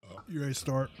You ready to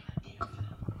start?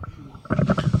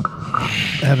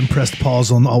 I haven't pressed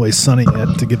pause on Always Sunny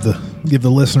yet to give the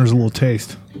listeners a little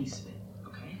taste.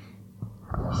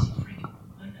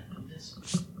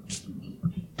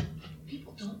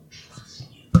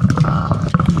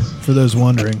 For those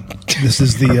wondering, this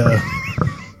is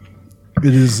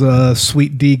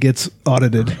Sweet D gets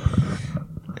audited.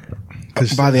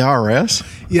 By the IRS?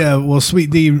 Yeah, well, Sweet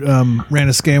D ran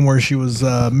a scam where she was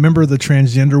remember the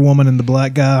transgender woman and the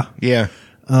black guy? Yeah.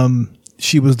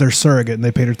 She was their surrogate, and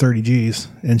they paid her 30 G's,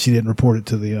 and she didn't report it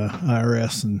to the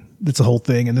IRS, and it's a whole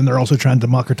thing. And then they're also trying to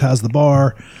democratize the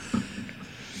bar.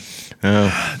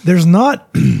 There's not...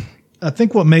 I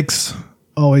think what makes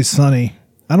Always Sunny,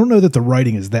 I don't know that the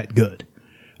writing is that good,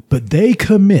 but they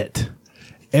commit.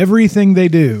 Everything they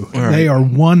do, right. They are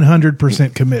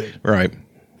 100% committed. Right.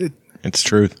 It's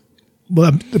truth.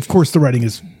 Well, of course, the writing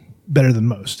is better than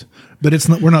most, but it's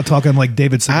not. We're not talking like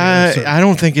David Sedaris. I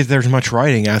don't think there's much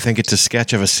writing. I think it's a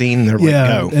sketch of a scene. They're like,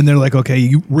 go. And they're like, okay,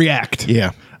 you react.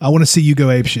 Yeah. I want to see you go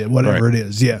apeshit, whatever Right. it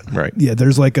is. Yeah. Right. Yeah.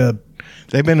 There's like a.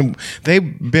 They've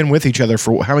been with each other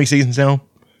for how many seasons now?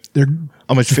 They're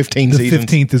almost 15 the seasons.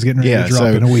 15th is getting ready to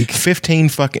drop in a week. 15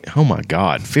 fucking. Oh my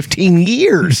god, 15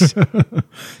 years.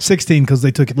 16 because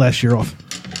they took it last year off.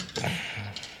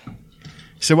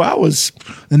 So I was,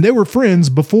 and they were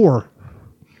friends before,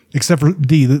 except for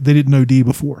D. They didn't know D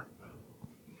before,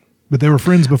 but they were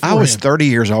friends before. I was 30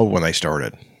 years old when they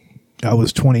started. I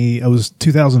was 20. I was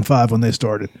 2005 when they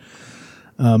started.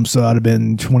 So I'd have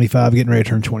been 25, getting ready to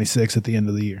turn 26 at the end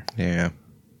of the year. Yeah.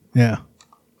 Yeah.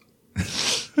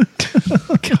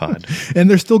 God. And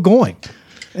they're still going,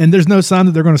 and there's no sign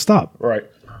that they're going to stop. Right.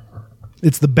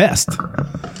 It's the best.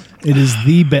 It is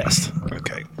the best.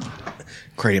 Okay.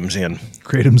 Kratom's in.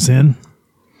 Kratom's in.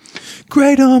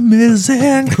 Kratom is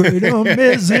in. Kratom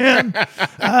is in.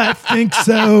 I think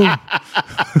so.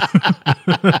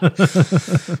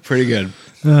 Pretty good.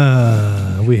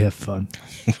 We have fun.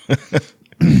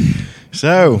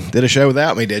 So, did a show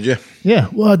without me, did you? Yeah.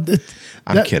 Well,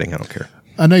 I'm kidding. I don't care.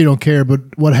 I know you don't care, but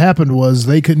what happened was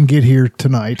they couldn't get here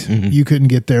tonight. Mm-hmm. You couldn't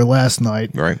get there last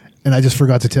night. Right. And I just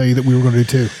forgot to tell you that we were going to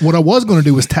do two. What I was going to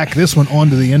do was tack this one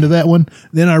onto the end of that one.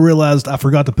 Then I realized I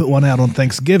forgot to put one out on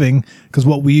Thanksgiving, because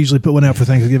what we usually put one out for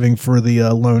Thanksgiving for the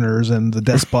loners and the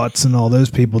despots and all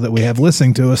those people that we have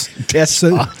listening to us.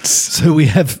 Despots. So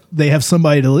they have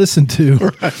somebody to listen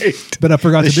to. Right. But I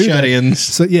forgot to do that. Shut-ins.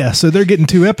 So they're getting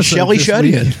 2 episodes. Shelly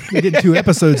shut-in. They're getting 2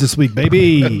 episodes this week,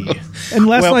 baby. And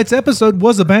last night's episode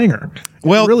was a banger.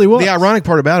 Well, it really was. The ironic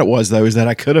part about it was, though, is that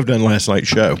I could have done last night's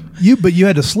show. But you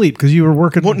had to sleep because you were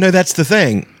working. Well, no, that's the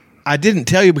thing. I didn't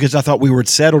tell you because I thought we were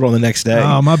settled on the next day.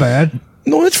 Oh, my bad.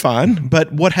 No, it's fine.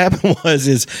 But what happened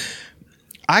is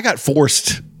I got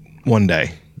forced one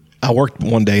day. I worked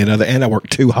one day and I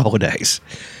worked 2 holidays.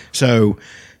 So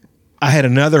I had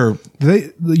another.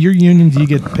 Your union, do you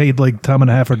get paid like time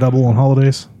and a half or double on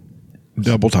holidays?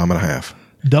 Double time and a half.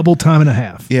 Double time and a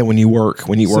half. Yeah, when you work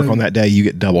on that day, you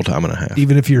get double time and a half.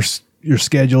 Even if you're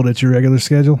scheduled at your regular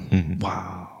schedule? Mm-hmm.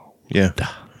 Wow. Yeah.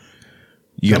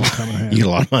 You get a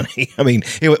lot of money. I mean,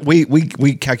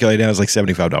 we calculated it as like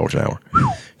 $75 an hour.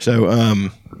 So,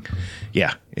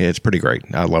 yeah, it's pretty great.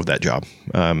 I love that job.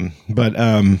 But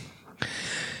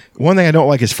one thing I don't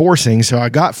like is forcing. So I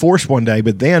got forced one day,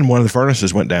 but then one of the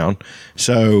furnaces went down.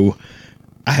 So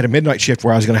I had a midnight shift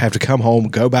where I was going to have to come home,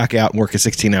 go back out and work a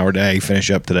 16-hour day,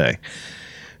 finish up today.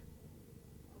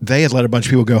 They had let a bunch of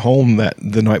people go home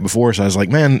the night before. So I was like,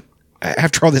 man,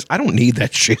 after all this, I don't need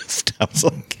that shift. I was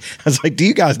like, do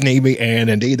you guys need me?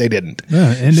 And indeed, they didn't.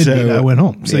 Yeah, and indeed, I went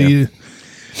home. So you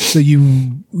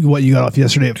got off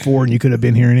yesterday at 4, and you could have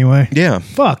been here anyway. Yeah.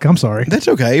 Fuck, I'm sorry. That's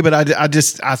okay, but I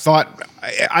thought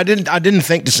I didn't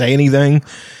think to say anything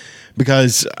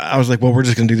because I was like, well, we're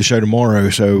just going to do the show tomorrow.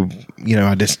 So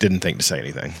I just didn't think to say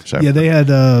anything. So yeah, they had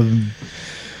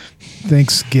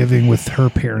Thanksgiving with her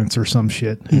parents or some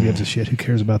shit. Who gives a shit? Who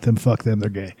cares about them? Fuck them. They're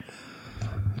gay.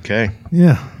 Okay.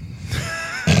 Yeah.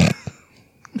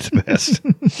 It's the best.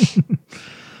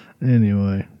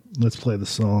 Anyway, let's play the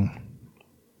song.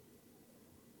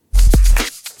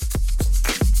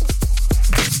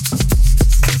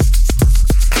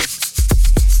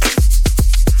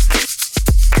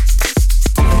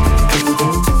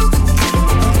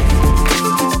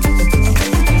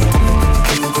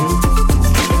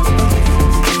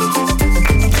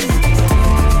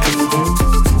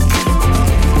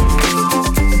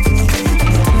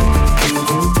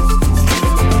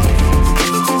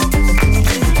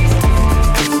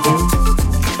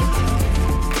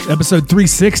 Episode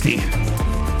 360.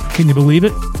 Can you believe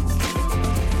it?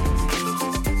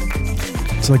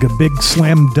 It's like a big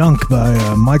slam dunk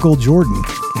by Michael Jordan.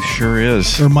 sure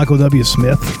is. Or Michael W.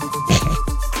 Smith.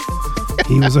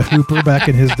 He was a hooper back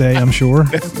in his day, I'm sure.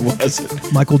 Was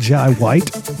it? Michael Jai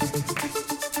White.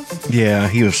 Yeah,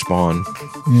 he was Spawn.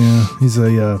 Yeah, he's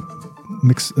a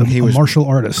martial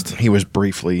artist. He was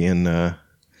briefly in The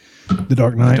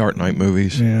Dark Knight. the Dark Knight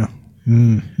movies. Yeah.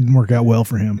 Didn't work out well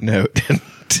for him. No, it didn't.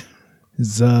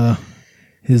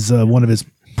 His one of his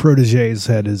proteges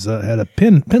had a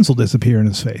pencil disappear in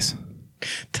his face.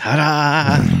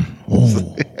 Ta-da!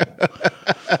 Oh.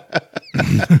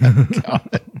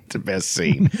 God, the best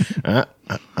scene.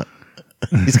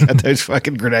 He's got those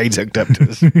fucking grenades hooked up to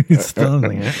us. It's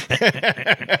stunning.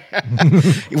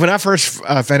 When I first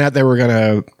found out they were going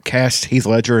to cast Heath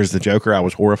Ledger as the Joker, I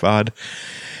was horrified.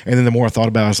 And then the more I thought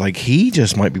about it, I was like, he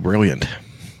just might be brilliant.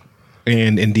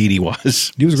 And indeed he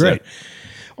was. He was great. So,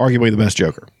 arguably the best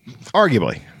Joker.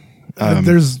 Arguably.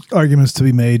 There's arguments to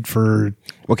be made for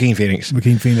Joaquin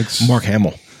Phoenix. Mark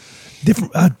Hamill.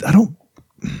 Different. I don't.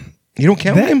 You don't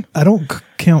count him? I don't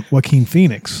count Joaquin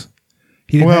Phoenix.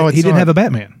 He didn't have a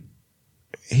Batman.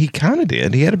 He kind of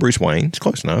did. He had a Bruce Wayne. It's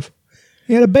close enough.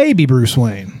 He had a baby Bruce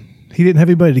Wayne. He didn't have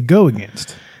anybody to go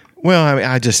against. Well, I mean,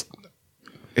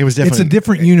 it was definitely... It's a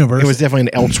different universe. It was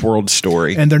definitely an Elseworld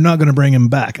story. And they're not going to bring him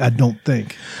back, I don't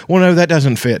think. Well, no, that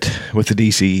doesn't fit with the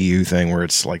DCEU thing where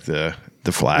it's like the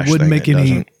Flash It wouldn't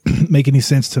thing. make any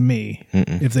sense to me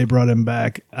if they brought him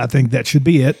back. I think that should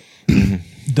be it.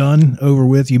 Done, over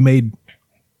with. You made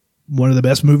one of the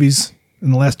best movies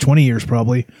in the last 20 years,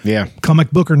 probably. Yeah.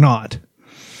 Comic book or not.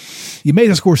 You made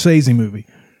a Scorsese movie.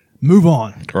 Move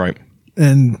on. Right.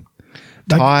 And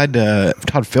Todd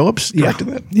Phillips directed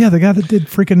that? Yeah, the guy that did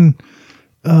freaking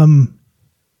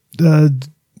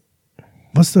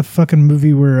what's the fucking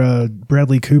movie where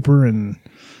Bradley Cooper and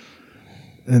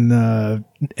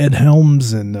Ed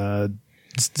Helms and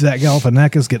Zach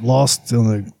Galifianakis get lost on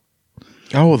the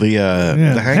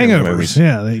the Hangover movies.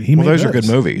 Yeah, he made those are good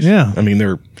movies. Yeah, I mean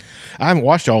I haven't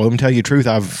watched all of them. Tell you the truth,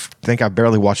 I think I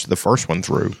barely watched the first one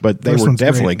through, but they were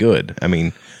definitely good. I mean,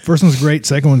 first one's great,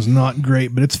 second one's not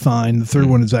great, but it's fine. The third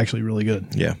one is actually really good.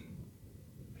 Yeah,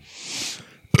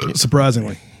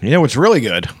 surprisingly. You know what's really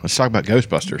good? Let's talk about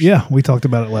Ghostbusters. Yeah, we talked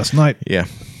about it last night. Yeah,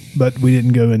 but we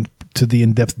didn't go into the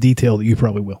in-depth detail that you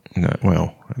probably will. No,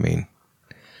 well, I mean,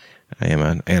 I am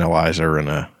an analyzer and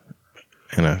a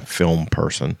film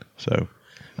person, so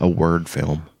a word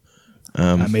film.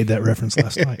 I made that reference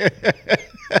last night. I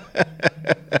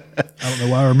don't know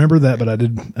why I remember that, but I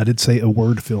did say a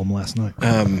word film last night.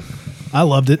 I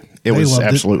loved it. It was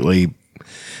absolutely.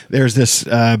 There's this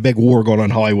big war going on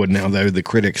in Hollywood now, though. The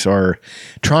critics are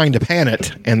trying to pan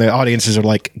it, and the audiences are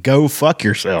like, "Go fuck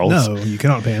yourselves." No, you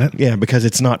cannot pan it. Yeah, because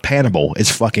it's not pannable. It's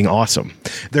fucking awesome.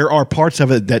 There are parts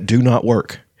of it that do not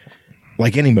work,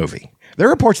 like any movie. There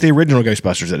are parts of the original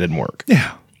Ghostbusters that didn't work.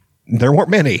 Yeah, there weren't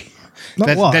many. Not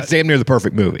a lot. That's damn near the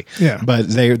perfect movie. Yeah, but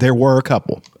there were a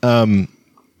couple.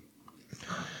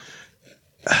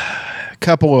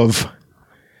 Couple of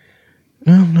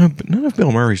no, but none of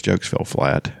Bill Murray's jokes fell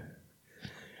flat.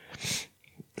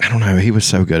 I don't know. He was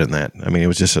so good in that. I mean, it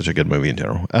was just such a good movie in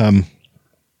general. The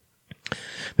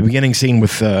beginning scene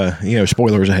with,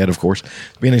 spoilers ahead, of course.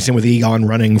 The beginning scene with Egon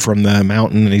running from the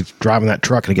mountain, and he's driving that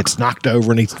truck, and he gets knocked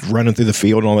over, and he's running through the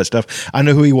field and all that stuff. I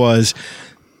knew who he was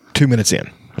 2 minutes in.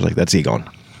 I was like, that's Egon.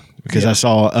 Because I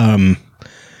saw, and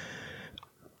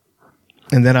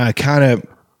then I kind of,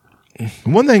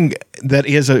 one thing that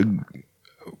is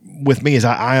with me is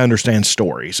I understand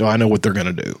story, so I know what they're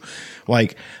going to do.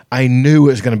 Like, I knew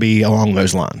it was going to be along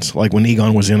those lines. Like, when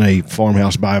Egon was in a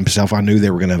farmhouse by himself, I knew they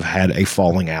were going to have had a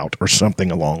falling out or something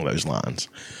along those lines.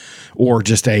 Or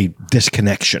just a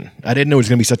disconnection. I didn't know it was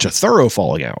going to be such a thorough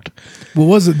falling out. Well,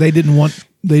 was it they didn't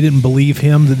believe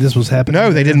him that this was happening?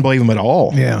 No, they didn't believe him at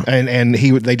all. Yeah. And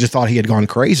they just thought he had gone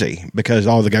crazy because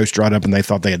all the ghosts dried up and they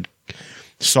thought they had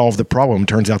solved the problem.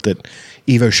 Turns out that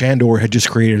Ivo Shandor had just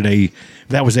created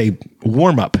that was a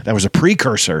warm-up. That was a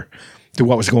precursor to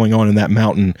what was going on in that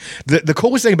mountain. The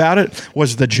coolest thing about it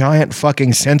was the giant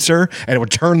fucking sensor, and it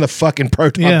would turn the fucking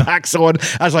proton packs on.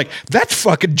 I was like, that's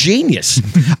fucking genius.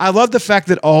 I love the fact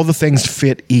that all the things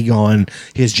fit Egon,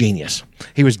 his genius.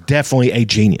 He was definitely a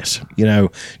genius,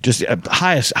 just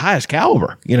highest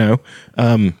caliber,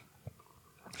 and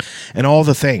all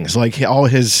the things, like all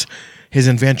his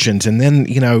inventions, and then,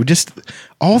 just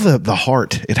all the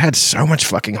heart. It had so much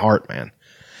fucking heart, man.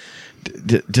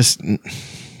 Just...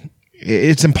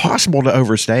 It's impossible to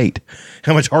overstate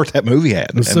how much heart that movie had.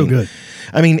 It was so good.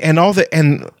 I mean, and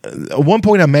one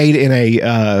point I made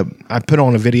I put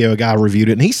on a video, a guy reviewed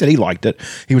it, and he said he liked it.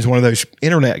 He was one of those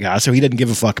internet guys, so he didn't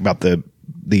give a fuck about the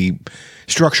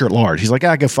structure at large. He's like,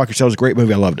 go fuck yourselves. Great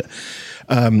movie. I loved it.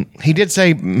 He did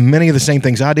say many of the same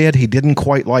things I did. He didn't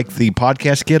quite like the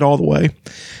podcast kid all the way.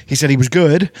 He said he was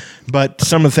good, but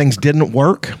some of the things didn't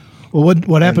work. Well,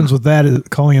 what happens with that is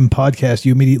calling him podcast,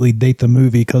 you immediately date the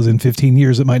movie because in 15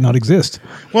 years it might not exist.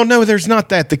 Well, no, there's not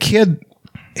that. The kid,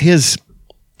 his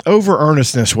over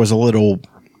earnestness was a little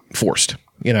forced.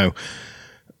 You know,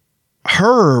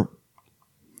 her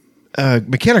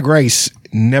McKenna Grace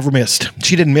never missed.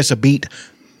 She didn't miss a beat.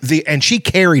 And she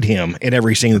carried him in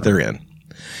every scene that they're in.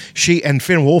 She and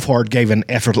Finn Wolfhard gave an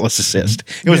effortless assist.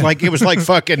 It was like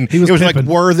fucking. It was like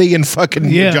Worthy and fucking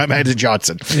Magic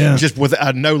Johnson. Yeah. Just with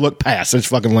a no look pass, just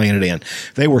fucking laying it in.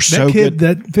 They were so good.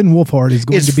 That Finn Wolfhard is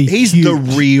going to be. He's huge. the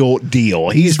real deal.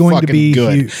 He's going fucking to be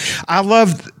good. Huge. I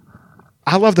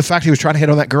love the fact he was trying to hit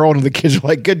on that girl, and the kids were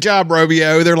like, "Good job,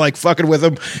 Romeo." They're like fucking with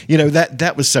him. You know,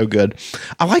 that was so good.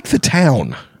 I like the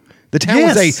town. The town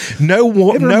was a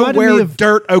nowhere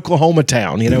dirt Oklahoma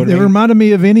town. You know what I mean? It reminded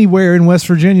me of anywhere in West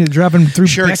Virginia driving through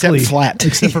Beckley. Except flat.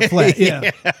 Except for flat,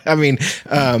 yeah. I mean,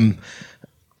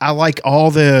 I like all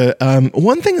the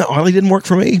one thing that really didn't work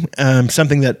for me,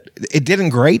 something that it didn't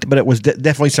great, but it was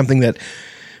definitely something that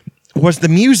was the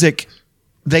music.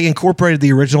 They incorporated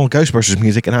the original Ghostbusters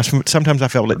music, and sometimes I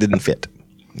felt it didn't fit.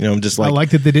 You know, I'm just like, I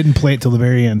liked that they didn't play it till the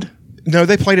very end. No,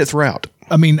 they played it throughout.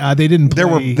 I mean, they didn't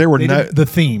play. There were no the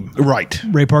theme. Right.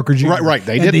 Ray Parker Jr. Right.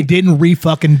 They didn't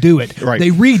re-fucking do it. Right. They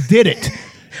redid it.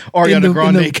 Ariana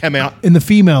Grande came out in the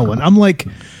female one. I'm like,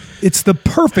 it's the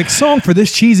perfect song for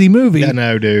this cheesy movie. I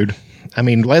know, dude. I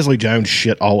mean, Leslie Jones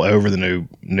shit all over the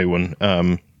new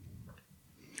one.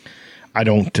 I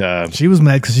don't. She was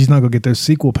mad because she's not going to get those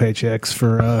sequel paychecks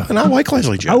for. And I like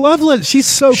Leslie Jones. I love Leslie. She's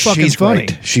so fucking funny.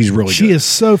 Great. She's really good. She is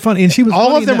so funny, and she was.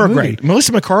 All funny of them in that are movie. great.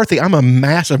 Melissa McCarthy. I'm a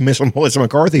massive Melissa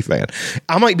McCarthy fan.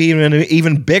 I might be an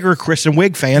even bigger Kristen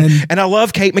Wiig fan, and I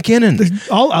love Kate McKinnon.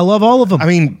 I love all of them. I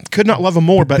mean, could not love them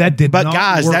more. But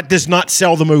guys, work. That does not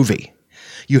sell the movie.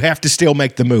 You have to still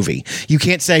make the movie. You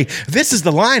can't say this is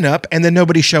the lineup and then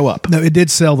nobody show up. No, it did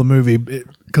sell the movie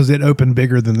because it opened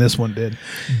bigger than this one did,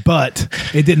 but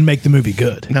it didn't make the movie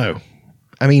good. No,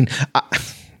 I mean,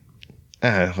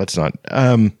 let's not.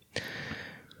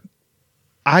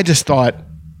 I just thought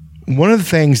one of the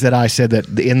things that I said that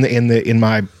in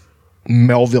my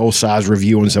Melville size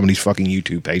review on somebody's fucking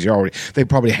YouTube page, they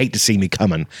probably hate to see me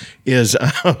coming, is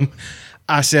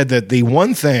I said that the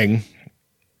one thing.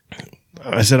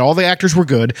 I said all the actors were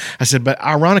good. I said, but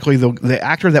ironically, the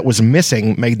actor that was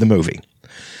missing made the movie.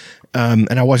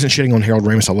 And I wasn't shitting on Harold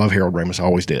Ramis. I love Harold Ramis. I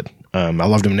always did. I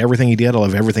loved him in everything he did. I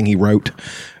love everything he wrote.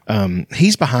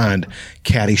 He's behind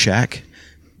Caddyshack,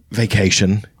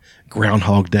 Vacation,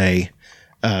 Groundhog Day.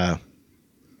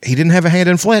 He didn't have a hand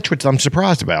in Fletch, which I'm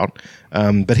surprised about.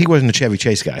 But he wasn't a Chevy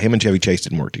Chase guy. Him and Chevy Chase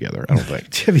didn't work together, I don't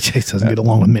think. Chevy Chase doesn't get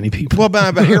along with many people. Well,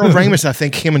 but Harold Ramis, I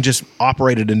think him and just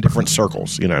operated in different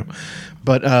circles, you know.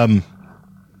 But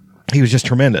he was just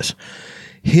tremendous.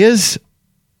 His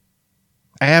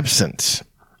absence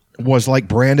was like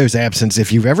Brando's absence.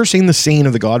 If you've ever seen the scene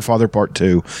of The Godfather Part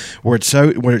 2, where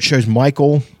it shows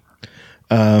Michael,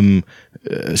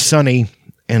 Sonny,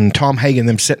 and Tom Hagen,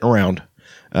 them sitting around.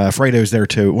 Fredo's there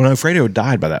too. Well, no, Fredo had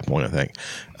died by that point, I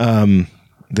think.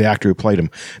 The actor who played him.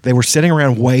 They were sitting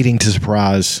around waiting to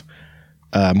surprise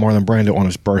Marlon Brando on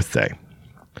his birthday.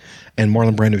 And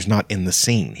Marlon Brando's not in the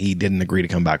scene. He didn't agree to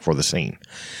come back for the scene.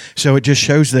 So it just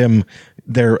shows them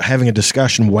they're having a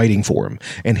discussion waiting for him.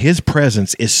 And his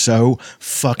presence is so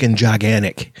fucking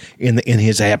gigantic in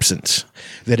his absence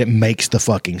that it makes the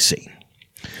fucking scene.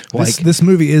 Like, this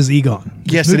movie is Egon.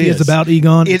 Yes, it is. It's about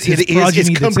Egon. It's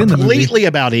completely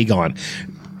about Egon.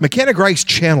 McKenna Grace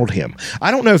channeled him.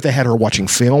 I don't know if they had her watching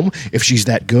film, if she's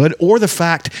that good, or the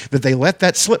fact that they let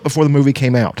that slip before the movie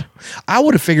came out. I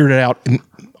would have figured it out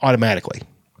automatically.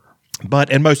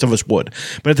 And most of us would.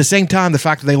 But at the same time, the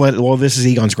fact that they this is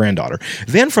Egon's granddaughter.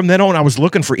 Then from then on, I was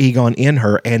looking for Egon in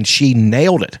her, and she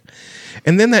nailed it.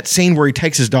 And then that scene where he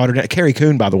takes his daughter down, Carrie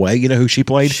Coon, by the way, you know who she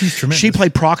played? She's tremendous. She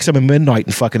played Proxima Midnight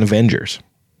in fucking Avengers.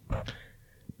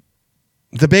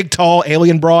 The big, tall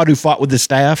alien broad who fought with the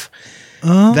staff.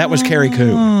 That was Carrie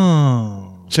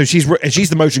Coon. So she's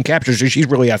the motion capture, so she's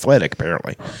really athletic,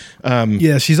 apparently.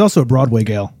 Yeah, she's also a Broadway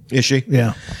gal. Is she?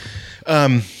 Yeah.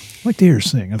 I like to hear her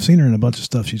sing. I've seen her in a bunch of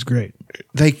stuff. She's great.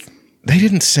 They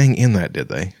didn't sing in that, did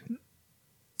they?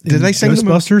 Did they sing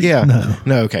Ghostbusters? Yeah.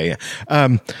 No. Okay.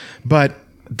 Yeah. But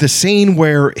the scene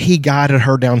where he guided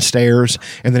her downstairs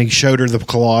and then he showed her the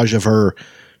collage of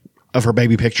her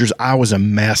baby pictures, I was a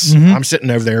mess. Mm-hmm. I'm sitting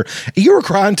over there. You were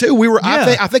crying too. We were.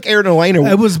 Yeah. I think Aaron and Elena.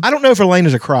 I don't know if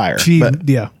Elena's a crier.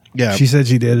 Yeah. She said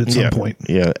she did at some point.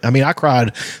 Yeah. I mean, I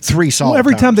cried 3 solid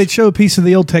Every time times. they'd show a piece of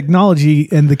the old technology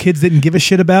and the kids didn't give a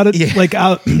shit about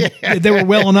it, they were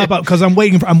welling up because I'm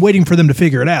waiting for them to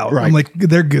figure it out. Right. I'm like,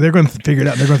 they're going to figure it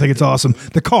out. They're going to think it's awesome.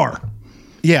 The car.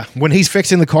 Yeah. When he's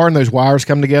fixing the car and those wires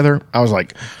come together, I was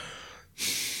like,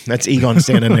 that's Egon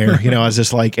standing there. I was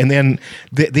just like, and then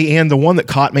the end, the one that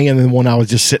caught me, and then the one I was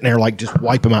just sitting there like just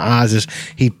wiping my eyes is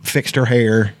he fixed her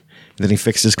hair, and then he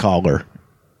fixed his collar,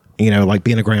 like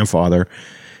being a grandfather,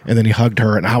 and then he hugged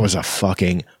her, and I was a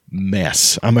fucking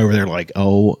mess. I'm over there like,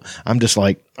 I'm just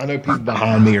like, I know people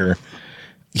behind me are,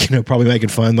 probably making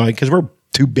fun, like, because we're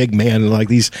 2 big men, and like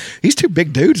these 2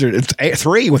 big dudes are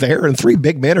 3 with Aaron, 3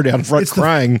 big men are down front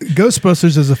crying.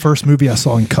 Ghostbusters is the first movie I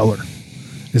saw in color.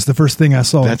 It's the first thing I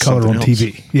saw in color on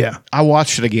TV. Yeah. I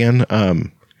watched it again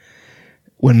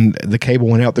when the cable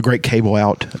went out, the great cable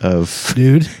out of...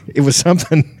 Dude. It was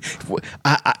something...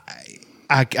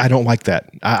 I don't like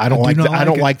that. I don't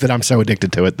like that I'm so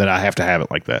addicted to it that I have to have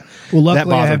it like that. Well, luckily that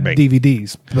bothered I have me.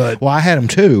 DVDs. But well, I had them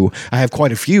too. I have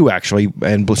quite a few actually,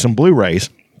 and some Blu-rays.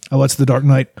 I watched the Dark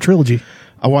Knight trilogy.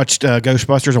 I watched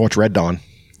Ghostbusters. I watched Red Dawn.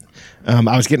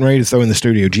 I was getting ready to throw in the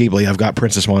Studio Ghibli. I've got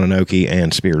Princess Mononoke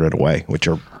and Spirited Away, which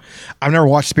are... I've never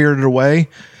watched Spirited Away.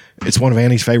 It's one of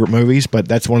Annie's favorite movies, but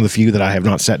that's one of the few that I have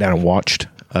not sat down and watched.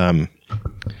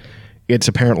 It's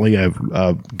apparently a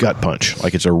gut punch.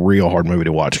 Like, it's a real hard movie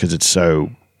to watch because it's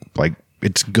so, like,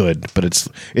 it's good, but it's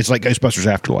like Ghostbusters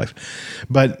Afterlife.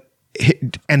 But...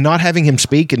 and not having him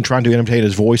speak and trying to imitate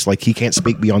his voice like he can't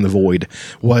speak beyond the void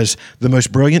was the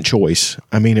most brilliant choice.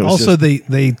 I mean, it was also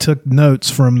they took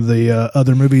notes from the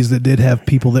other movies that did have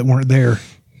people that weren't there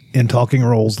in talking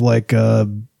roles, like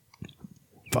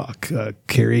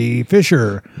Carrie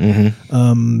Fisher,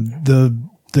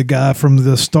 the guy from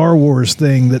the Star Wars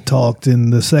thing that talked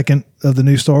in the second of the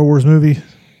new Star Wars movie,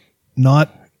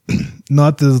 not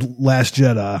the Last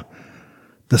Jedi,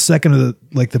 the second of the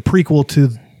prequel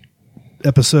to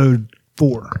Episode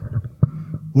 4.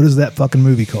 What is that fucking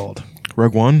movie called?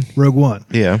 Rogue One? Rogue One.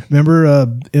 Yeah. Remember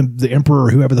the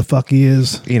Emperor, whoever the fuck he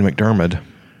is? Ian McDiarmid.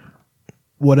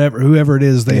 Whoever it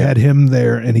is, they had him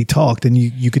there and he talked and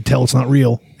you could tell it's not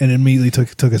real and it immediately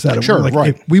took us out of it. Sure,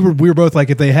 right. We were both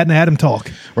like, if they hadn't had him talk,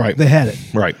 right, they had it.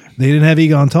 Right. They didn't have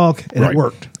Egon talk and it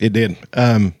worked. It did.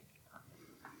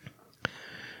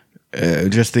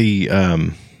 Just the...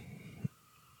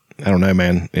 I don't know,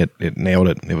 man. It nailed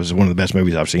it. It was one of the best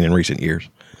movies I've seen in recent years.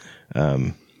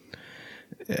 The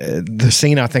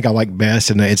scene I think I like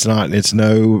best, and it's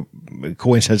no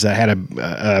coincidence that I had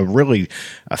a really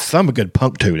good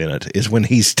punk tune in it, is when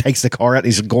he takes the car out and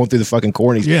he's going through the fucking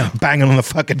core and he's banging on the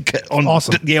fucking...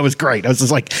 awesome. Yeah, it was great. I was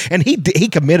just like... And he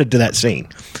committed to that scene.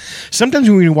 Sometimes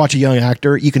when you watch a young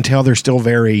actor, you can tell they're still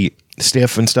very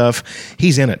stiff and stuff.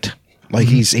 He's in it. Like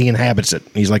he inhabits it.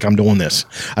 He's like, I'm doing this.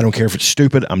 I don't care if it's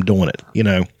stupid. I'm doing it,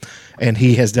 and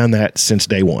he has done that since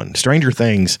day one. Stranger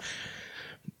Things,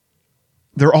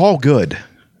 they're all good.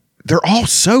 They're all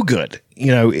so good,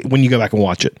 when you go back and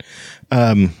watch it.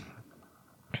 I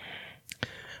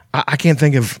can't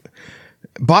think of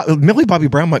Millie Bobby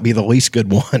Brown might be the least good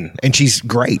one, and she's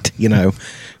great,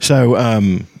 So,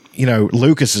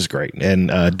 Lucas is great, and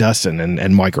Dustin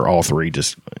and Mike are all 3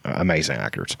 just amazing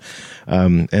actors.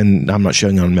 And I'm not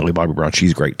showing on Millie Bobby Brown;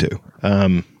 she's great too.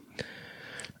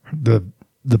 The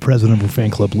president of her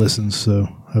fan club listens, so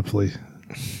hopefully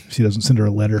she doesn't send her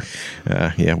a letter.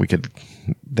 Yeah, we could.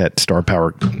 That star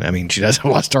power. I mean, she does have a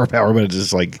lot of star power, but it's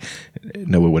just like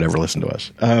no one would ever listen to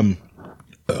us.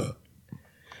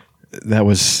 That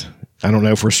was. I don't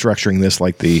know if we're structuring this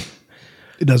like the.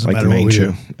 It doesn't like matter the main what we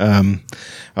show. do.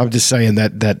 I'm just saying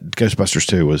that Ghostbusters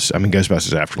 2 was,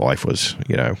 Ghostbusters Afterlife was,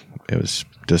 it was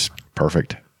just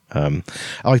perfect. I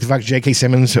like the fact J.K.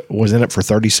 Simmons was in it for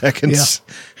 30 seconds.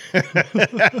 Yeah.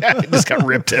 It just got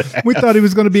ripped. We thought he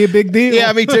was going to be a big deal.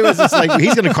 Yeah, me too. It's just like,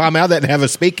 he's going to climb out of that and have a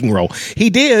speaking role. He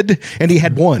did, and he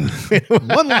had one.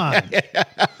 One line.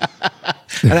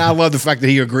 And I love the fact that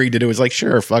he agreed to do it. It's like,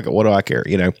 sure, fuck it. What do I care?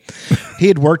 He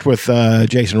had worked with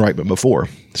Jason Reitman before,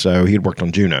 so he had worked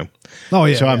on Juno. Oh,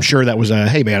 yeah. So I'm sure that was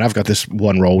hey, man, I've got this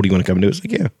one role. Do you want to come and do it? It's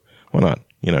like, yeah, why not?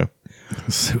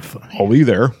 So funny. I'll be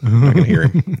there. I can hear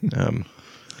him.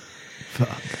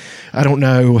 Fuck. I don't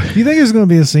know. Do you think there's going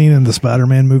to be a scene in the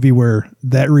Spider-Man movie where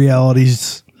that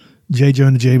reality's J.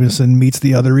 Jonah Jameson meets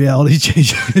the other reality J.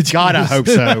 Jonah Jameson? God, I hope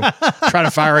so. Try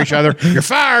to fire each other. You're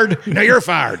fired. No, you're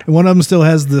fired. One of them still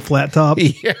has the flat top.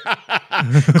 Yeah.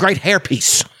 Great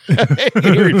hairpiece.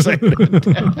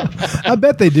 I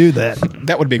bet they do that.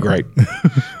 That would be great.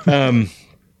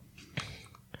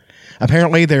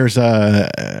 Apparently, there's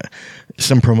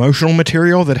some promotional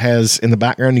material that has in the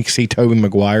background. You can see Tobey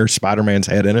Maguire's Spider-Man's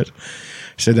head in it.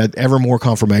 So that ever more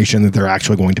confirmation that they're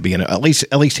actually going to be in it. At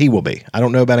least he will be. I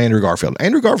don't know about Andrew Garfield.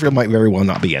 Andrew Garfield might very well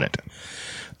not be in it.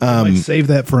 Might save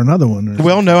that for another one.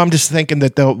 Well, no, I'm just thinking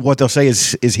that what they'll say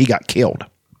is he got killed.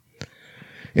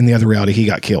 In the other reality, he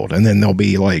got killed, and then they'll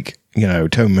be like,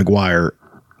 Tobey Maguire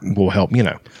will help,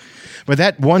 But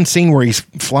that one scene where he's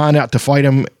flying out to fight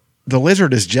him, the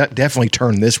lizard is definitely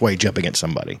turned this way, jumping at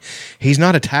somebody. He's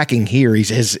not attacking here.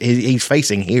 He's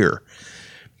facing here.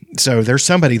 So there's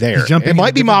somebody there. It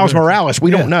might be Miles Morales. We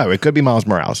don't know. It could be Miles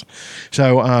Morales.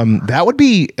 So that would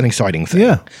be an exciting thing.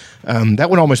 Yeah. That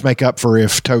would almost make up for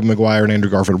if Tobey Maguire and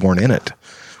Andrew Garfield weren't in it,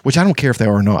 which I don't care if they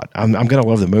are or not. I'm going to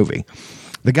love the movie.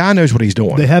 The guy knows what he's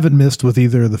doing. They haven't missed with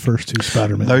either of the first two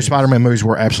Spider-Man. Those Spider-Man movies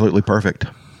were absolutely perfect.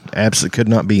 Absolutely could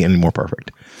not be any more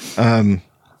perfect.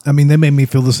 I mean, they made me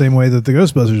feel the same way that the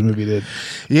Ghostbusters movie did.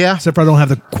 Yeah, except for I don't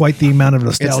have quite the amount of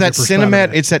nostalgia. It's that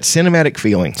cinematic. It's that cinematic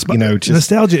feeling.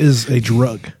 Nostalgia is a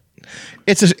drug.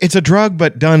 It's a drug,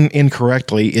 but done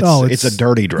incorrectly. It's a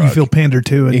dirty drug. You feel pandered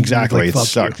to, and exactly. It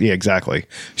sucks. Yeah, exactly.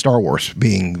 Star Wars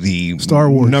being the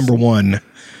number one.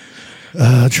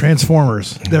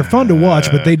 Transformers. They're fun to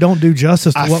watch, but they don't do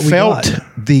justice to what we got. I felt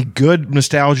the good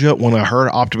nostalgia when I heard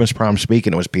Optimus Prime speak,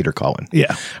 and it was Peter Cullen. Yeah.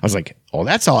 I was like, oh,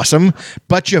 that's awesome,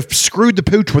 but you've screwed the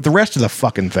pooch with the rest of the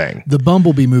fucking thing. The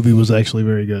Bumblebee movie was actually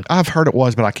very good. I've heard it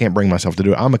was, but I can't bring myself to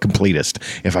do it. I'm a completist.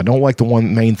 If I don't like the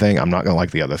one main thing, I'm not going to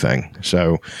like the other thing.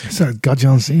 So got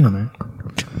John Cena, man.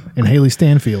 And Haley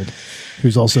Stanfield,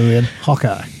 who's also in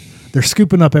Hawkeye. They're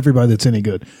scooping up everybody that's any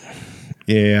good.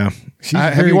 Yeah.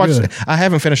 Have you watched? Good. I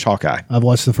haven't finished Hawkeye. I've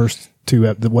watched the first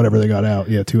two, whatever they got out.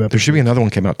 Yeah, 2 episodes. There should be another one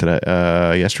came out today,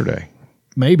 yesterday.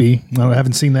 Maybe. I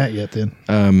haven't seen that yet. Then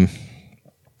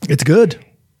it's good.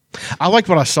 I liked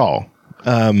what I saw.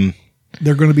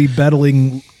 They're going to be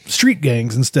battling street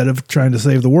gangs instead of trying to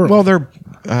save the world. Well, they're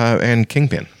and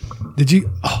Kingpin. Did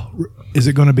you? Is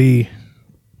it going to be?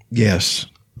 Yes.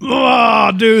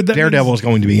 Oh, dude! Daredevil is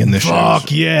going to be in this show.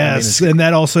 Fuck yes, and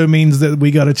that also means that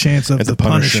we got a chance of the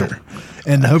Punisher.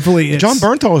 And hopefully, John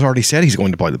Bernthal has already said he's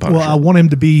going to play the Punisher. Well, I want him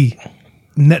to be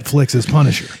Netflix's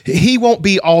Punisher. He won't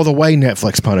be all the way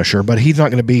Netflix Punisher, but he's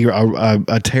not going to be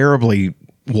a terribly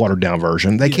watered down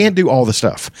version. They can't do all the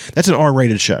stuff. That's an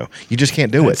R-rated show. You just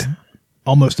can't do it.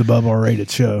 Almost above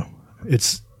R-rated show.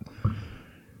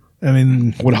 I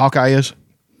mean, what Hawkeye is.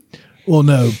 Well,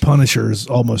 no, Punisher is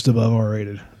almost above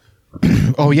R-rated.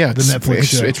 Oh yeah, the Netflix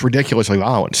show. It's ridiculously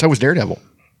violent. So was Daredevil.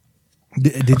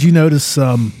 Did you notice?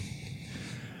 No,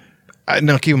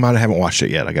 keep in mind I haven't watched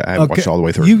it yet. I haven't watched it all the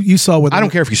way through. You saw what I don't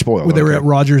care if you spoil it. When they were at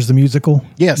Rogers the musical.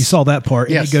 Yes, you saw that part.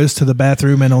 Yes, and he goes to the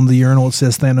bathroom and on the urinal it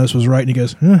says Thanos was right, and he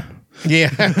goes, huh. Yeah.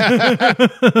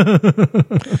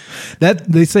 That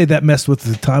they say that messed with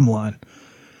the timeline.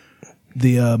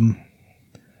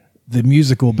 The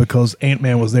musical, because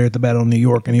Ant-Man was there at the Battle of New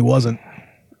York and he wasn't.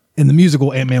 In the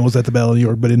musical, Ant-Man was at the Battle of New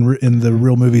York, but in the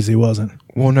real movies, he wasn't.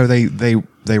 Well, no,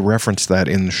 they referenced that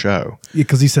in the show. Yeah,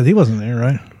 because he said he wasn't there,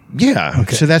 right? Yeah.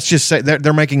 Okay. So that's just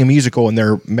they're making a musical and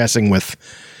they're messing with.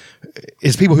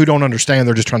 It's people who don't understand.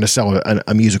 They're just trying to sell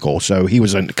a musical. So he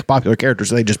was a popular character,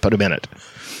 so they just put him in it.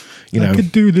 I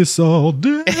could do this all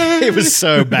day. It was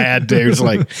so bad, dude. It's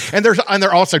like, and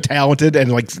they're also talented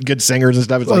and like good singers and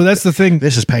stuff. It's like, that's the thing.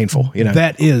 This is painful.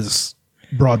 That is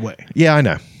Broadway. Yeah, I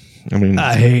know. I mean,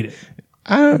 I hate it.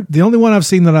 The only one I've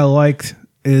seen that I liked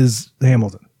is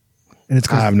Hamilton, and it's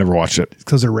I've never watched it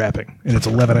because they're rapping and it's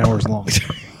 11 hours long.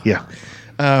 Yeah.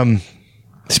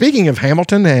 Speaking of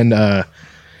Hamilton and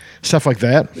stuff like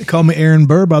that, they call me Aaron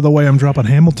Burr. By the way, I'm dropping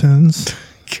Hamiltons.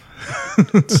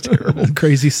 It's terrible.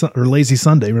 Or Lazy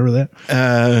Sunday. Remember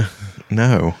that?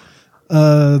 No.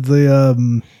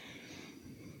 The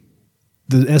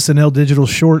SNL digital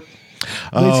short.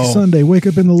 Lazy Sunday. Wake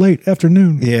up in the late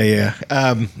afternoon. Yeah.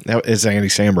 That is Andy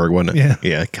Samberg, wasn't it?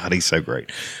 Yeah. God, he's so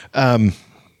great. What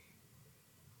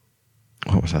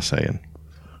was I saying?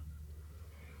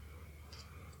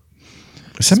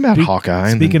 Something about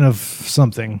Hawkeye. Speaking of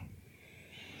something.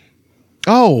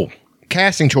 Oh.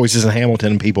 Casting choices in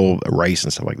Hamilton and people race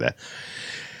and stuff like that.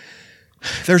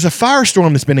 There's a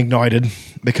firestorm that's been ignited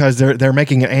because they're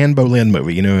making an Anne Boleyn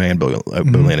movie. You know who Anne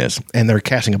Boleyn is, and they're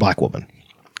casting a black woman.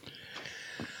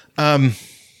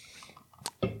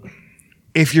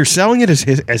 If you're selling it as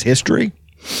history,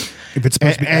 if it's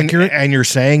supposed to be accurate, and you're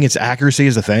saying its accuracy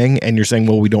is a thing, and you're saying,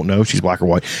 well, we don't know if she's black or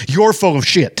white, you're full of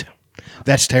shit.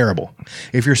 That's terrible.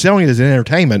 If you're selling it as an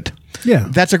entertainment,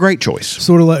 that's a great choice.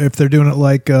 Sort of like if they're doing it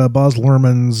like Baz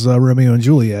Luhrmann's Romeo and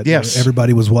Juliet. Yes.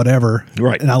 Everybody was whatever.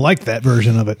 Right. And I like that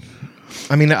version of it.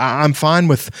 I mean, I'm fine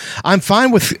with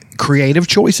creative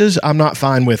choices. I'm not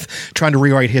fine with trying to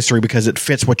rewrite history because it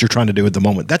fits what you're trying to do at the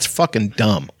moment. That's fucking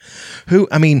dumb.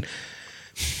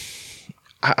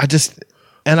 I just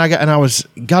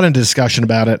got into discussion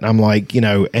about it, and I'm like,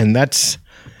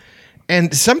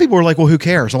 and some people were like, well, who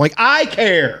cares? I'm like, I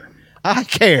care.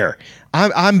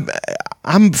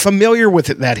 I'm familiar with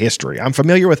that history. I'm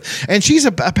familiar with, and she's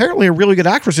apparently a really good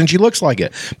actress, and she looks like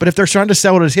it. But if they're trying to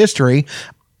sell it as history,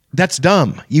 that's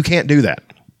dumb. You can't do that.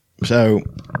 So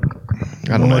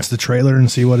I don't know. Watch the trailer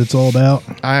and see what it's all about.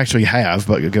 I actually have,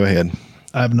 but go ahead.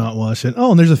 I have not watched it.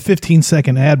 Oh, and there's a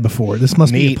 15-second ad before. This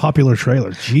must be a popular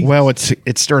trailer. Jeez. Well,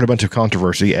 it stirred a bunch of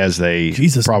controversy as they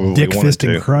probably dick wanted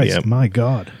fisting to. Christ, Yep. My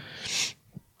God.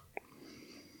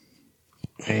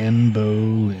 Anne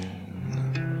Boleyn.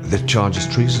 The charge is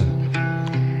treason.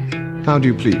 How do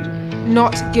you plead?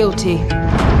 Not guilty.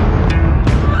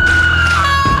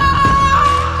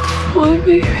 My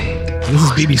baby. This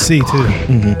is BBC too.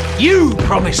 Mm-hmm. You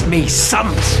promised me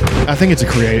sons. I think it's a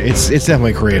creative. It's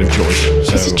definitely a creative choice.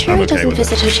 So Is it true I'm he okay doesn't with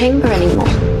visit it. her chamber anymore?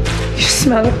 You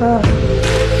smell of her.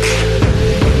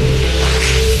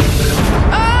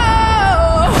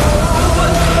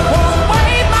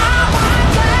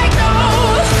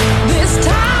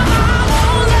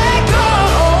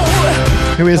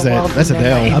 Who is that? That's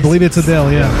Adele. I believe it's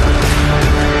Adele. Yeah.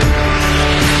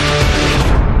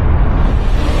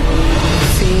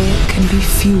 Fear can be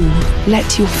fuel.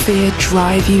 Let your fear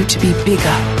drive you to be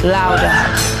bigger, louder.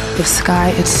 The sky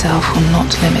itself will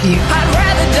not limit you. I'd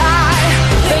rather die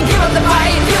than give up the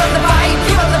fight, give up the fight,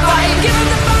 give up the fight, give up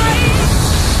the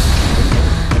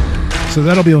fight. So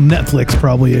that'll be on Netflix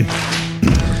probably.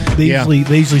 They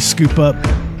usually scoop up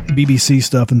BBC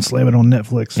stuff and slam it on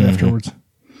Netflix afterwards,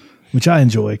 which I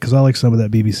enjoy because I like some of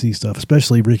that BBC stuff,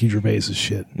 especially Ricky Gervais's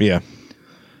shit. Yeah.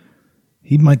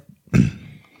 He might.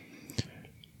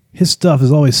 His stuff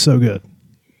is always so good.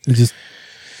 It's just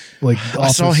like I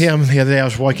saw him the other day. I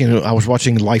was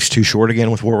watching Life's Too Short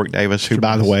again with Warwick Davis, who,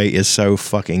 by the way, is so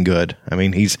fucking good. I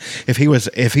mean, if he was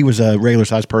a regular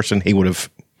sized person, he would have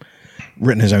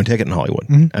written his own ticket in Hollywood.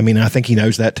 Mm-hmm. I mean, I think he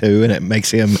knows that too, and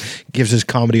it gives his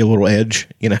comedy a little edge.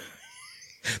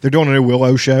 They're doing a new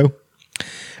Willow show,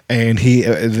 and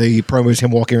the promo is him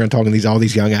walking around talking to all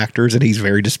these young actors, and he's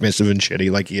very dismissive and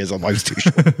shitty, like he is on Life's Too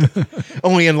Short.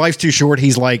 Only in Life's Too Short,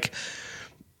 he's like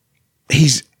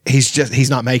he's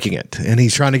not making it, and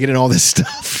he's trying to get in all this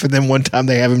stuff. And then one time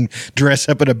they have him dress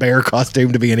up in a bear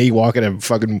costume to be an Ewok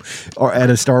at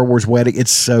a Star Wars wedding.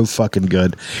 It's so fucking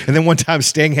good. And then one time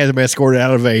Sting has him escorted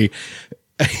out of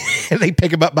and they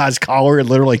pick him up by his collar and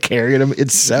literally carry him.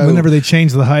 It's so. Whenever they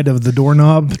change the height of the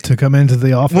doorknob to come into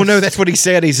the office. Well, no, that's what he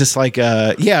said. He's just like,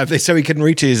 so he couldn't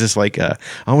reach it. He's just like, I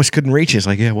almost couldn't reach it. It's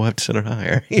like, yeah, we'll have to send it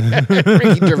higher.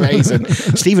 Ricky Gervais and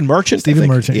Stephen Merchant.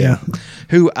 Yeah.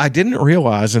 Who I didn't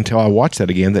realize until I watched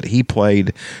that again that he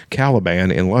played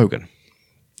Caliban in Logan.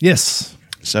 Yes.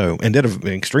 So, and did an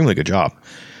extremely good job.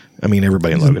 I mean,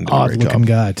 everybody in He's Logan an did a great odd looking job.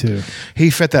 guy too. He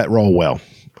fit that role well.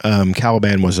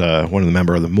 Caliban was one of the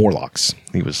member of the Morlocks.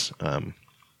 He was.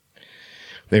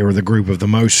 They were the group of the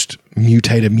most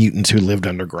mutated mutants who lived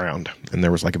underground, and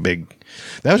there was like that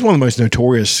was one of the most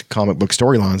notorious comic book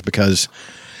storylines because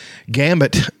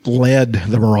Gambit led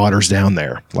the Marauders down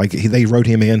there. Like they wrote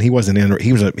him in. He wasn't in.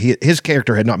 His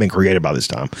character had not been created by this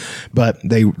time, but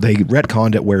they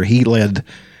retconned it where he led.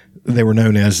 They were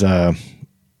known as the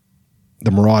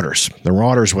Marauders. The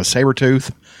Marauders was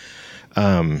Sabretooth.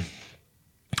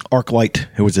 Arclight,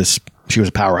 who was she was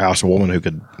a powerhouse, a woman who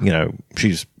could,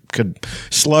 could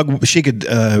slug, she could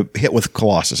hit with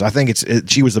Colossus. I think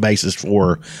she was the basis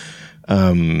for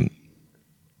Gina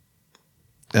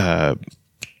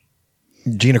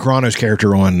Carano's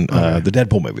character on the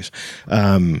Deadpool movies.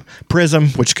 Prism,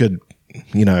 which could,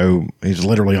 he's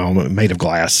literally made of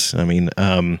glass. I mean,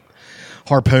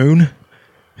 Harpoon,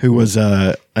 who was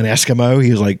an Eskimo. He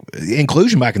was like,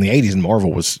 inclusion back in the 80s in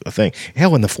Marvel was a thing.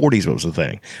 Hell, in the 40s it was a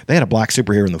thing. They had a black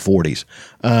superhero in the 40s.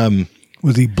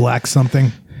 Was he black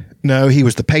something? No, he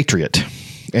was the Patriot.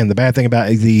 And the bad thing about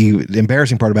the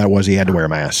embarrassing part about it was he had to wear a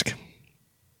mask.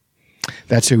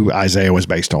 That's who Isaiah was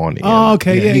based on. Oh,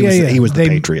 okay. Yeah. He was the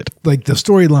Patriot. Like the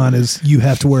storyline is you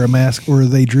have to wear a mask, or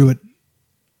they drew it.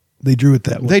 They drew it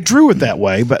that way. They drew it that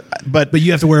way, but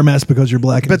you have to wear a mask because you're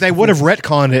black. But they would have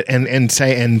retconned it and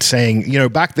saying,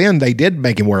 back then they did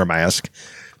make him wear a mask.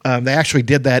 They actually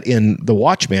did that in The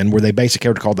Watchmen, where they based a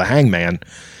character called the Hangman.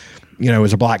 It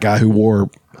was a black guy who wore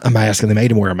a mask, and they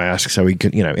made him wear a mask so he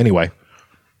could, anyway.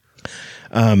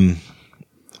 And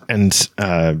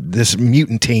this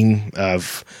mutant team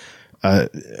of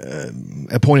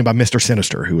appointed by Mr.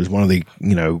 Sinister, who was one of the,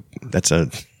 that's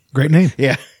a Great name.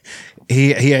 Yeah.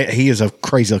 He is a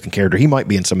crazy looking character. He might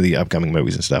be in some of the upcoming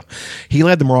movies and stuff. He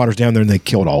led the Marauders down there and they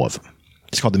killed all of them.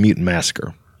 It's called the Mutant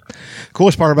Massacre.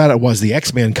 Coolest part about it was the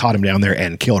X-Men caught him down there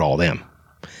and killed all of them.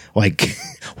 Like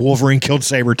Wolverine killed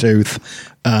Sabretooth.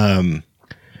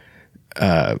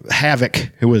 Havoc,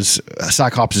 who was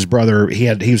Cyclops' brother, he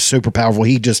was super powerful.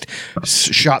 He just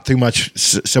shot through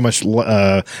so much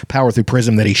power through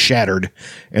Prism that he shattered.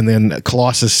 And then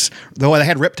Colossus, though they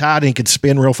had Riptide and he could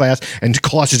spin real fast, and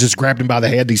Colossus just grabbed him by the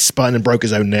head. He spun and broke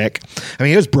his own neck. I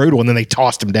mean, it was brutal. And then they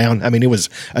tossed him down. I mean, it was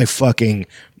a fucking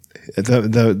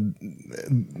the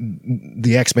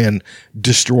X-Men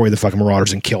destroyed the fucking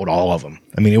Marauders and killed all of them.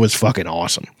 I mean, it was fucking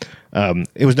awesome.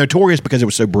 It was notorious because it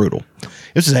was so brutal.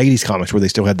 This is 80s comics where they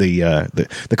still had the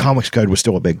comics code was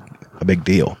still a big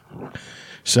deal.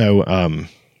 So, I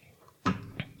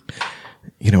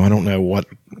don't know what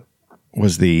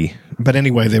was but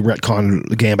anyway, the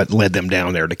retcon Gambit led them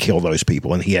down there to kill those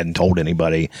people, and he hadn't told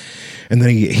anybody. And then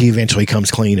he eventually comes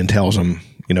clean and tells them,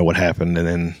 what happened, and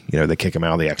then they kick him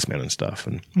out of the X-Men and stuff.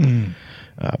 And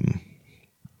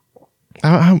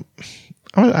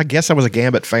I guess I was a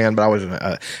Gambit fan, but I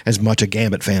wasn't as much a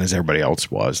Gambit fan as everybody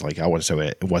else was. Like I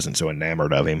wasn't so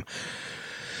enamored of him.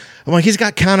 I'm like, he's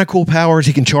got kind of cool powers.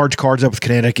 He can charge cards up with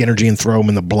kinetic energy and throw them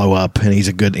in the blow up, and he's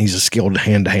a skilled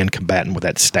hand-to-hand combatant with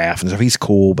that staff and stuff. He's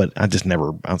cool, but I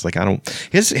was like,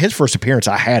 his first appearance,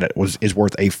 I had it, is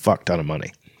worth a fuck ton of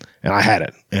money, and I had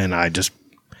it, and I just.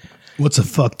 What's a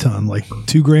fuck ton? Like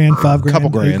 $2,000, $5,000, couple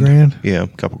grand, $8,000? Yeah,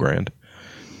 couple grand.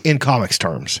 In comics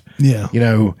terms, yeah,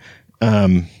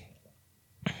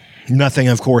 nothing,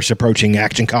 of course, approaching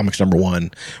Action Comics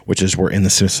 #1, which is in the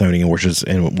Smithsonian, which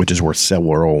is worth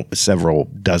several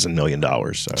dozen $1 million.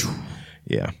 So,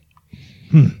 yeah,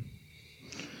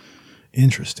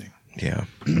 interesting. Yeah,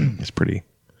 it's pretty.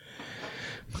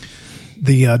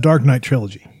 The Dark Knight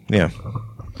trilogy. Yeah,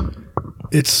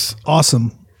 it's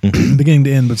awesome, beginning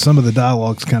to end, but some of the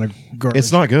dialogue's kind of garbage.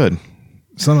 It's not good.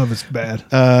 Some of it's bad.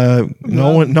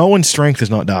 Nolan's strength is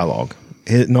not dialogue.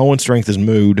 Nolan's strength is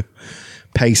mood,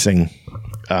 pacing,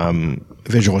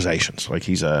 visualizations. Like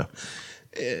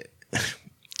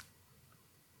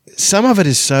some of it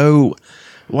is so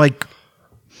like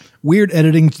weird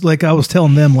editing. Like I was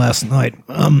telling them last night,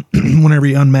 whenever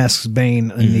he unmasks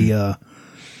Bane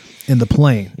in the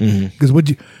plane, because would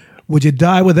you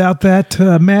die without that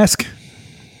mask?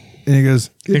 And he goes,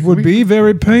 it would be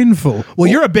very painful. Well,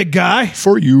 you're a big guy.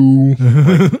 For you.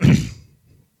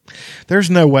 There's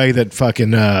no way that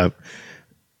fucking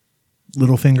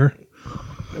Littlefinger.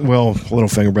 Well,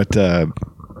 Littlefinger, but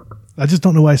I just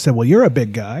don't know why I said, well, you're a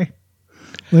big guy.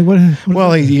 Like what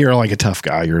well, you're like a tough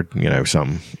guy. You're,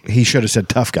 something. He should have said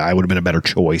tough guy. Would have been a better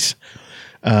choice.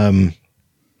 God,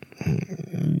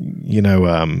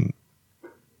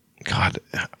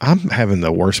 I'm having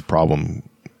the worst problem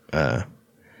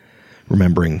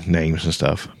remembering names and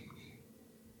stuff.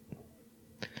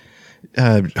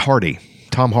 Hardy.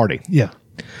 Tom Hardy. Yeah.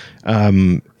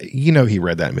 He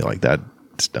read that and be like,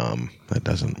 that's dumb. That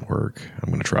doesn't work. I'm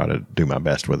going to try to do my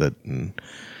best with it. And,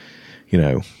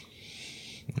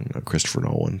 Christopher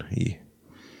Nolan,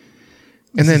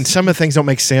 and then some of the things don't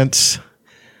make sense.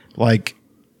 Like,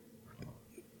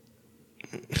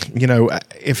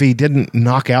 if he didn't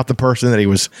knock out the person that he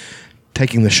was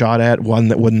taking the shot at,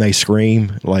 wouldn't they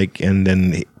scream? Like, and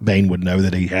then Bane would know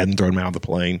that he hadn't thrown him out of the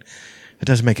plane. It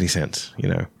doesn't make any sense.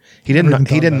 He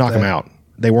didn't knock him out.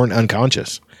 They weren't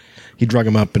unconscious. He drug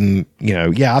him up and,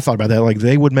 I thought about that. Like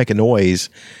they would make a noise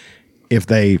if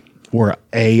they were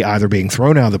A, either being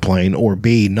thrown out of the plane, or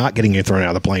B, not getting thrown out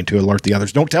of the plane to alert the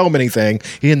others. Don't tell him anything.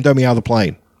 He didn't throw me out of the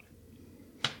plane.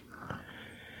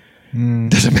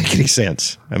 Doesn't make any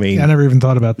sense. I mean, I never even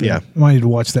thought about that. Yeah. I might need to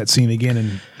watch that scene again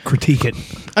and critique it.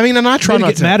 I mean, and I try Maybe not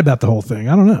get to mad about the whole thing.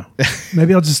 I don't know.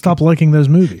 Maybe I'll just stop liking those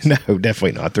movies. No,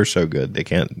 definitely not. They're so good. You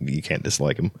can't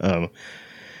dislike them.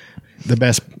 The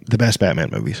best Batman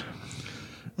movies.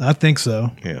 I think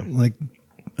so. Yeah. Like,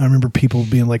 I remember people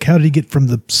being like, how did he get from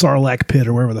the Sarlacc pit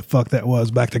or wherever the fuck that was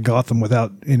back to Gotham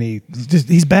without any,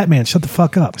 he's Batman. Shut the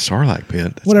fuck up. Sarlacc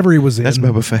pit. Whatever he was in. That's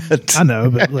Boba Fett. I know,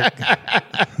 but look.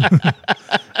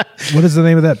 What is the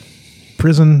name of that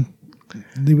prison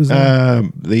he was in?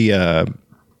 The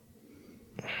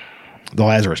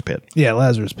Lazarus pit. Yeah,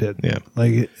 Lazarus pit. Yeah.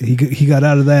 Like he got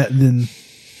out of that, and then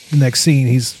the next scene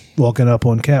he's walking up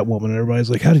on Catwoman, and everybody's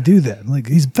like, how'd he do that? Like,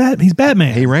 he's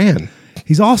Batman. He ran.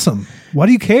 He's awesome. Why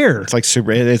do you care? It's like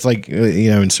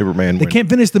in Superman. They can't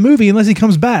finish the movie unless he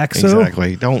comes back. So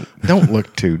exactly. Don't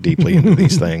look too deeply into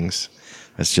these things.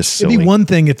 That's just It'd silly. be one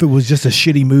thing if it was just a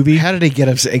shitty movie. How did he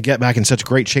get back in such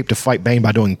great shape to fight Bane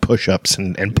by doing push-ups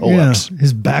and pull-ups?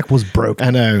 His back was broken.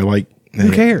 I know, like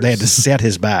Who cares? They had to set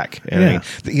his back. And Yeah. I mean,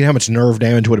 you know how much nerve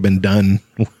damage would have been done.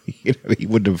 He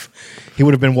would have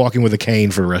been walking with a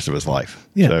cane for the rest of his life.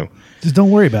 Yeah. So Just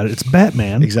don't worry about it. It's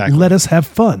Batman. Exactly. Let us have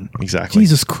fun. Exactly.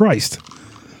 Jesus Christ.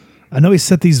 I know he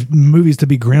set these movies to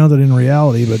be grounded in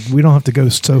reality, but we don't have to go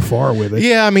so far with it.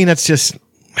 yeah, I mean, that's just.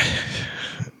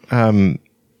 I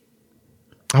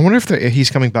wonder if he's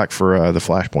coming back for the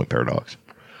Flashpoint Paradox.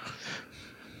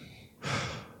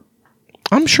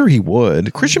 I'm sure he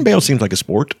would. Christian Bale seems like a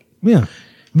sport. Yeah.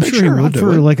 I'm Pretty sure he I'll would do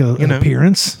for it, like you an know.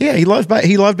 appearance. Yeah, he loved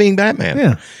being Batman.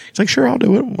 Yeah. He's like, sure, I'll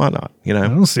do it. Why not? You I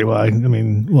know, don't see why. I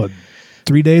mean, what,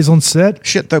 3 days on set?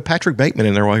 shit. Throw Patrick Bateman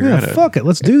in there while you're Yeah, at it fuck it.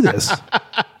 Let's do this.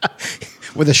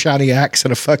 with a shiny axe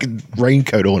and a fucking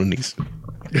raincoat on. And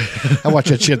I watched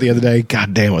that shit the other day.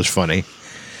 God damn, it was funny.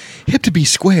 Hip to be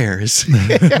squares.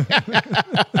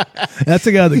 That's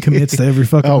a guy that commits to every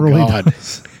fucking Oh, role he God.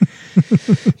 does.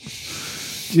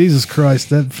 Jesus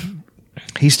Christ.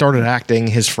 He started acting.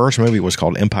 His first movie was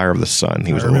called Empire of the Sun.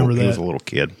 He was remember he was that. a little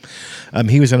kid.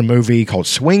 He was in a movie called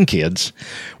Swing Kids,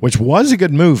 which was a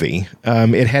good movie.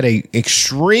 It had a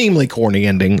extremely corny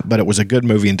ending, but it was a good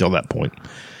movie until that point.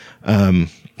 It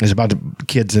was about the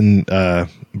kids in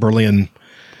Berlin,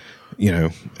 you know,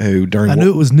 who during I knew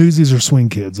it was Newsies or Swing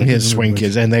Kids. I his couldn't swing remember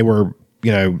kids, and they were,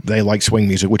 you know, they liked swing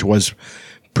music, which was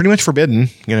pretty much forbidden.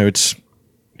 You know, it's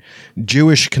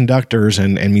Jewish conductors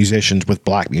and musicians with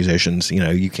black musicians. You know,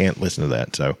 you can't listen to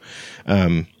that. So,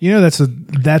 You know, that's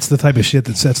the type of shit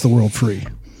that sets the world free.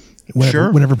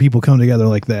 Sure. Whenever people come together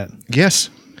like that. yes,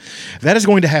 that is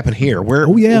going to happen here. We're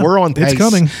on pace. It's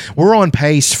coming. We're on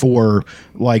pace for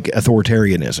like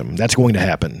authoritarianism. That's going to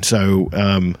happen. So,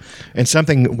 and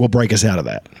something will break us out of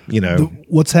that. You know,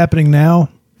 What's happening now?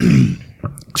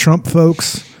 Trump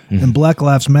folks and Black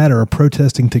Lives Matter are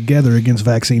protesting together against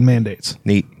vaccine mandates.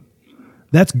 neat.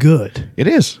 That's good. It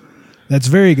is. That's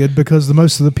very good because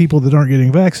most of the people that aren't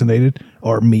getting vaccinated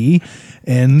are me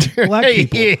and black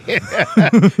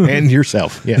people. And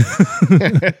yourself. Yeah.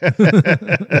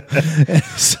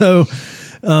 So,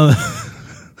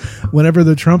 whenever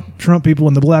the Trump people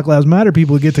and the Black Lives Matter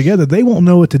people get together, they won't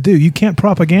know what to do. You can't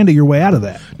propaganda your way out of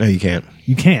that. No, you can't.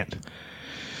 You can't.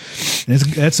 And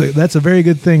that's a very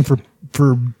good thing for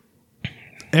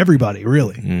everybody,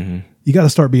 really. Mm-hmm. You got to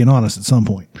start being honest at some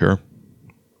point. Sure.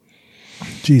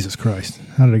 Jesus Christ.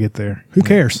 How did I get there? Who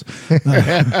cares?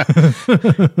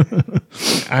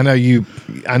 I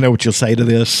know what you'll say to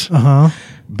this.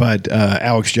 But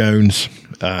Alex Jones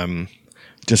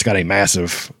just got he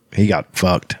got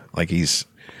fucked. Like he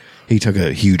took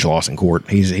a huge loss in court.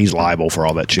 He's liable for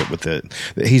all that shit with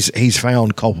he's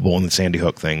found culpable in the Sandy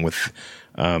Hook thing with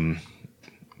the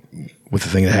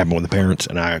thing that happened with the parents,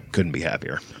 and I couldn't be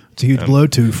happier. It's a huge blow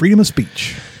to freedom of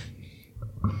speech.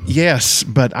 Yes,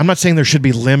 but I'm not saying there should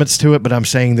be limits to it, but I'm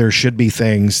saying there should be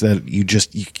things that you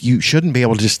shouldn't be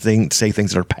able to just say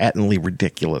things that are patently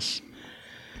ridiculous.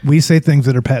 We say things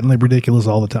that are patently ridiculous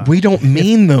all the time. We don't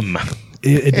mean them.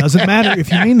 It doesn't matter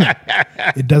if you mean them.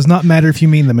 It does not matter if you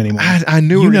mean them anymore. I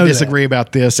knew we You know would that. disagree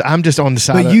about this. I'm just on the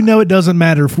side. But you know it doesn't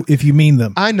matter if you mean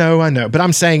them. I know. But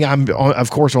I'm saying of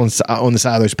course, on the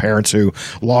side of those parents who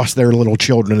lost their little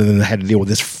children and then they had to deal with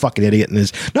this fucking idiot. And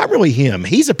it's not really him.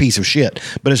 He's a piece of shit.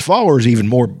 But his followers are even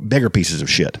more bigger pieces of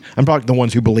shit. I'm talking the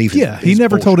ones who believe. Yeah, he his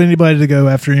never bullshit. told anybody to go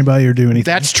after anybody or do anything.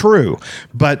 That's true.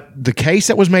 But the case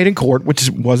that was made in court, which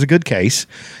was a good case,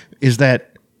 is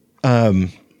that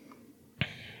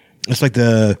it's like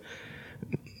I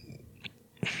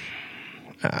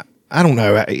don't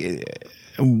know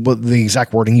what the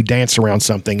exact wording. You dance around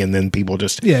something and then people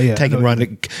just take and run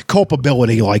it.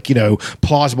 Culpability, like, you know,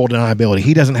 plausible deniability.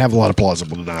 He doesn't have a lot of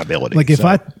plausible deniability. Like if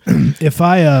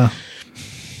I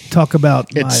talk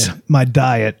about my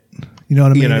diet, you know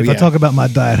what I mean? If I talk about my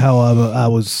diet, how I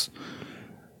was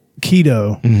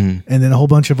keto, and then a whole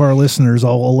bunch of our listeners,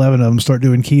 all 11 of them, start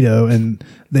doing keto, and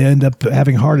they end up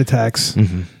having heart attacks.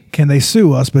 Can they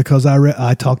sue us because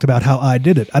I talked about how I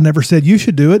did it? I never said you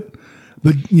should do it,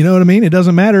 but you know what I mean? It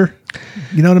doesn't matter.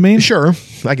 You know what I mean? Sure,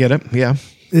 I get it. Yeah,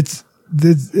 that's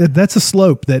a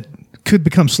slope that could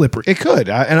become slippery. it could.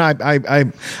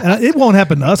 And it won't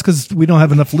happen to us because we don't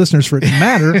have enough listeners for it to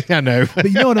matter. I know. But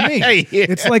you know what I mean? Yeah.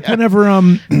 It's like whenever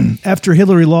after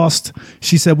Hillary lost,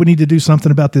 she said we need to do something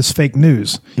about this fake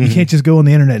news. You can't just go on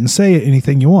the internet and say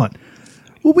anything you want.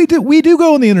 Well, we do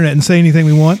go on the internet and say anything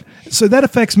we want. So that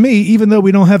affects me, even though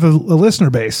we don't have a listener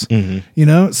base. You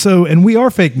know, and we are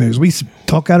fake news. We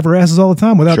talk out of our asses all the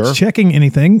time without Sure. checking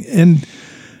anything. And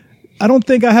I don't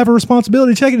think I have a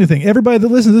responsibility to check anything. Everybody that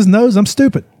listens to this knows I'm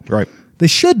stupid. Right. They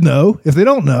should know. If they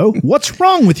don't know, what's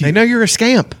wrong with you? They know you're a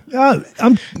scamp. I'm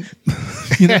trying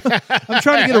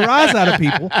to get a rise out of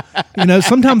people.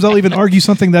 Sometimes I'll even argue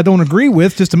something that I don't agree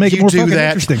with just to make it more fucking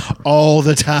interesting. All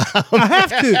the time. I have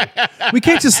to. We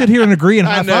can't just sit here and agree and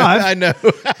high five. I know.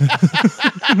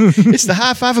 It's the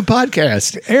high five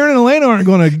podcast. Aaron and Elena aren't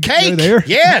going to Cake. go there.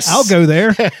 Yes. I'll go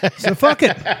there. So fuck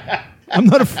it. I'm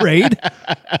not afraid.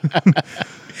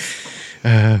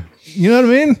 You know what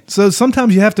I mean? So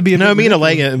sometimes you have to be. Me and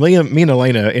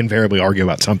Elena invariably argue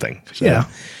about something. So. Yeah.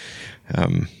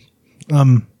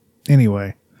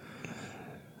 Anyway,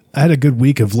 I had a good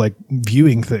week of like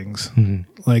viewing things,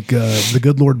 like The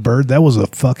Good Lord Bird. That was a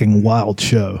fucking wild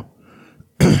show.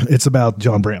 It's about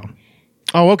John Brown.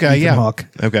 Oh, okay, Ethan Hawke.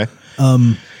 Okay.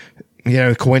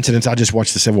 Coincidence. I just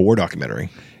watched the Civil War documentary,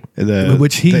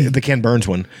 the Ken Burns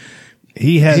one.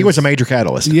 He was a major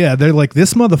catalyst. Yeah, they're like,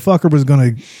 this motherfucker was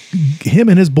going to, him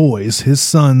and his boys, his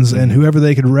sons, and whoever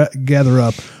they could gather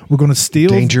up, were going to steal.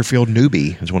 Dangerfield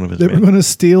Newby is one of his. They were going to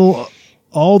steal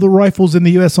all the rifles in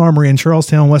the U.S. Armory in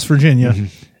Charlestown, West Virginia,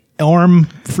 arm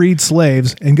freed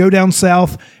slaves, and go down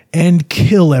south and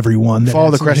kill everyone.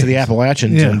 Follow the crest of the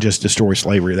Appalachians and just destroy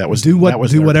slavery. That was do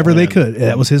whatever they could.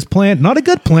 That was his plan. Not a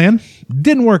good plan.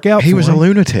 Didn't work out. He was a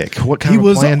lunatic. What kind of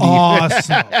plan? He was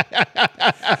awesome.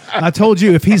 I told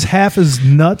you, if he's half as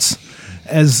nuts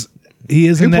as he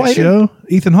is in that show,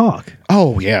 Ethan Hawke.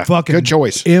 Oh yeah, fucking good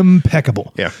choice.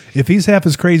 Impeccable. Yeah. If he's half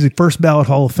as crazy, first ballot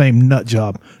Hall of Fame nut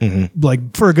job,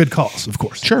 like for a good cause, of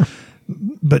course. Sure.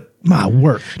 But my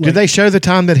word. Did they show the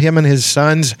time that him and his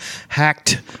sons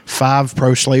hacked 5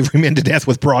 pro-slavery men to death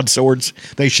with broadswords?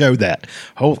 They showed that.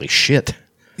 Holy shit.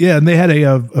 Yeah, and they had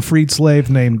a freed slave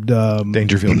named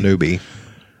Dangerfield Newby.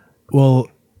 Well,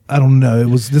 I don't know.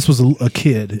 This was a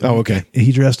kid. Oh, okay.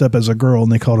 He dressed up as a girl,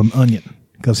 and they called him Onion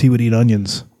because he would eat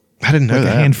onions. I didn't know like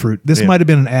that. A hand fruit. This might have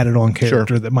been an added-on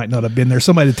character that might not have been there.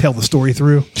 Somebody to tell the story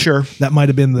through. Sure. That might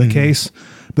have been the case.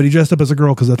 But he dressed up as a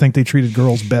girl because I think they treated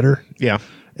girls better. Yeah.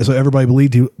 And so everybody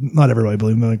believed not everybody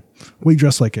believed him. They're like, what do you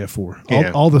dress like that for?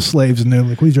 Yeah. All the slaves and they're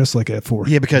like, what do you dress like that for?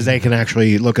 Yeah, because they can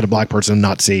actually look at a black person and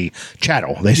not see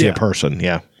chattel. They see a person.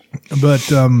 Yeah. But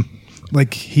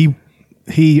like he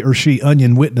or she,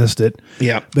 Onion, witnessed it.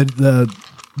 Yeah. But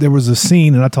there was a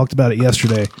scene, and I talked about it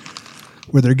yesterday,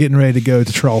 where they're getting ready to go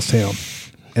to Charlestown,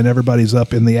 and everybody's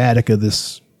up in the attic of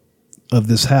this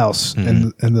house,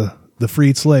 and the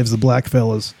freed slaves, the black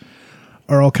fellas,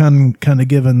 are all kind of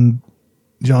giving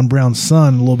John Brown's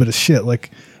son a little bit of shit.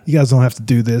 Like, you guys don't have to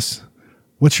do this.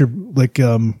 What's your, like,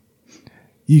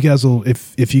 you guys will,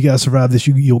 if you guys survive this,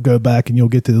 you'll go back and you'll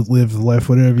get to live the life,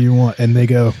 whatever you want. And they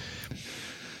go,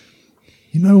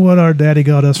 you know what our daddy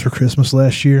got us for Christmas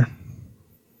last year?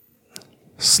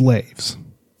 Slaves.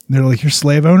 And they're like, you're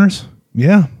slave owners?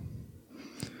 Yeah.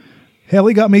 Hell,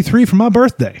 he got me 3 for my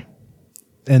birthday.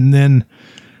 And then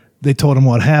they told him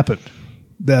what happened,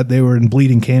 that they were in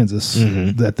Bleeding, Kansas,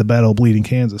 at the Battle of Bleeding,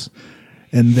 Kansas.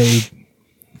 And they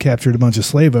captured a bunch of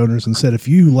slave owners and said, if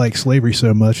you like slavery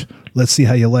so much, let's see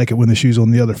how you like it when the shoe's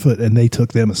on the other foot. And they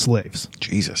took them as slaves.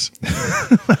 Jesus.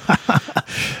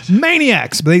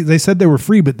 Maniacs. They said they were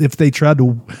free, but if they tried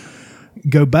to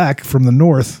go back from the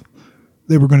north,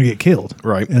 they were going to get killed.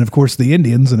 Right. And of course, the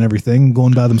Indians and everything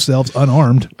going by themselves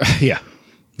unarmed. Yeah.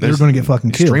 They were going to get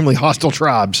fucking killed. Extremely hostile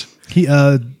tribes. He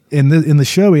in the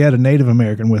show, he had a Native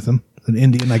American with him, an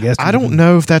Indian, I guess. I don't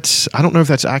know if that's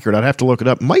accurate. I'd have to look it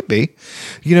up. Might be.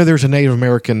 There's a Native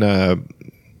American. He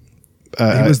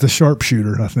was the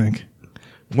sharpshooter, I think.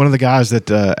 One of the guys that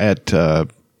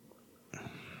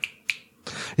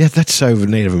yeah, that's so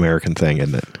Native American thing,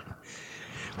 isn't it?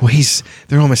 Well,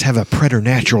 they almost have a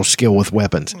preternatural skill with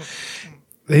weapons.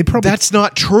 That's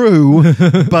not true,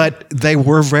 but they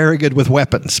were very good with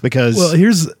weapons because. Well,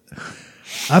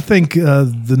 I think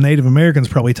the Native Americans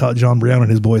probably taught John Brown and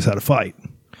his boys how to fight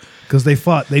because they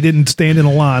fought. They didn't stand in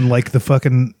a line like the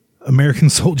fucking American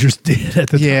soldiers did at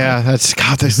the time. Yeah, that's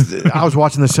God. I was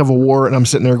watching the Civil War and I'm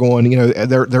sitting there going,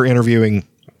 they're interviewing.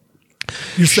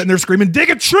 You're sitting there screaming, "Dig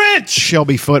a trench!"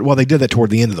 Shelby Foote. Well, they did that toward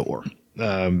the end of the war.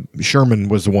 Sherman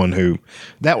was the one who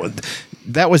that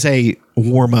was a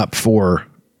warm up for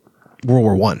World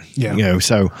War I. Yeah.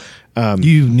 So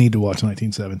you need to watch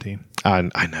 1917.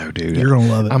 I know, dude. You're gonna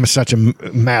love it. I'm such a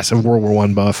massive World War I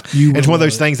buff. It's one of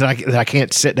those things that I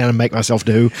can't sit down and make myself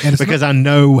do because I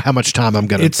know how much time I'm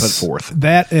going to put forth.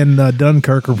 That and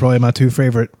Dunkirk are probably my 2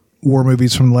 favorite war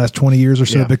movies from the last 20 years or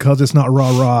so because it's not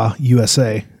rah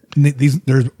USA.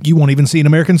 You won't even see an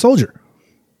American soldier,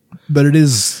 but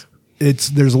there's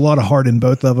a lot of heart in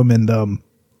both of them, and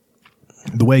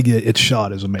The way it's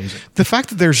shot is amazing. The fact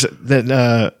that there's that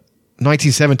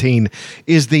 1917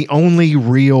 is the only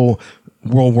real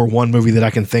World War I movie that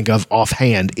I can think of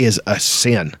offhand is a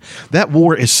sin. That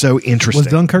war is so interesting.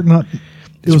 Was Dunkirk not?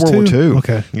 It was World War II.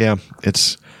 Okay. Yeah.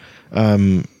 It's,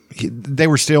 they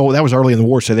were still, that was early in the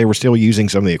war, so they were still using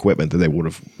some of the equipment that they would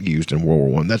have used in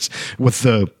World War I. That's with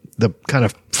the kind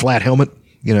of flat helmet,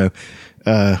 you know,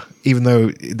 even though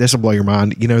this will blow your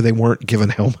mind, you know, they weren't given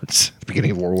helmets at the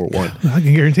beginning of World War I. I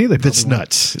can guarantee they. That's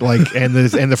nuts. Like, and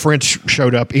the French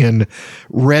showed up in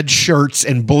red shirts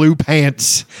and blue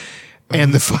pants.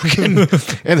 And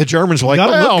the Germans were like,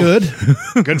 well, look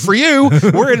good. Good for you.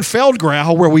 We're in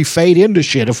Feldgrau where we fade into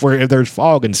shit if there's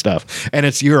fog and stuff. And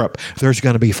it's Europe. There's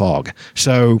going to be fog.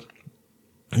 So,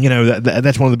 you know,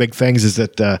 that's one of the big things is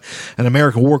that an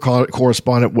American war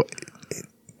correspondent,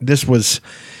 this was,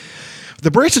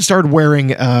 the Brits had started wearing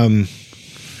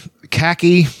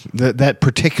khaki, that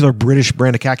particular British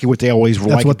brand of khaki, what they always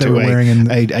like what they were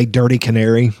wearing a dirty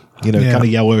canary, you know, kind of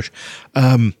yellowish.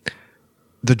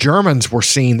 The Germans were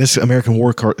seeing this American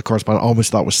war correspondent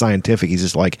almost thought was scientific. He's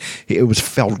just like, it was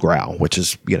Feldgrau, which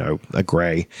is, you know, a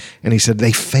gray. And he said,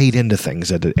 they fade into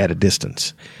things at a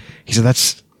distance. He said,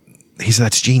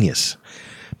 that's genius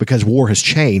because war has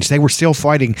changed. They were still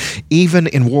fighting. Even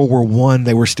in World War I,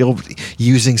 they were still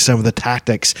using some of the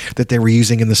tactics that they were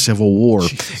using in the Civil War.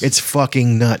 Jesus. It's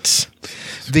fucking nuts.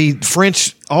 The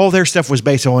French, all their stuff was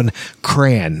based on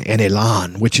cran and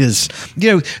elan, which is,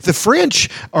 you know, the French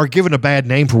are given a bad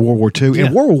name for World War II. Yeah.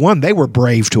 In World War I, they were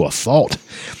brave to a fault.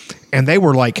 And they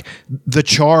were like the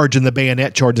charge and the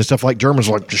bayonet charge and stuff like Germans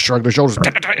like just shrug their shoulders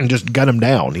and just gun them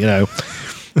down, you know.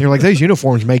 You're like, those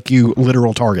uniforms make you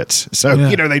literal targets. So,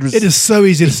 you know, it is so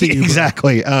easy to see you.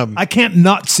 Exactly. I can't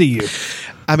not see you.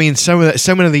 I mean, so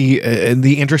many of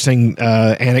the interesting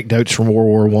anecdotes from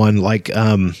World War I, like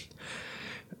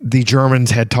the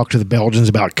Germans had talked to the Belgians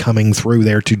about coming through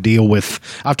there to deal with,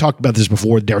 I've talked about this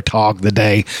before, Der Tag, the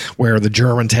day where the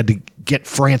Germans had to get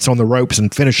France on the ropes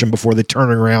and finish them before they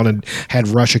turned around and had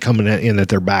Russia coming in at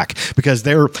their back. Because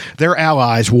their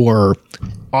allies were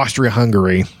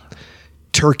Austria-Hungary,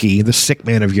 Turkey, the sick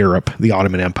man of Europe, the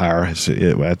Ottoman Empire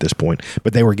at this point,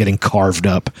 but they were getting carved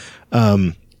up.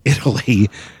 Italy,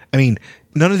 I mean,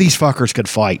 none of these fuckers could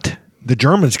fight. The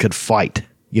Germans could fight,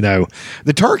 you know.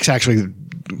 The Turks actually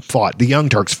fought. The Young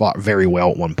Turks fought very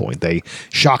well at one point. They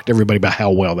shocked everybody about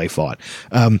how well they fought.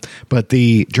 But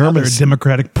the Germans... They're a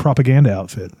democratic propaganda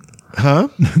outfit. Huh?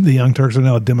 The Young Turks are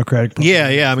now a democratic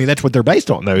propaganda. Yeah. I mean, that's what they're based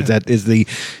on, though. Yeah. That is the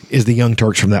Young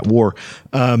Turks from that war.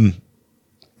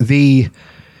 The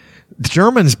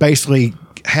Germans basically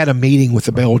had a meeting with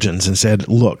the Belgians and said,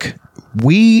 look,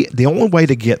 the only way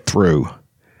to get through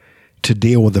to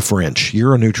deal with the French,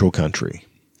 you're a neutral country,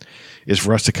 is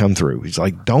for us to come through. He's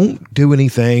like, don't do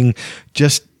anything.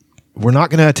 Just, we're not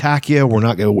going to attack you. We're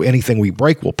not going to, anything we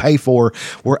break, we'll pay for.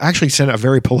 We're actually sent out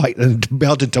very polite, and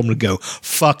Belgium told them to go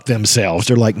fuck themselves.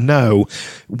 They're like, no,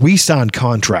 we signed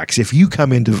contracts. If you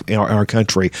come into our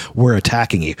country, we're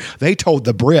attacking you. They told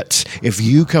the Brits, if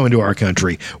you come into our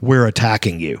country, we're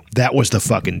attacking you. That was the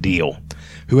fucking deal.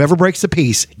 Whoever breaks the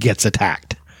peace gets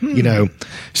attacked. You know,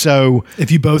 so if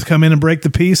you both come in and break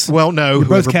the peace, well, no,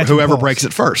 whoever breaks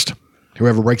it first.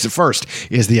 Whoever breaks it first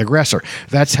is the aggressor.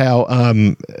 That's how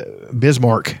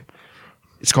Bismarck,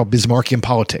 it's called Bismarckian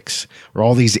politics, where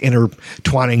all these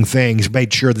intertwining things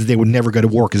made sure that they would never go to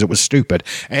war because it was stupid.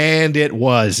 And it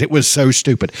was so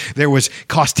stupid.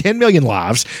 Cost 10 million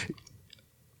lives,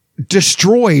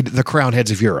 destroyed the crown heads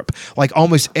of Europe. Like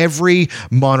almost every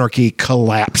monarchy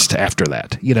collapsed after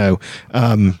that, you know,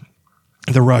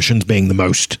 the Russians being the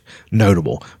most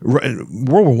notable. World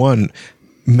War I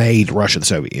made Russia the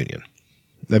Soviet Union.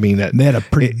 I mean, they had a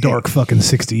pretty dark fucking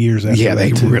 60 years after that. Yeah,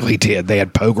 they really did. They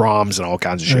had pogroms and all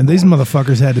kinds of shit. And these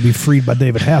motherfuckers had to be freed by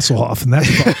David Hasselhoff, and that's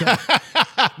fucked up.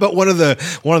 But one of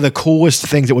the coolest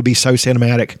things that would be so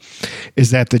cinematic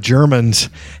is that the Germans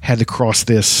had to cross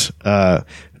this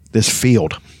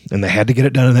field, and they had to get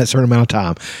it done in that certain amount of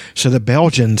time. So the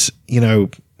Belgians, you know,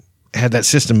 had that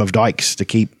system of dikes to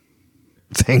keep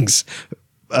things,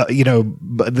 you know,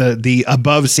 the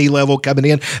above sea level coming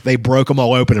in. They broke them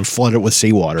all open and flooded it with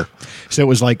seawater. So it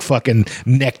was like fucking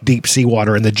neck deep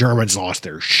seawater, and the Germans lost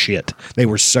their shit. They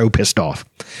were so pissed off.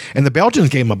 And the Belgians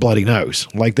gave them a bloody nose.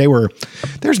 Like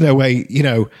there's no way, you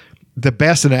know. The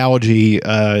best analogy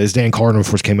is Dan Carter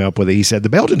first came up with it. He said the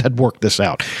Belgians had worked this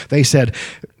out. They said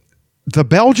the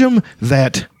Belgium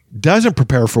that doesn't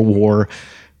prepare for war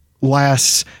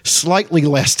lasts slightly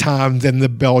less time than the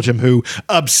Belgium who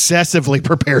obsessively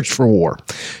prepares for war.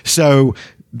 So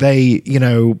they, you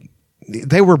know,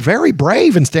 they were very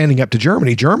brave in standing up to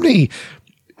Germany. Germany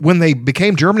when they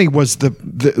became Germany, was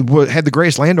had the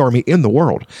greatest land army in the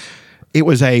world. It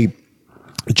was a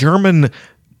German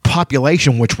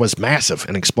population which was massive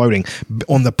and exploding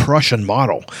on the Prussian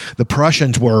model. The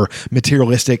Prussians were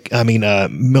militaristic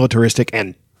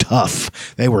and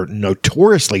tough. They were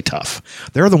notoriously tough.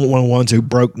 They're the ones who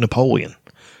broke Napoleon.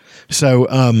 So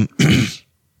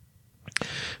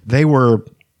they were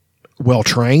well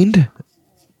trained,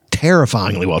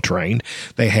 terrifyingly well trained.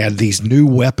 They had these new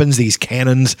weapons, these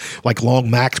cannons like Long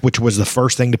Max, which was the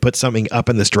first thing to put something up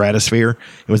in the stratosphere.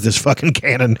 It was this fucking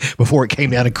cannon before it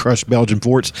came down and crushed Belgian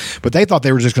forts. But they thought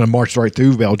they were just going to march right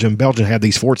through Belgium. Belgium had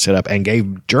these forts set up and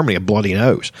gave Germany a bloody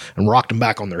nose and rocked them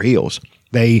back on their heels.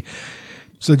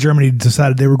 So Germany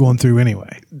decided they were going through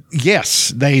anyway. Yes,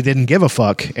 they didn't give a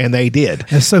fuck, and they did.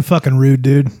 That's so fucking rude,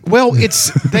 dude. Well,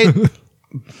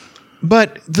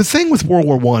 but the thing with World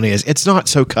War I is it's not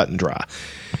so cut and dry.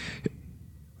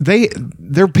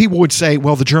 There people would say,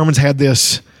 well, the Germans had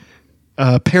this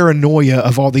paranoia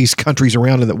of all these countries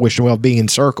around them that wished them well being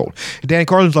encircled. And Dan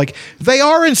Carlin's like, they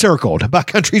are encircled by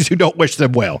countries who don't wish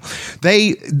them well.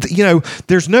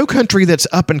 There's no country that's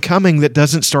up and coming that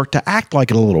doesn't start to act like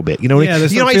it a little bit. The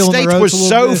United States was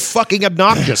so fucking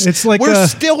obnoxious. It's like we're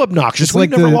still obnoxious. It's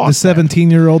like the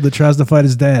 17-year-old that tries to fight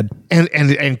his dad.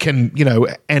 And can,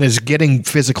 and is getting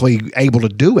physically able to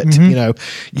do it,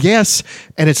 yes.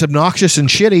 And it's obnoxious and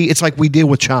shitty. It's like we deal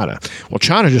with China. Well,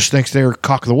 China just thinks they're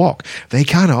cock of the walk. They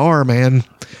kind of are, man.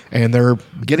 And they're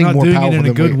getting more powerful. Doing it in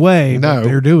a good way. No,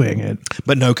 they're doing it.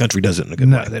 But no country does it in a good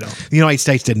way. No, they don't. The United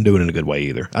States didn't do it in a good way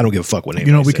either. I don't give a fuck what anybody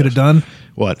You know what we could have done?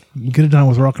 What? You could have done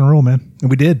with rock and roll, man. And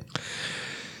we did.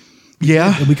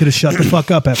 Yeah. And we could have shut the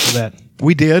fuck up after that.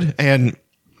 We did.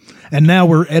 And now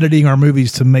we're editing our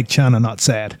movies to make China not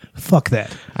sad. Fuck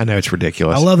that. I know, it's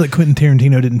ridiculous. I love that Quentin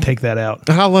Tarantino didn't take that out.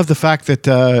 And I love the fact that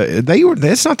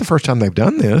that's not the first time they've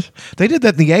done this. They did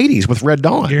that in the 80s with Red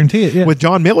Dawn. Guarantee it, yeah. With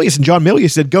John Milius. And John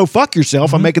Milius said, go fuck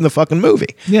yourself. I'm making the fucking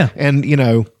movie. Yeah. And,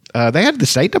 they had the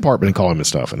State Department call him and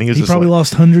stuff. And he probably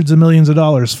lost hundreds of millions of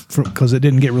dollars because it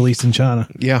didn't get released in China.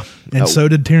 Yeah. And so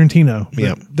did Tarantino. But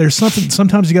yeah. There's something,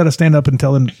 sometimes you got to stand up and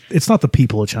tell them it's not the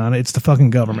people of China, it's the fucking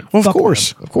government. Well, Fuck of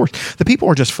course. them. Of course. The people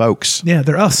are just folks. Yeah,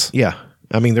 they're us. Yeah.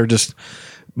 I mean, they're just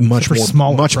much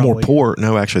more poor.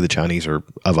 No, actually, the Chinese are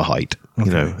of a height.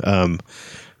 Okay.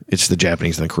 It's the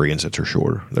Japanese and the Koreans that are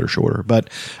shorter. But,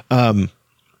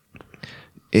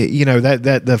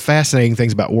 the fascinating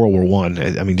things about World War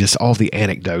I, I mean, just all the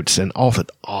anecdotes and all the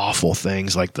awful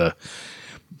things like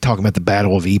talking about the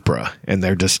Battle of Ypres, and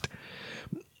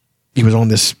he was on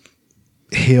this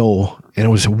hill and it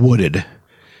was wooded,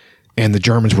 and the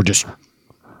Germans were just,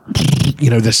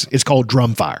 it's called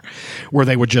drum fire, where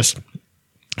they would just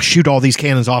shoot all these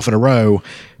cannons off in a row,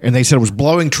 and they said it was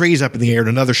blowing trees up in the air and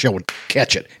another shell would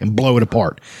catch it and blow it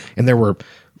apart. And there were,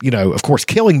 of course,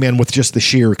 killing men with just the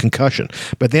sheer concussion.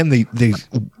 But then the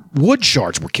wood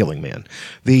shards were killing men.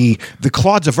 The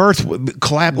clods of earth would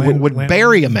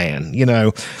bury a man.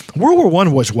 World War I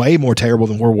was way more terrible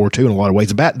than World War II in a lot of ways.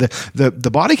 The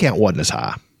body count wasn't as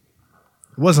high.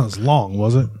 It wasn't as long,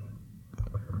 was it?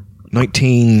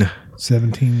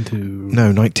 1917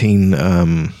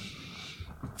 to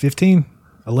 15,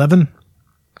 11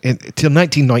 until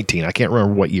 1919. I can't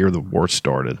remember what year the war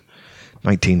started.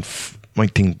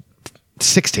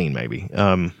 1916 maybe.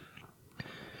 Let's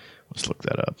look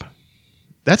that up.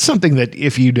 That's something that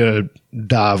if you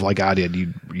dive like I did,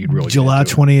 you'd really July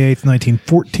 28th,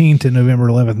 1914 to November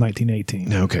 11th,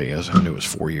 1918. Okay, yes, I knew it was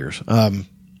 4 years. I've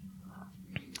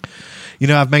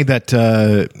made that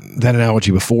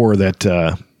analogy before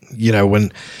that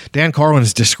when Dan Carlin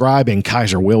is describing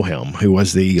Kaiser Wilhelm, who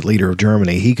was the leader of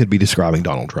Germany, he could be describing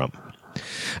Donald Trump,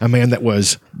 a man that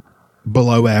was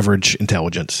below average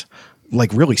intelligence,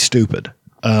 like really stupid,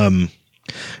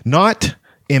 not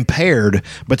impaired,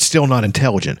 but still not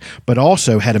intelligent, but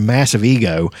also had a massive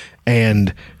ego.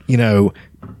 And,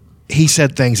 he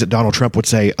said things that Donald Trump would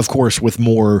say, of course, with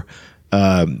more,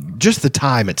 just the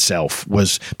time itself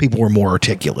was people were more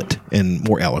articulate and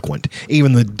more eloquent.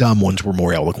 Even the dumb ones were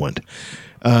more eloquent.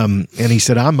 And he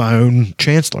said, I'm my own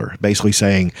chancellor, basically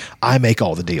saying, I make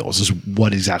all the deals, is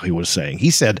what exactly he was saying.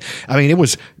 He said, I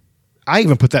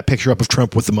even put that picture up of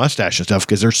Trump with the mustache and stuff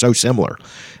because they're so similar.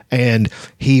 And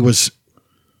he was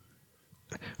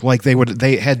like,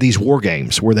 they had these war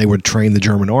games where they would train the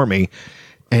German army,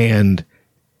 and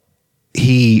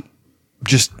he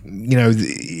just,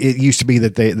 it used to be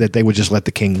that they would just let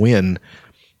the king win,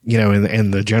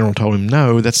 and the general told him,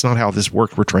 no, that's not how this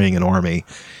works. We're training an army.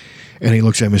 And he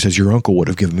looks at him and says, your uncle would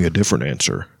have given me a different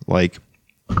answer. Like,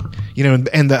 You know,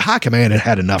 and the high command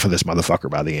had enough of this motherfucker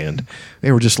by the end.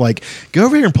 They were just like, go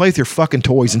over here and play with your fucking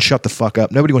toys and shut the fuck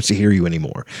up. Nobody wants to hear you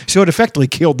anymore. So it effectively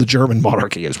killed the German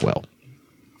monarchy as well.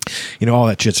 You know, all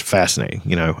that shit's fascinating.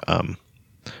 You know,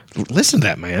 listen to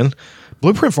that, man.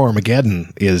 Blueprint for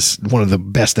Armageddon is one of the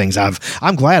best things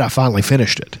I'm glad I finally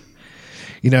finished it.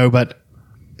 You know, but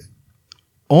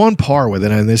on par with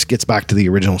it, and this gets back to the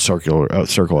original circle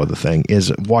of the thing,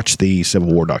 is watch the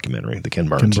Civil War documentary, the Ken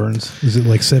Burns. Ken Burns. Is it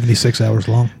like 76 hours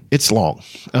long? It's long.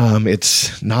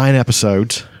 It's 9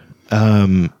 episodes.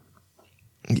 You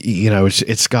know,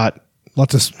 it's got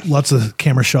lots of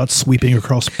camera shots sweeping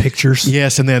across pictures.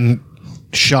 Yes, and then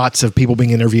shots of people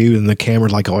being interviewed, and the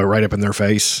camera's like all right up in their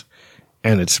face,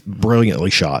 and it's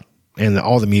brilliantly shot, and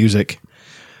all the music,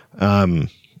 all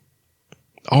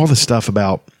the stuff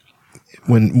about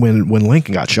when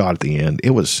Lincoln got shot at the end.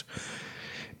 It was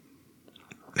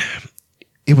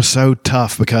so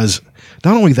tough because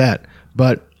not only that,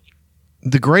 but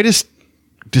the greatest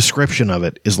description of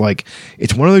it is like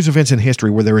it's one of those events in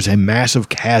history where there is a massive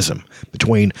chasm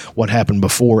between what happened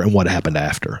before and what happened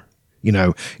after. You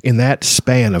know, in that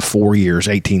span of 4 years,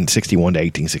 1861 to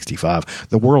 1865,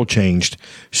 the world changed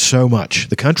so much.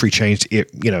 The country changed,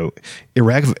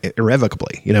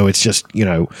 irrevocably. You know, it's just, you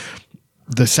know,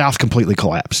 the South completely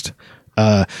collapsed.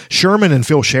 Sherman and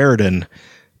Phil Sheridan.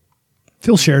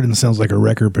 Phil Sheridan sounds like a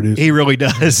record producer. He really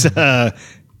does. I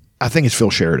think it's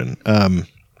Phil Sheridan.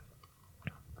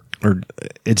 Or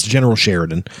it's General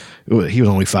Sheridan. He was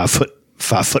only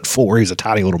 5'4". He was a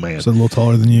tiny little man. So a little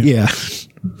taller than you. Yeah.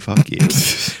 Fuck you.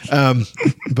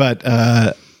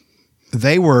 But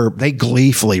they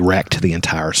gleefully wrecked the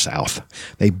entire South.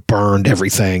 They burned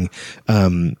everything.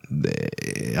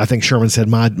 I think Sherman said,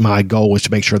 my goal was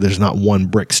to make sure there's not one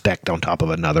brick stacked on top of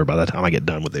another by the time I get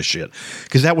done with this shit.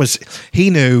 Because he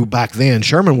knew back then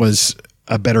Sherman was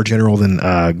a better general than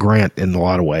Grant in a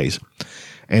lot of ways.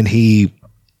 And his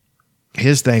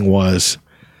thing was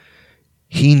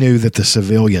he knew that the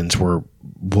civilians were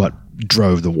what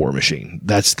drove the war machine.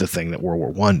 That's the thing that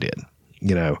World War I did,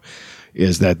 you know,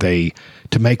 is that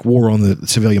to make war on the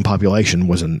civilian population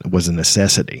was a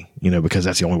necessity, you know, because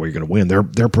that's the only way you're going to win.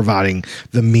 They're providing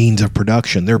the means of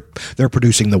production. They're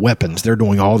producing the weapons. They're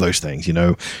doing all those things, you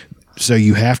know, so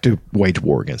you have to wage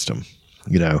war against them.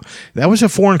 You know, that was a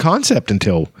foreign concept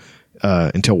until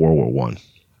World War I,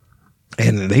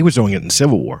 and he was doing it in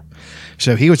Civil War.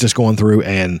 So he was just going through,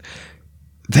 and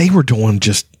they were doing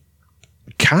just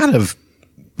kind of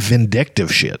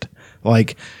vindictive shit,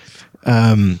 like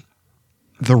the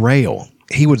rail.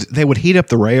 They would heat up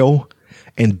the rail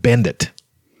and bend it,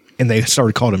 and they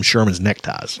started calling them Sherman's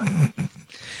neckties.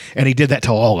 And he did that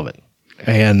to all of it,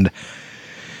 and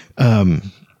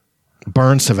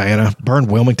burned Savannah, burned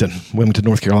Wilmington,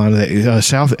 North Carolina,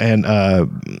 South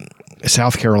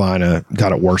Carolina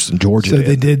got it worse than Georgia. So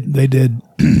they did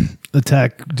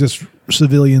attack just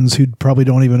civilians who probably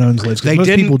don't even own slaves. They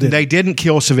didn't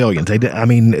kill civilians. They did. I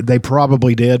mean, they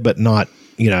probably did, but not,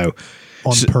 you know,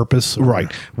 on purpose. Right.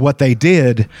 What they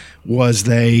did was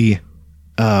they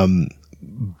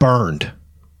burned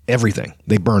everything.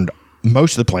 They burned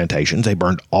most of the plantations. They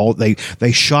burned all. They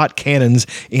shot cannons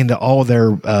into all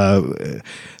their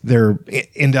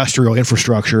industrial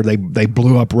infrastructure. They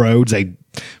blew up roads. They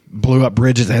blew up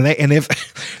bridges, and if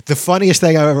the funniest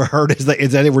thing I've ever heard is that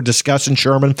they were discussing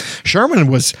Sherman. Sherman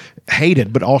was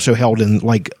hated, but also held in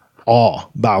like awe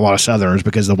by a lot of Southerners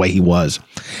because of the way he was.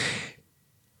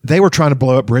 They were trying to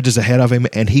blow up bridges ahead of him,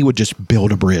 and he would just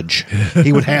build a bridge.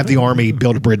 He would have the army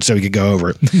build a bridge so he could go over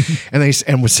it. And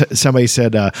somebody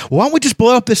said, well, why don't we just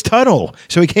blow up this tunnel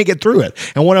so he can't get through it?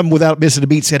 And one of them, without missing a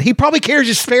beat, said, he probably carries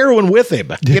his spare one with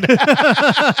him. You know?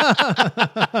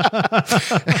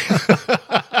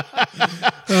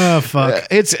 Oh, fuck.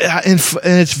 It's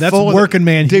that's full working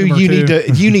man dude, humor,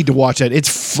 you need to watch that.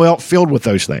 It's filled with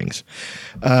those things.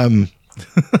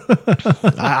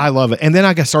 I love it. And then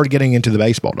I started getting into the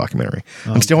baseball documentary.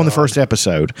 I'm still on the first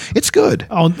episode. It's good.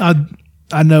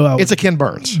 I know. It's a Ken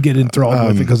Burns. Get enthralled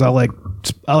with it because I like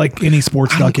any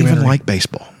sports documentary. I don't even like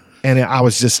baseball, and I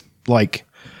was just like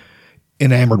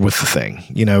enamored with the thing.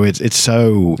 You know, it's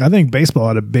so. I think baseball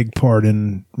had a big part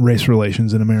in race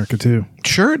relations in America too.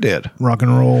 Sure, it did. Rock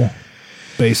and roll,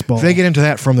 baseball. They get into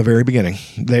that from the very beginning.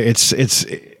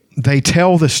 They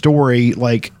tell the story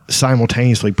like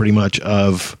simultaneously pretty much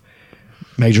of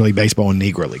Major League Baseball and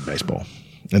Negro League Baseball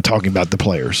and talking about the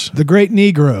players. The Great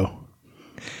Negro.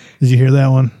 Did you hear that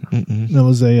one? Mm-mm. That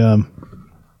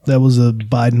was a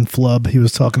Biden flub. He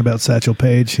was talking about Satchel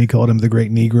Paige. He called him the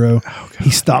Great Negro. Oh,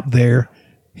 he stopped there.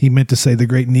 He meant to say the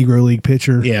Great Negro League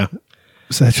pitcher. Yeah.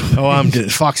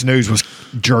 Fox News was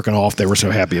jerking off. They were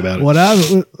so happy about it. What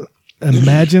I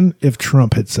imagine if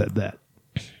Trump had said that.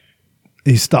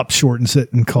 He stopped short and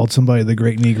sit and called somebody the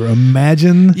Great Negro.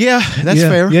 Imagine. Yeah, that's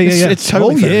fair. Yeah. It's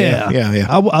totally fair. Yeah.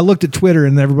 I looked at Twitter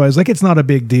and everybody's like, it's not a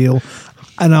big deal.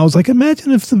 And I was like,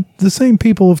 imagine if the same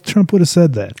people, if Trump would have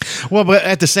said that. Well, but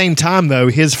at the same time, though,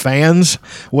 his fans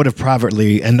would have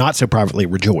privately and not so privately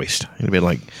rejoiced. It'd be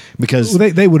like, because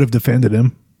they would have defended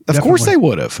him. Of course they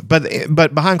would have,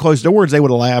 but behind closed doors they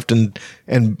would have laughed and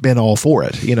been all for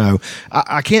it.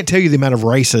 I can't tell you the amount of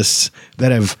racists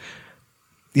that have.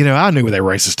 I knew they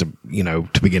were racist to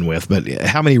begin with, but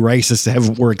how many racists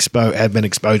have been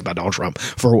exposed by Donald Trump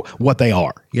for what they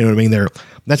are? You know what I mean?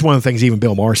 That's one of the things even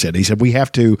Bill Maher said. He said we have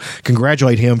to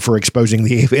congratulate him for exposing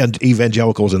the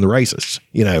evangelicals and the racists.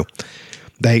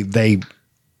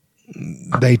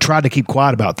 They tried to keep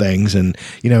quiet about things, and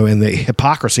and the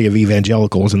hypocrisy of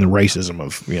evangelicals and the racism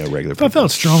of regular people. I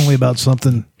felt strongly about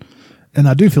something, and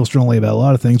I do feel strongly about a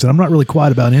lot of things, and I'm not really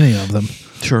quiet about any of them.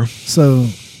 Sure. So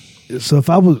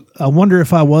I wonder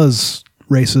if I was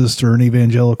racist or an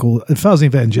evangelical. If I was an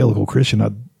evangelical Christian,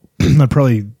 I'd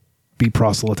probably be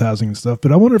proselytizing and stuff.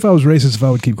 But I wonder if I was racist, if I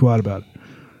would keep quiet about it.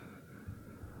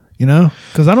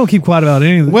 Because I don't keep quiet about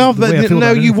anything. Well, but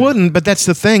no, you wouldn't. But that's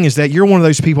the thing, is that you're one of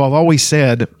those people. I've always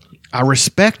said I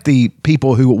respect the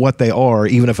people what they are,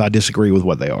 even if I disagree with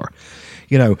what they are.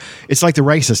 It's like the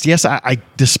racist. Yes, I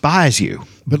despise you,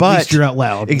 but at least you're out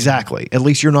loud. Exactly. At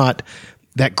least you're not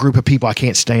that group of people I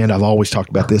can't stand. I've always talked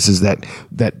about this, is that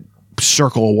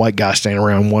circle of white guys standing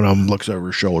around. One of them looks over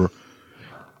his shoulder.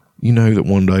 That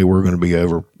one day we're going to be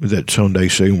over, that someday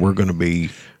soon we're going to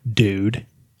be. Dude,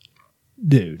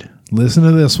 listen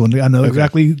to this one. I know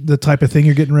exactly the type of thing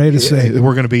you're getting ready to say.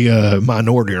 We're going to be a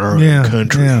minority in our own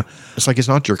country. Yeah. It's like, it's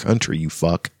not your country, you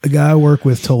fuck. A guy I work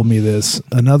with told me this.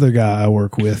 Another guy I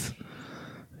work with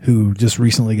who just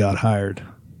recently got hired.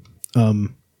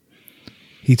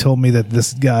 He told me that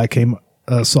this guy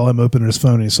saw him open his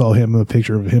phone, and he saw a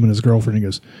picture of him and his girlfriend. He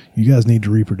goes, "You guys need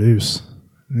to reproduce."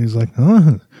 And he's like,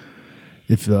 "Huh?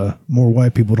 If more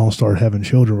white people don't start having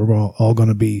children, we're all going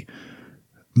to be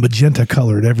magenta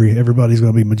colored. Everybody's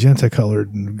going to be magenta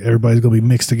colored, and everybody's going to be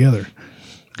mixed together."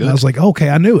 And I was like, okay,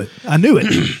 I knew it.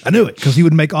 Because he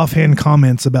would make offhand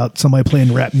comments about somebody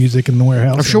playing rap music in the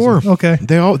warehouse. Sure. Like, okay.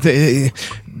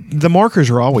 The markers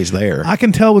are always there. I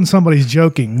can tell when somebody's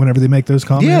joking whenever they make those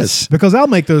comments. Yes. Because I'll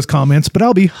make those comments, but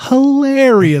I'll be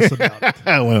hilarious about it.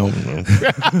 I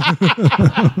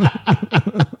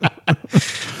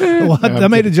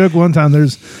made a joke one time.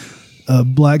 There's a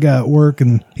black guy at work,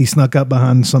 and he snuck up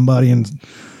behind somebody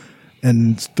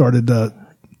and started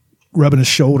rubbing his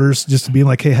shoulders, just to be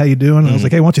like, "Hey, how you doing?" And I was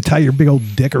like, "Hey, why don't you tie your big old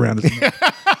dick around his neck?"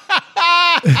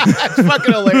 That's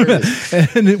fucking hilarious.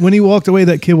 And when he walked away,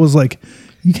 that kid was like,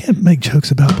 "You can't make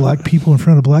jokes about black people in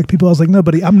front of black people." I was like, "No,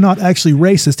 buddy, I'm not actually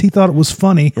racist." He thought it was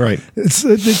funny. Right.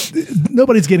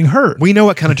 Nobody's getting hurt. We know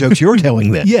what kind of jokes you're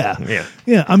telling then. Yeah.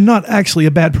 I'm not actually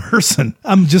a bad person.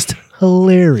 I'm just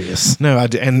hilarious. No,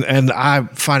 and I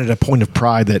find it a point of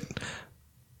pride that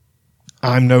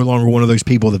I'm no longer one of those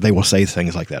people that they will say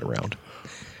things like that around.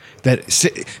 That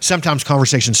sometimes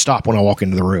conversations stop when I walk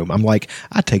into the room. I'm like,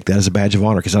 I take that as a badge of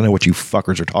honor because I know what you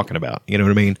fuckers are talking about. You know what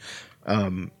I mean?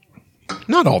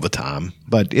 Not all the time,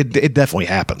 but it definitely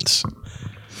happens.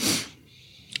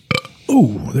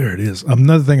 Oh, there it is.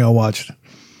 Another thing I watched,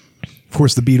 of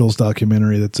course, the Beatles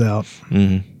documentary that's out.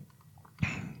 Mm-hmm.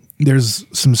 There's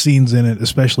some scenes in it,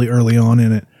 especially early on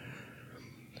in it,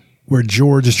 where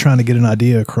George is trying to get an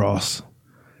idea across,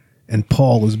 and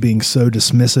Paul is being so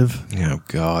dismissive. Oh,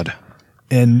 God.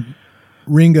 And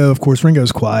Ringo, of course,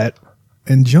 Ringo's quiet,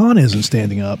 and John isn't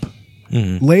standing up.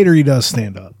 Mm-hmm. Later, he does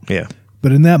stand up. Yeah.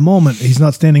 But in that moment, he's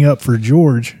not standing up for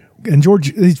George. And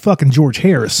he's fucking George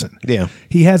Harrison. Yeah.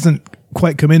 He hasn't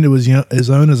quite come into his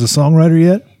own as a songwriter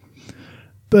yet,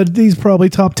 but he's probably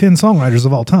top 10 songwriters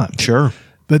of all time. Sure.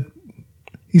 But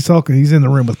he's in the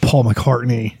room with Paul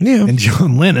McCartney and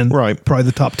John Lennon. Right. Probably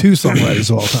the top 2 songwriters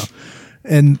of all time.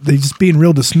 And they're just being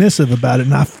real dismissive about it.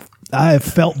 And I have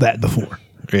felt that before.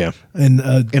 Yeah. And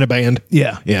in a band.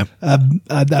 Yeah. Yeah.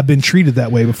 I've been treated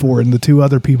that way before, and the 2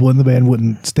 other people in the band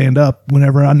wouldn't stand up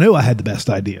whenever I knew I had the best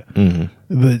idea. Mm-hmm.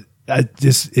 But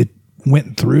it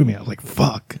went through me. I was like,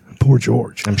 fuck, poor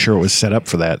George. I'm sure it was set up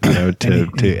for that,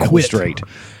 to illustrate.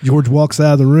 George walks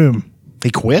out of the room. He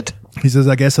quit? He says,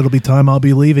 I guess it'll be time I'll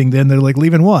be leaving. Then they're like,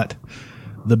 leaving what?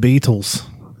 The Beatles.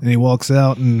 And he walks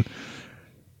out, and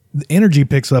the energy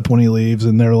picks up when he leaves,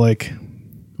 and they're like,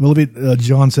 well,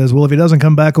 John says, well, if he doesn't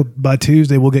come back by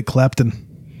Tuesday, we'll get Clapton.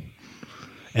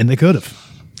 And they could have.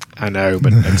 I know,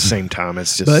 but at the same time,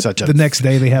 it's just But such a the next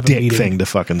day they have a dick meeting. thing to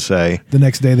fucking say. The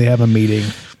next day they have a meeting.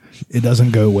 It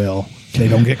doesn't go well. They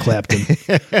don't get Clapton.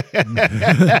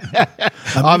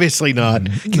 Obviously not.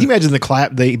 Can you imagine the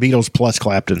Beatles plus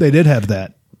Clapton? They did have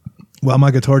that. While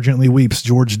My Guitar Gently Weeps,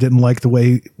 George didn't like the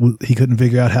way he couldn't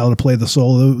figure out how to play the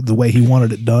solo the way he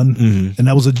wanted it done, and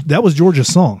that was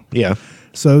George's song. Yeah,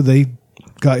 So they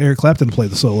got Eric Clapton to play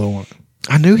the solo on it.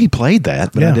 I knew he played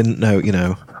that, but I Yeah. didn't know.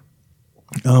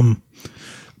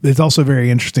 It's also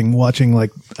very interesting watching. Like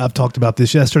I've talked about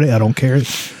this yesterday. I don't care.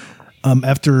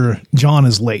 After John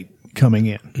is late coming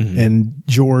in, and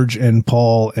George and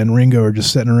Paul and Ringo are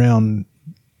just sitting around,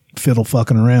 fiddle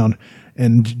fucking around,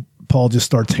 and Paul just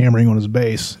starts hammering on his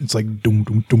bass. It's like dum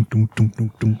dum dum dum dum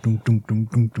dum dum dum dum dum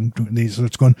dum dum dum, and he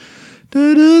starts going,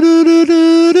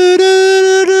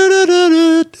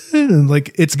 and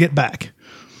like it's Get Back.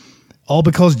 All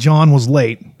because John was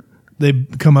late. They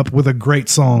come up with a great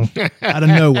song out of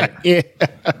nowhere. Yeah,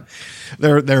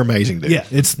 they're amazing, dude. Yeah,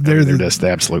 They're just the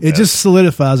absolute. It best. just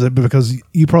solidifies it because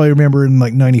you probably remember in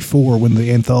like '94 when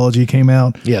the anthology came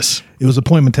out. Yes. It was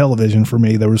appointment television for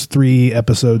me. There was 3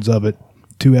 episodes of it,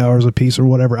 2 hours a piece or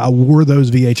whatever. I wore those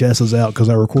VHSs out because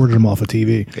I recorded them off of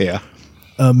TV. Yeah.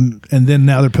 And then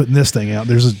now they're putting this thing out.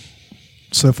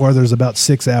 So far there's about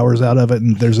 6 hours out of it,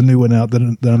 and there's a new one out that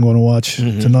I'm going to watch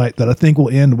tonight that I think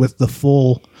will end with the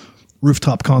full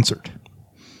rooftop concert.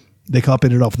 They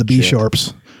copied it off the B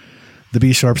Sharps. The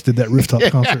B Sharps did that rooftop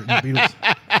concert in the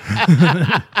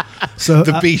Beatles. So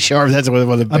The B Sharp. That's one of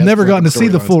the best. I've never gotten to see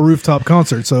the storylines. full rooftop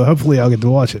concert, so hopefully I'll get to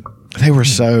watch it. They were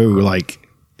so like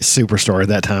superstar at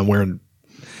that time, wearing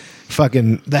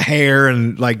fucking the hair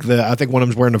and like I think one of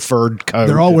them's wearing a furred coat.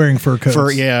 They're all wearing fur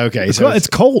coats. Yeah. Okay. It's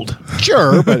cold.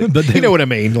 sure, but, But you know what I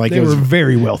mean. Like They it was, were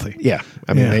very wealthy. yeah.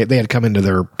 I mean, Yeah. they had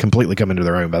completely come into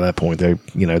their own by that point. They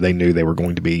knew they were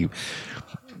going to be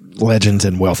legends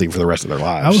and wealthy for the rest of their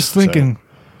lives. I was thinking,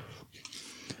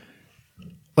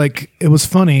 like, it was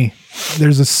funny.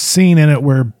 There's a scene in it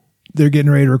where they're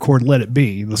getting ready to record Let It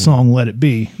Be, the song Let It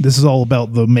Be. This is all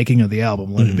about the making of the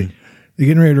album, Let It Be. They're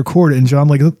getting ready to record it, and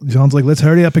John's like, let's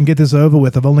hurry up and get this over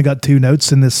with. I've only got 2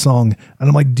 notes in this song. And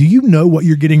I'm like, do you know what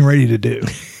you're getting ready to do?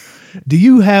 Do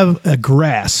you have a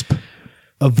grasp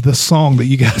of the song that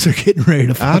you guys are getting ready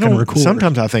to fucking record?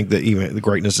 Sometimes I think that even the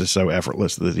greatness is so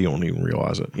effortless that you don't even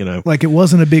realize it. Like, it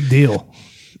wasn't a big deal.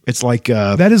 It's like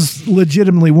That is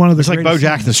legitimately one of the it's like Bo greatest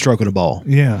Jackson stroking a ball.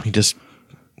 Yeah. He just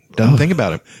doesn't think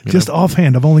about it. Just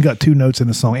offhand, I've only got 2 notes in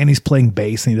the song, and he's playing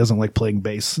bass, and he doesn't like playing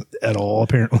bass at all,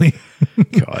 apparently.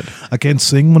 God, I can't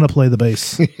sing when I play the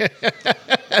bass.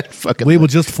 fucking We were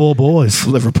just 4 boys.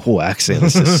 Liverpool accent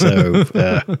is just so.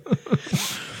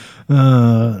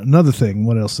 Another thing,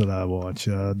 what else did I watch?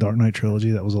 Dark Knight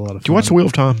Trilogy. That was a lot of fun. Did you watch The Wheel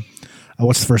of Time? I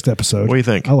watched the first episode. What do you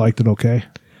think? I liked it okay.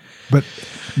 But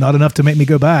not enough to make me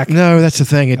go back. No, that's the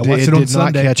thing. It watched it on did not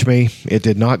Sunday. catch me. It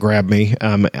did not grab me.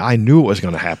 I knew it was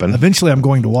going to happen. Eventually, I'm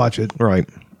going to watch it. Right.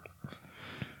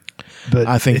 But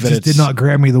I think it that just did it's- not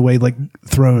grab me the way like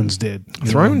Thrones did. you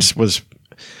know? Thrones was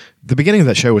the beginning of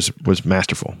that show was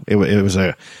masterful. It was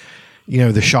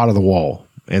the shot of the wall,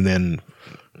 and then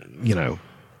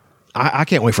I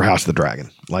can't wait for House of the Dragon.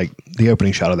 Like the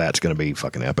opening shot of that's going to be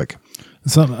fucking epic.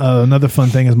 Another fun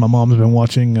thing is my mom's been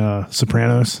watching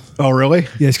Sopranos. Oh, really?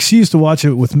 Yes, she used to watch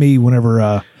it with me whenever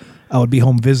I would be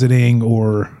home visiting,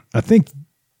 or I think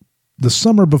the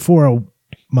summer before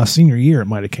my senior year it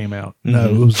might have came out. No,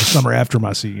 it was the summer after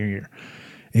my senior year.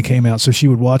 It came out, so she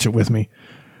would watch it with me,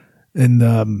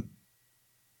 and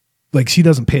like she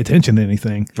doesn't pay attention to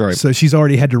anything, Right. so she's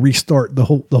already had to restart the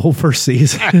whole first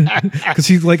season because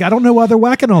she's like, I don't know why they're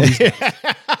whacking all these guys.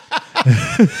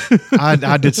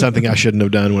 I did something I shouldn't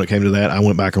have done when it came to that. I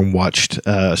went back and watched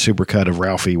a supercut of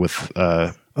Ralphie with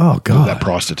Oh with God, that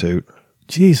prostitute.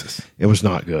 Jesus! It was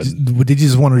not good. Did you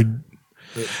just want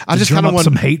to? I just drum kind of up wanted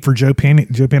some hate for Joe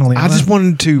Pantoliano. I just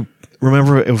wanted to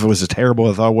remember if it was as terrible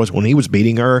as I thought it was when he was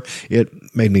beating her. It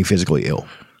made me physically ill.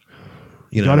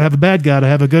 You got to have a bad guy to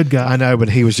have a good guy. I know, but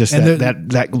he was just And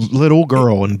that little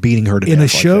girl and beating her to death. In a like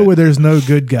show that. where there's no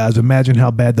good guys, imagine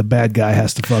how bad the bad guy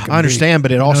has to fucking I understand, be.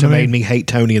 but it You know also what I made mean? me hate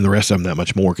Tony and the rest of them that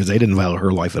much more because they didn't value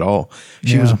her life at all.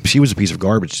 She Yeah. was a piece of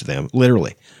garbage to them,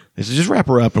 literally. They said, just wrap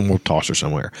her up and we'll toss her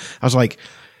somewhere. I was like,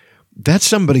 that's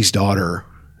somebody's daughter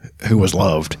who was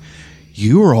loved.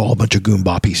 You are all a bunch of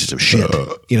Goomba pieces of shit.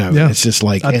 Yeah. It's just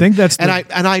like I think that's and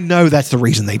I know that's the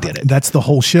reason they did it. That's the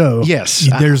whole show. Yes.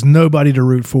 There's nobody to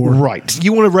root for. Right.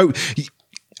 You want to root.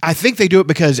 I think they do it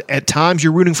because at times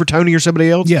you're rooting for Tony or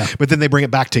somebody else. Yeah. But then they bring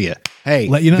it back to you. Hey,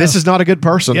 Let you know. this is not a good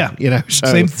person. Yeah.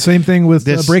 So Same thing with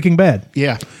this- Breaking Bad.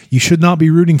 Yeah. You should not be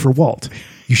rooting for Walt.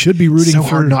 You You should be rooting so for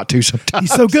hard not to sometimes.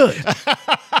 He's so good.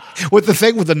 With the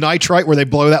thing with the nitrite where they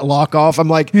blow that lock off, I'm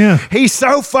like, Yeah. he's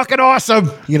so fucking awesome.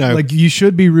 You know, Like you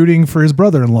should be rooting for his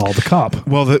brother-in-law, the cop.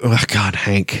 well, God,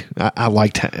 Hank. I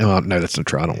liked. No, that's not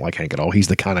true. I don't like Hank at all. He's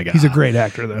the kind of guy. He's a great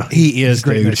actor, though. He is, He's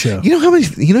great in dude. that show. You know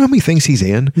how many things he's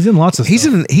in? He's in lots of He's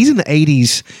stuff. he's an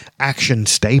 '80s action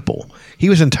staple. He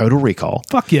was in Total Recall.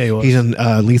 Fuck yeah, he was. He's in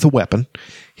Lethal Weapon.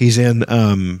 He's in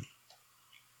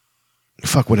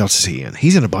fuck. What else is he in?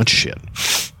 He's in a bunch of shit.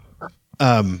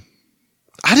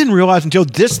 I didn't realize until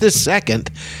this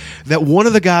second that one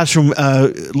of the guys from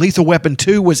Lethal Weapon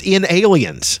 2 was in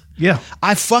Aliens. Yeah.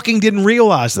 I fucking didn't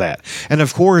realize that. And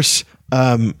of course,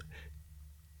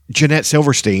 Jeanette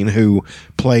Silverstein, who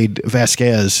played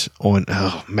Vasquez on,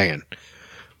 oh man,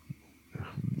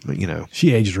 you know,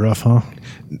 She aged rough, huh?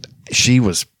 she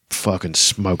was fucking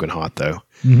smoking hot though.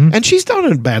 And she's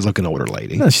not a bad looking older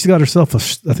lady. Yeah, she's got herself I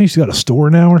think she's got a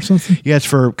store now or something. Yeah, it's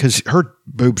because her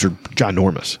boobs are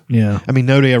ginormous. Yeah. I mean,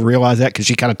 nobody ever realized that because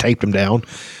she kind of taped them down.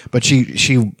 But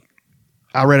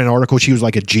I read an article, she was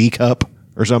like a G cup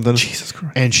or something. Jesus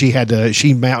Christ. And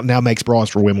she now makes bras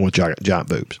for women with giant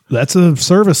boobs. That's a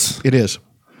service. It is.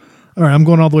 All right, I'm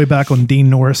going all the way back on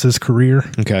Dean Norris's career.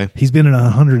 Okay. He's been in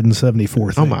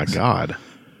 174 things. Oh my God.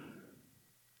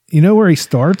 You know where he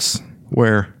starts?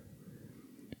 Where?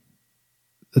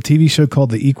 A TV show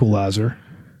called The Equalizer.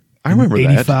 I remember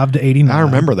 85 to 89. I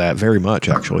remember that very much,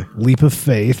 actually. Leap of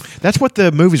Faith. That's what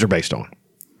the movies are based on.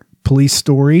 Police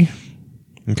Story.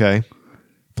 Okay.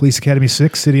 Police Academy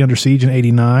 6, City Under Siege in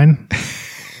 89.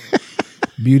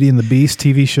 Beauty and the Beast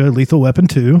TV show, Lethal Weapon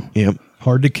 2. Yep.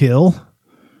 Hard to Kill.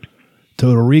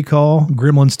 Total Recall.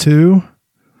 Gremlins 2.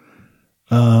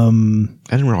 I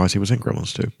didn't realize he was in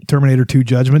Gremlins too. Terminator 2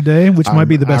 Judgment Day, which might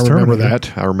be the best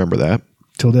Terminator. I remember that.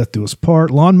 Till Death Do Us Part.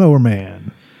 Lawnmower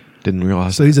Man. Didn't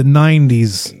realize So he's a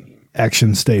 90s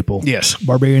action staple. Yes.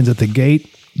 Barbarians at the Gate.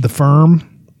 The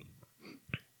Firm.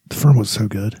 The Firm was so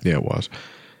good. Yeah, it was.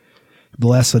 The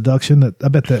Last Seduction. I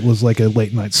bet that was like a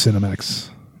late night Cinemax.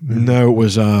 No, it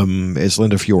was it's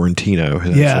Linda Fiorentino.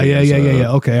 who Yeah. actually was,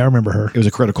 Okay, I remember her. It was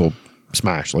a critical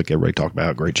smash, like everybody talked about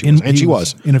how great she was. And she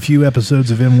was. in a few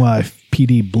episodes of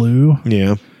NYPD Blue.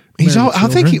 Yeah. I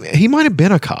think he might have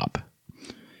been a cop.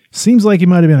 Seems like he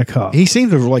might have been a cop. He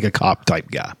seemed like a cop type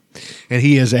guy. And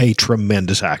he is a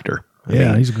tremendous actor. I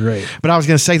mean, he's great. But I was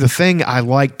going to say the thing I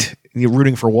liked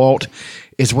rooting for Walt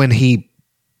is when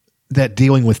that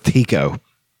dealing with Tico.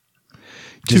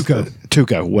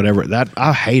 Tuco, whatever. That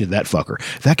I hated that fucker.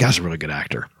 That guy's a really good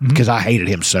actor because I hated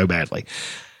him so badly.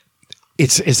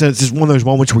 It's just one of those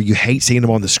moments where you hate seeing him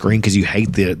on the screen because you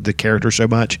hate the character so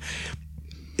much.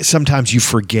 Sometimes you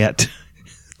forget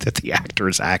that the actor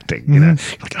is acting. You know,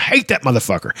 You're like, I hate that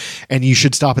motherfucker, and you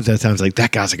should stop at that time. It's like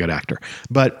that guy's a good actor.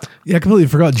 But Yeah, I completely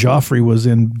forgot Joffrey was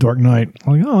in Dark Knight.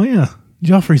 I'm like, oh yeah,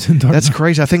 Joffrey's in Dark that's Knight.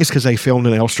 crazy. I think it's because they filmed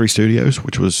in Elstree Studios,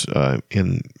 which was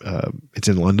it's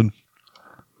in London.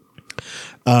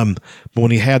 But when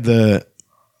he had the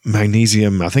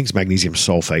magnesium, I think it's magnesium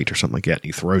sulfate or something like that, and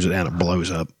he throws it down, it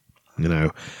blows up. You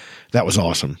know, that was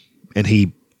awesome. And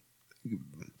he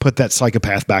put that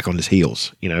psychopath back on his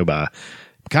heels, you know, by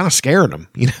kind of scaring him.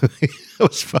 You know, it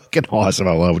was fucking awesome.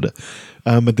 I loved it.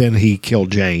 But then he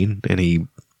killed Jane, and he,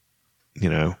 you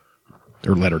know,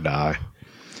 or let her die.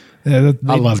 Yeah,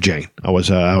 I love Jane. I was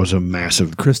a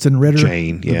massive Kristen Ritter,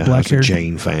 Jane. the Yeah, I was a black-haired-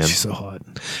 Jane fan. She's so hot.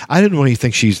 I didn't really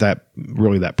think she's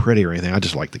really that pretty or anything. I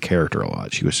just liked the character a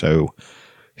lot. She was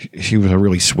a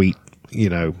really sweet, you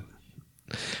know.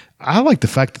 I like the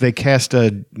fact that they cast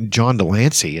John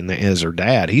Delancey as her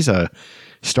dad. He's a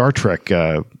Star Trek.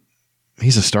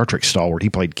 He's a Star Trek stalwart.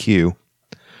 He played Q.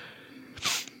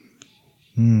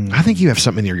 I think you have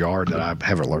something in your yard that I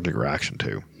have an allergic reaction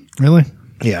to. Really?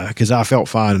 Yeah, because I felt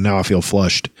fine and now I feel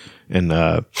flushed and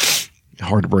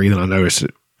hard to breathe. And I noticed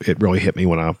it really hit me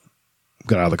when I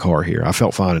got out of the car here. I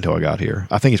felt fine until I got here.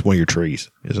 I think it's one of your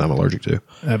trees is I'm allergic to.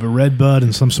 I have a red bud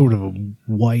and some sort of a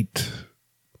white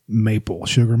maple,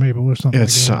 sugar maple or something.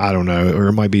 It's like that. I don't know, or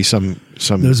it might be some.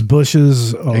 Those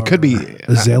bushes are It could be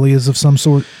azaleas of some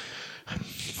sort.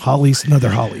 Hollies. No, they're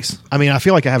hollies. I mean, I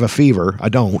feel like I have a fever. I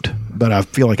don't, but I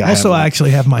feel like I Also, have. I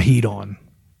actually have my heat on.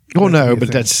 Well, no, be a but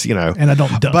thing. that's, you know. And I don't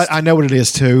dust. But I know what it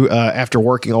is, too. After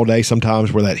working all day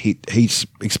sometimes where that heat's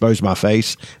exposed to my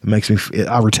face, it makes me,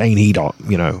 I retain heat,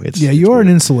 you know. Yeah, you are an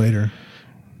insulator.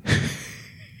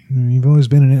 You've always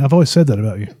been I've always said that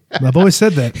about you. I've always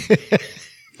said that.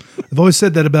 I've always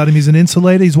said that about him. He's an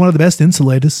insulator. He's one of the best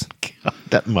insulators.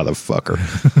 That motherfucker.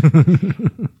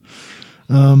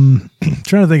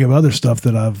 Trying to think of other stuff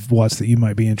that I've watched that you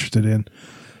might be interested in.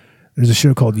 There's a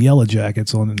show called Yellow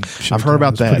Jackets on Showtime. I've heard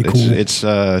about It's that. pretty cool.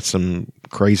 It's some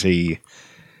crazy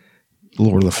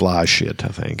Lord of the Flies shit, I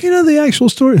think. You know, the actual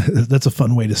story. That's a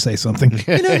fun way to say something. You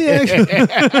know, the actual.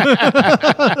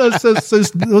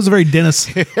 That was a very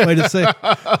Dennis way to say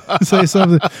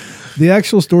something. The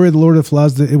actual story of the Lord of the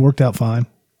Flies, it worked out fine.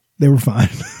 They were fine.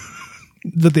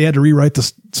 That they had to rewrite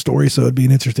the story so it'd be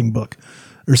an interesting book.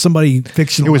 Or somebody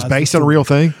fictionalized. It was based on a real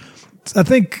thing? I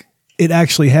think it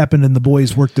actually happened and the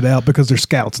boys worked it out because they're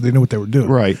scouts. They know what they were doing.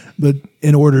 Right. But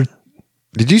in order.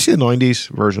 Did you see the 90s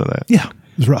version of that? Yeah.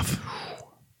 It was rough.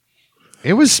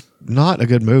 It was not a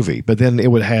good movie, but then it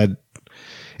had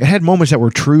moments that were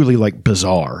truly like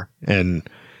bizarre and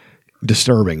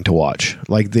disturbing to watch.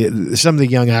 Like some of the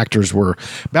young actors were.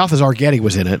 Balthazar Getty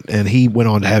was in it, and he went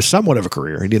on to have somewhat of a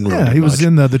career. He didn't really. Yeah, he was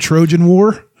in the Trojan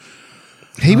War.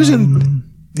 He was in.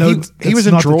 No, he was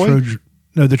in Troy.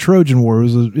 The Trojan War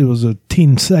was a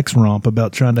teen sex romp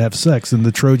about trying to have sex, and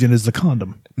the Trojan is the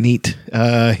condom. Neat.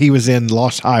 He was in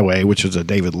Lost Highway, which was a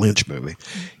David Lynch movie.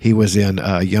 He was in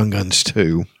Young Guns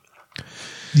 2.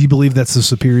 Do you believe that's the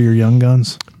superior Young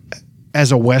Guns?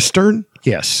 As a Western,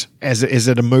 yes. Is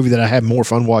it a movie that I have more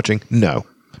fun watching? No.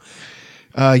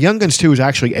 Young Guns 2 is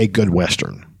actually a good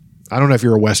Western. I don't know if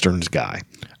you're a Westerns guy.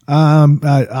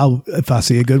 I'll if I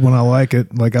see a good one, I like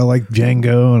it. Like I like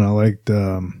Django, and I liked.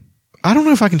 I don't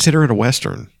know if I consider it a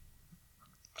Western.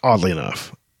 Oddly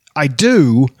enough, I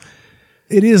do.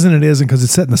 It is and it isn't because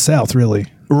it's set in the South, really.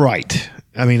 Right.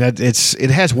 I mean, it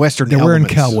has Western. They're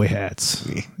elements. wearing cowboy hats,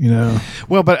 you know.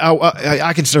 Well, but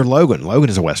I consider Logan. Logan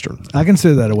is a Western. I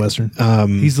consider that a Western.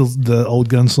 He's the old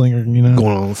gunslinger, you know,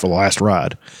 going on for the last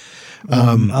ride.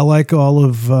 I like all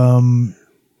of. I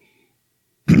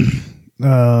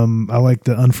like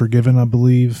the Unforgiven, I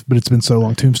believe, but it's been so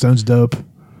long. Tombstone's dope.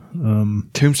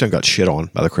 Tombstone got shit on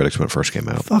by the critics when it first came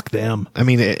out. Fuck them. I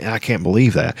mean, I can't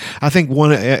believe that. I think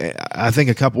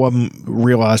a couple of them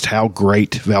realized how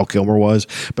great Val Kilmer was,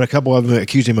 but a couple of them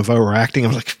accused him of overacting. I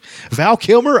was like, Val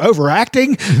Kilmer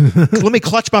overacting? Let me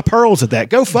clutch my pearls at that.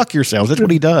 Go fuck yourselves. That's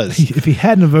what he does. If he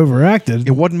hadn't have overacted,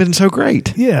 it wouldn't have been so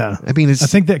great. Yeah. I mean, I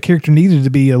think that character needed to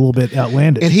be a little bit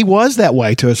outlandish. And he was that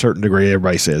way to a certain degree.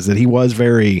 Everybody says that he was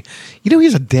very,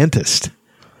 he's a dentist.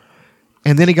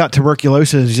 And then he got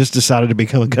tuberculosis and just decided to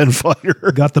become a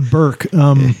gunfighter. Got the Burke.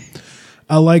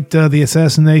 I liked the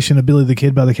assassination of Billy the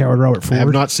Kid by the coward Robert Ford. I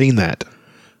have not seen that.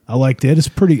 I liked it. It's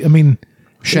pretty. I mean,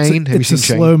 Shane. Have you seen Shane? It's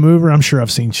a slow mover. I'm sure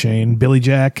I've seen Shane. Billy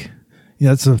Jack. Yeah,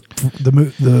 that's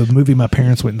the movie my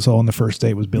parents went and saw on the first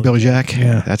date was Billy Jack.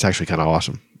 Yeah, that's actually kind of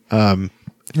awesome. The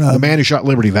Man Who Shot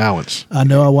Liberty Valance. I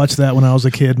know. I watched that when I was a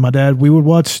kid. My dad. We would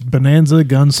watch Bonanza,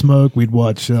 Gunsmoke. We'd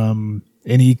watch.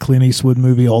 Any Clint Eastwood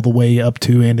movie all the way up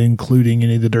to and including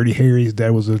any of the Dirty Harrys.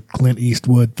 Dad was a Clint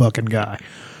Eastwood fucking guy.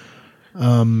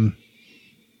 Not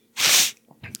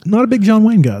a big John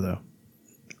Wayne guy, though.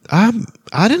 I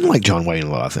didn't like John Wayne in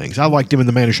a lot of things. I liked him in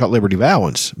The Man Who Shot Liberty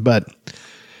Valance, but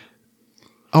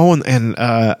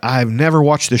I've never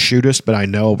watched The Shootist, but I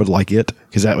know I would like it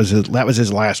because that was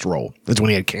his last role. That's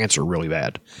when he had cancer really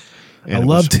bad. And I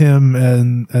loved him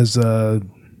as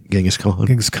Genghis Khan.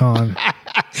 Genghis Khan.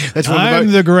 That's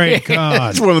the great Khan.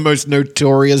 That's one of the most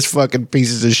notorious fucking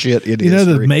pieces of shit in history. You know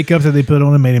the makeup that they put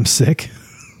on him made him sick?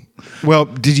 Well,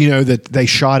 did you know that they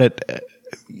shot it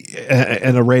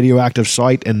in a radioactive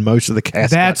site and most of the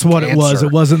cast That's got what cancer. It was.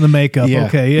 It wasn't the makeup. Yeah,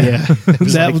 okay, yeah.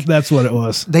 That's what it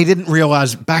was. They didn't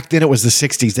realize, back then it was the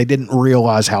 60s, they didn't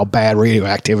realize how bad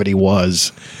radioactivity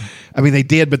was. I mean, they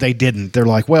did, but they didn't. They're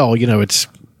like, well, it's...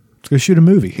 Let's go shoot a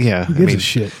movie. Yeah. Who gives a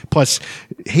shit? Plus,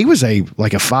 he was a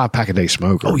 5-pack-a-day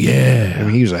smoker. Oh, yeah. I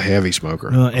mean, he was a heavy smoker.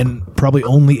 And probably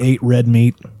only ate red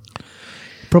meat.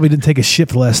 Probably didn't take a shit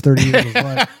for the last 30 years of his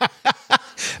life.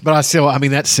 But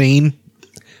that scene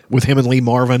with him and Lee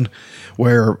Marvin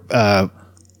where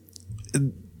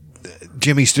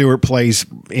Jimmy Stewart plays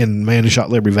in Man Who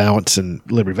Shot Liberty Valance, and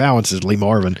Liberty Valance is Lee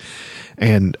Marvin.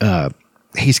 And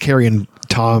he's carrying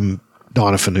Tom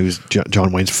Donovan, who's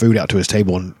John Wayne's food, out to his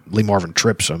table, and Lee Marvin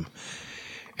trips him.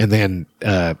 And then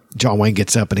John Wayne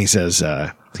gets up and he says,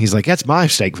 he's like, "That's my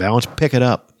steak, Valance. Pick it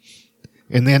up."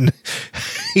 And then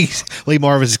Lee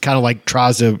Marvin's kind of like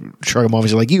tries to shrug him off.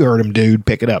 He's like, "You heard him, dude.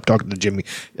 Pick it up." Talking to Jimmy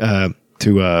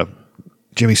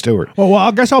Stewart. Well,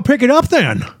 I guess I'll pick it up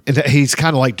then. And he's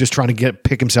kind of like just trying to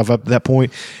pick himself up at that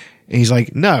point. And he's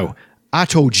like, "No, I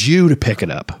told you to pick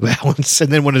it up, Valance." And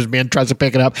then when his man tries to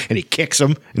pick it up, and he kicks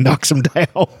him and knocks him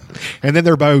down. And then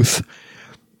they're both,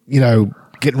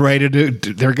 getting ready to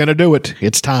do. They're going to do it.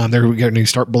 It's time. They're going to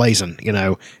start blazing,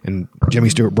 And Jimmy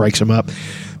Stewart breaks him up.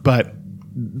 But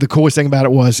the coolest thing about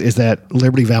it is that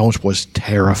Liberty Valance was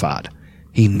terrified.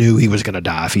 He knew he was going to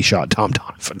die if he shot Tom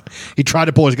Donovan. He tried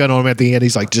to pull his gun on him at the end.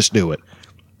 He's like, "Just do it."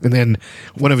 And then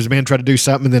one of his men tried to do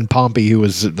something, and then Pompey, who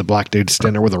was the black dude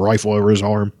standing there with a rifle over his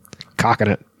arm, cocking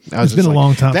it. It's been a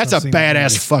long time That's since a I've seen that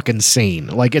badass movie. fucking scene.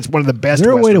 Like, it's one of the best. Is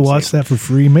there a way to Western watch scenes. that for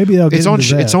free? Maybe I'll get It's on.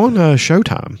 into that. It's on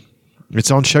Showtime. It's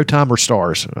on Showtime or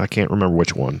Stars. I can't remember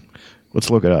which one.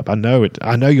 Let's look it up. I know it.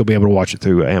 I know you'll be able to watch it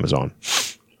through Amazon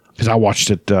because I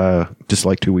watched it just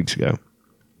like 2 weeks ago.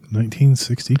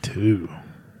 1962.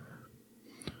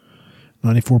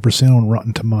 94% on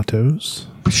Rotten Tomatoes.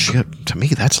 Shit, to me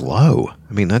that's low.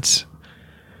 I mean,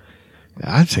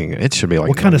 I think it should be like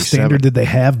What kind of 97. standard did they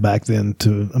have back then?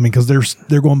 Because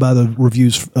they're going by the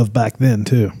reviews of back then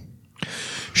too.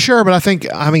 Sure, but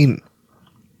I mean,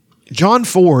 John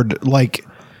Ford, like,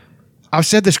 I've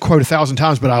said this quote 1,000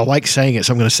 times, but I like saying it,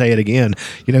 so I'm going to say it again.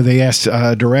 You know, they asked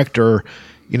a director,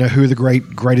 you know, who are the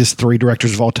greatest 3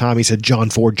 directors of all time? He said John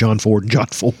Ford, John Ford, and John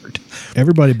Ford.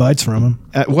 Everybody bites from him.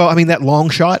 Well, I mean, that long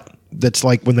shot that's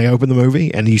like when they open the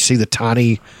movie and you see the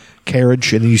tiny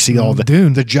carriage and you see all the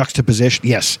Dune. the juxtaposition.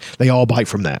 Yes, they all bite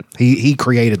from that. He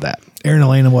created that. Aaron and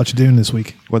Elena watched Dune this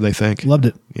week. What do they think? Loved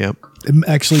it. Yep. It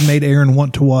actually made Aaron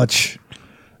want to watch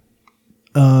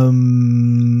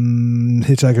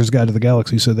Hitchhiker's Guide to the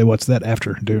Galaxy, so they watched that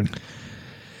after Dune.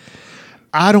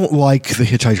 I don't like the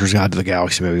Hitchhiker's Guide to the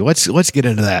Galaxy movie. Let's get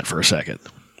into that for a second.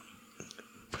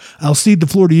 I'll cede the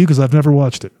floor to you because I've never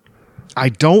watched it. I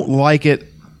don't like it,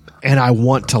 and I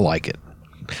want to like it.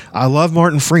 I love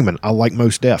Martin Freeman. I like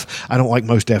Mos Def. I don't like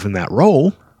Mos Def in that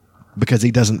role because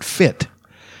he doesn't fit.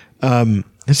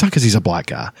 It's not because he's a black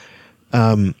guy.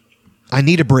 I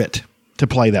need a Brit to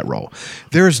play that role.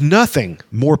 There is nothing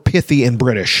more pithy and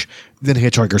British than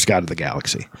Hitchhiker's Guide to the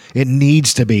Galaxy. It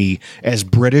needs to be as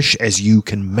British as you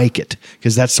can make it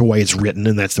because that's the way it's written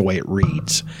and that's the way it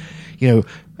reads. You know,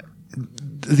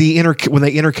 when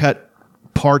they intercut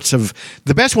parts of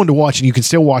the best one to watch, and you can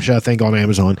still watch it, I think, on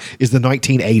Amazon, is the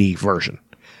 1980 version.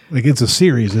 Like, it's a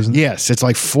series, isn't it? Yes, it's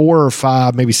like 4 or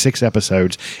 5, maybe 6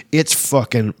 episodes. It's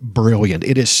fucking brilliant.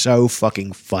 It is so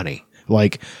fucking funny.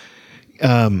 Like,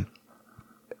 when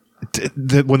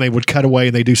they would cut away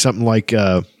and they do something like,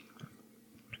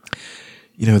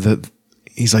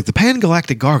 he's like, the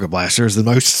Pan-Galactic Gargle Blaster is the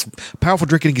most powerful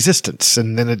drink in existence.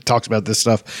 And then it talks about this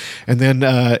stuff. And then,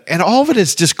 and all of it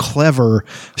is just clever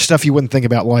stuff you wouldn't think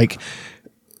about. Like,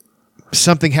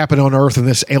 something happened on Earth and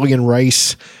this alien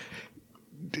race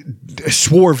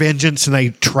swore vengeance and they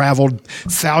traveled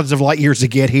thousands of light years to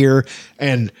get here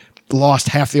and lost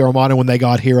half the armada when they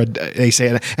got here. They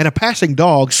say, and a passing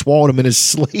dog swallowed him in his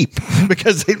sleep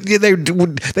because they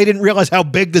didn't realize how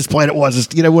big this planet was.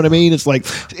 You know what I mean? It's like,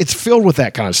 it's filled with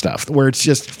that kind of stuff where it's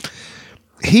just,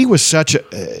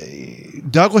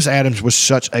 Douglas Adams was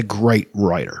such a great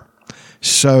writer.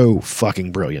 So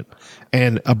fucking brilliant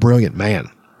and a brilliant man.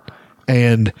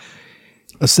 And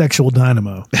A sexual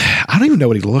dynamo. I don't even know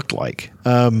what he looked like.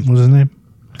 What was his name?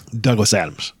 Douglas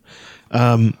Adams.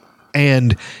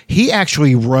 And he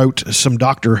actually wrote some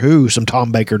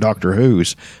Tom Baker Doctor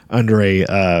Who's under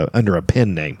a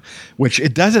pen name, which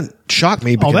it doesn't shock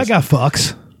me. Oh, that guy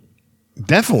fucks.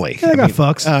 Definitely. That guy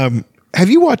fucks. Have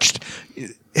you watched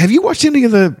any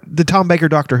of the Tom Baker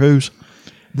Doctor Who's?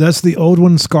 That's the old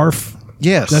one, Scarf.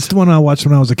 Yes. That's the one I watched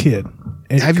when I was a kid.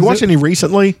 Have you watched any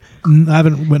recently? I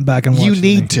haven't went back and watched You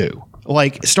need any. to.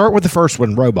 Like, start with the first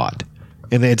one, Robot.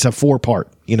 And it's a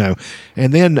 4-part, you know.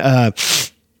 And then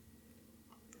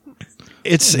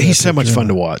he's so much fun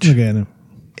to watch. Look at him.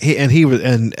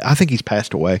 And I think he's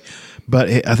passed away, but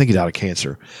I think he's out of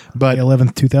cancer. But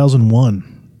 11th,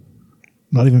 2001.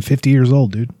 Not even 50 years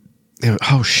old, dude.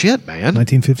 oh shit, man,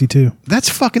 1952. that's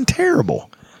fucking terrible.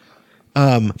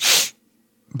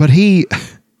 But the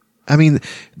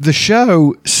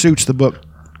show suits the book.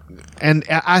 And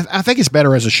I think it's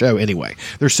better as a show anyway.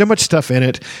 There's so much stuff in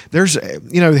it. There's, The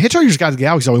Hitchhiker's Guide to the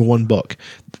Galaxy is only one book.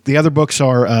 The other books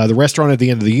are The Restaurant at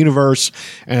the End of the Universe,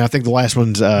 and I think the last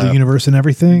one's The Universe and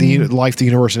Everything. Life, the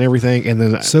Universe, and Everything, and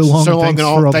then So Long,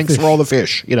 Thanks for all the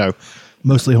fish. You know,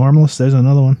 Mostly Harmless. There's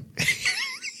another one.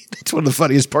 it's one of the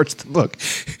funniest parts of the book.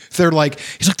 He's like,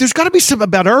 there's got to be something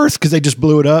about Earth because they just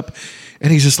blew it up.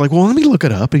 And he's just like, well, let me look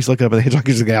it up. He's looking up at the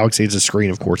Hitchhiker's the Galaxy. It's a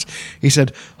screen, of course. He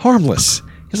said, harmless.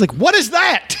 He's like, what is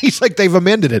that? He's like, they've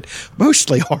amended it.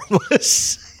 Mostly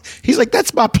harmless. He's like,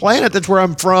 that's my planet. That's where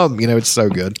I'm from. It's so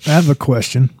good. I have a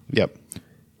question. Yep.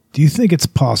 Do you think it's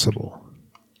possible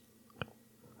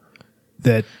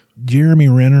that Jeremy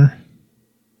Renner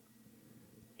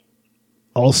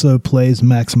also plays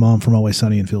Mac's mom from Always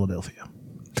Sunny in Philadelphia?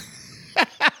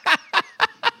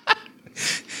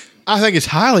 I think it's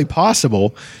highly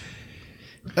possible.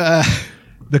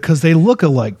 Because they look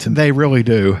alike to me. They really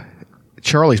do.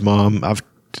 Charlie's mom,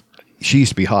 she used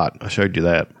to be hot. I showed you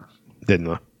that, didn't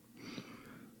I?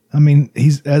 I mean,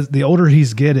 as the older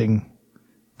he's getting,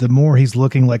 the more he's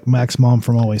looking like Mac's mom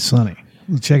from Always Sunny.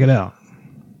 Check it out.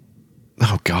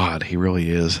 Oh God, he really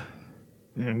is.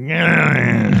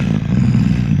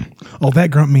 Oh, that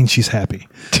grunt means she's happy.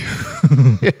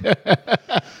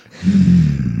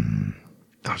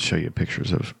 I'll show you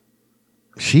pictures of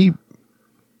she.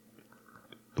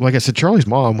 Like I said, Charlie's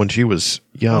mom when she was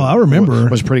young. Oh, I remember.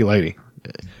 Was a pretty lady.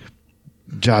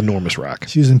 Ginormous rock.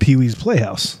 She was in Pee Wee's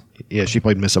Playhouse. Yeah, she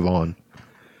played Miss Yvonne.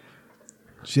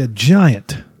 She had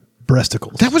giant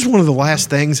breasticles. That was one of the last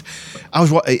things I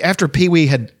was after Pee Wee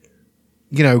had,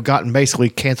 gotten basically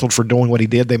canceled for doing what he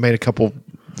did. They made a couple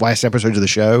last episodes of the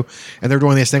show, and they're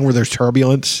doing this thing where there's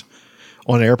turbulence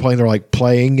on an airplane. They're like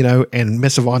playing, and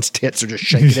Miss Yvonne's tits are just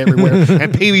shaking everywhere,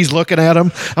 and Pee Wee's looking at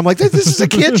them. I'm like, this is a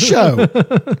kid's show.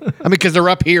 I mean, because they're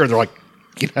up here, they're like,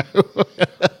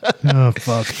 Oh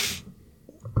fuck.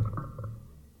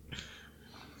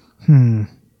 I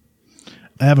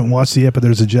haven't watched it yet, but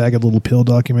there's a Jagged Little Pill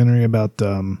documentary about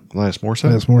Alanis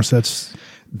Morissette. Alanis Morissette's.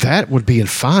 That would be a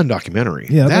fine documentary.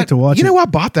 Yeah, I'd like to watch it. I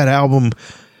bought that album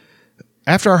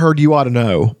after I heard You Ought to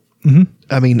Know.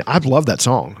 I mean, I love that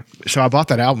song. So I bought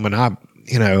that album, and I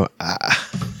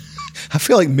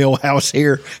feel like Millhouse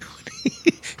here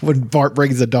when Bart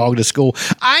brings the dog to school.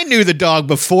 I knew the dog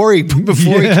before he came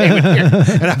in here,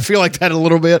 and I feel like that a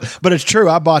little bit. But it's true.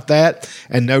 I bought that,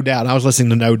 and No Doubt. I was listening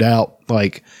to No Doubt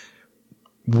like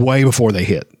way before they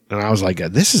hit. And I was like,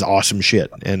 this is awesome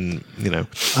shit. And,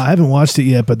 I haven't watched it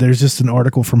yet, but there's just an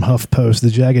article from HuffPost. The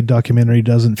Jagged documentary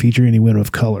doesn't feature any women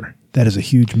of color. That is a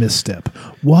huge misstep.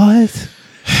 What?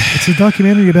 It's a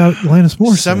documentary about Alanis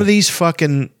Morissette. Some of these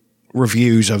fucking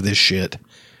reviews of this shit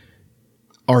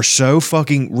are so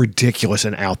fucking ridiculous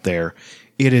and out there.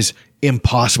 It is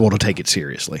impossible to take it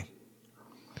seriously.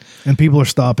 And people are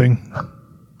stopping.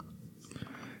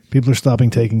 People are stopping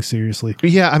taking seriously.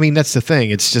 Yeah, I mean, that's the thing.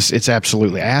 It's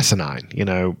absolutely asinine,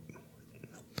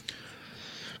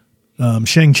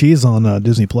 Shang-Chi is on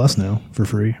Disney Plus now for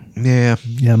free. Yeah.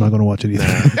 Yeah, I'm not going to watch it either.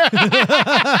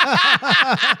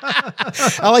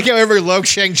 I like how every low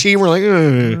Shang-Chi, we're like,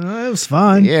 It was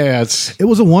fine. yeah, It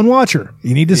was a one-watcher.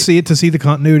 You need to see it to see the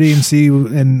continuity and see.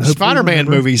 And Spider-Man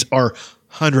movies are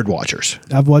 100 watchers.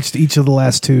 I've watched each of the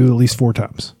last two at least 4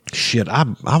 times. Shit, I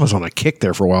was on a kick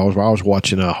there for a while. I was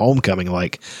watching Homecoming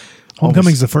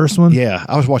Homecoming's the first one. Yeah,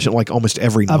 I was watching like almost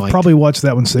every night. I've probably watched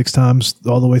that one 6 times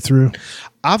all the way through.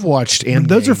 I've watched Endgame.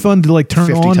 Those are fun to like turn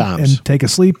 50 on times. and take a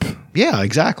sleep. Yeah,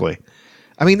 exactly.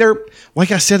 I mean, they're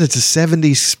like I said, it's a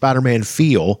 70s Spider-Man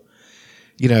feel,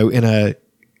 in a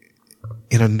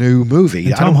new movie.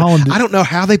 And Tom Holland I don't know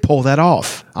how they pull that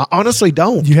off. I honestly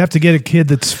don't. You have to get a kid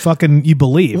that's fucking you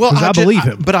believe. Well, I believe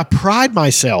him. But I pride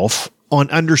myself on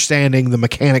understanding the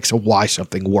mechanics of why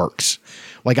something works.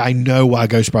 Like I know why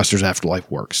Ghostbusters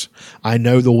Afterlife works. I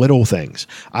know the little things.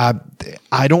 I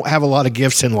don't have a lot of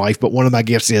gifts in life, but one of my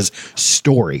gifts is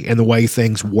story and the way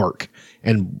things work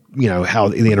and how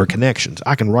the interconnections.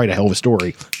 I can write a hell of a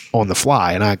story on the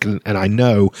fly, and I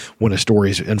know when a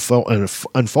story is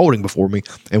unfolding before me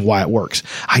and why it works.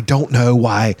 I don't know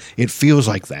why it feels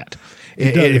like that.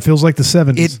 It feels like the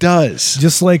 70s. It does.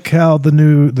 Just like how the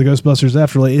Ghostbusters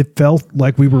Afterlife, it felt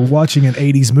like we were watching an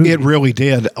 80s movie. It really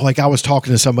did. Like I was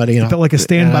talking to somebody and It felt like a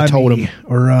Stand and By I told Me. him,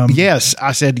 Or yes,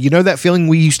 I said, that feeling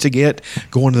we used to get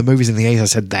going to the movies in the 80s? I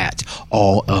said, that's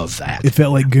all of that. it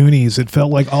felt like Goonies. It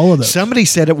felt like all of those. Somebody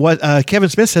said it was, Kevin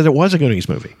Smith said it was a Goonies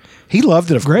movie. He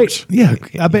loved it, of course. Yeah,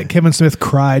 I bet Kevin Smith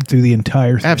cried through the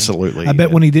entire thing. Absolutely, I bet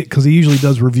yeah. when he did, because he usually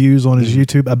does reviews on his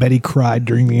YouTube, I bet he cried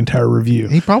during the entire review.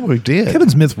 He probably did. Kevin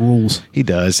Smith rules. He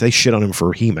does. They shit on him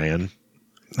for He-Man.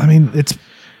 I mean,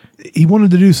 he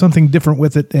wanted to do something different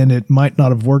with it, and it might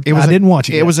not have worked. I didn't watch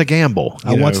it. It was a gamble.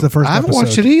 I watched the first I haven't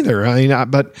watched episode. it either. I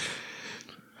mean, but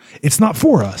It's not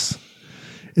for us.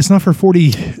 It's not for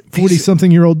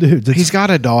 40-something-year-old dudes. he's got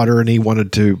a daughter, and he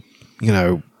wanted to, I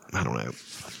don't know.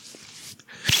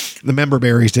 The member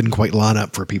berries didn't quite line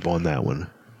up for people on that one.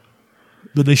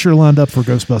 But they sure lined up for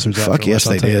Ghostbusters. Fuck Afterlife, yes,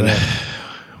 I'll they tell you did. that.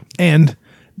 And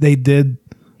they did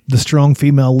the strong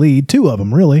female lead, 2 of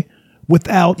them, really,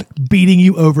 without beating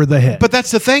you over the head. But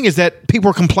that's the thing is that people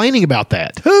are complaining about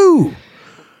that. who?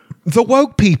 The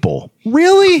woke people.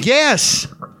 Really? Yes.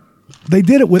 They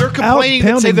did it They're without complaining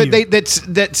that, say pounding that,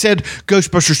 you. that said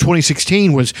Ghostbusters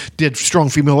 2016 did strong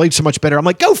female lead so much better. I'm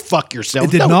like, go fuck yourself.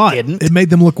 It did No, not. It didn't. It made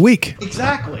them look weak.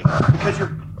 Exactly. Because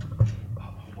you're.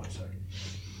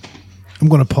 I'm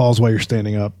going to pause while you're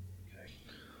standing up.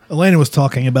 Elena was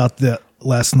talking about that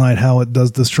last night, how it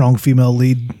does the strong female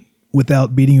lead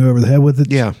without beating you over the head with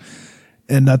it. Yeah.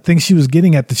 And I think she was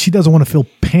getting at that she doesn't want to feel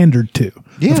pandered to.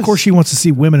 Yes. Of course, she wants to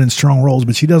see women in strong roles,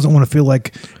 but she doesn't want to feel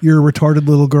like you're a retarded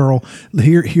little girl.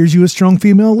 Here's you a strong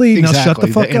female lead. Now shut the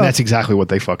fuck up. And that's exactly what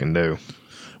they fucking do.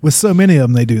 With so many of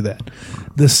them, they do that.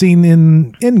 The scene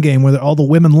in Endgame where all the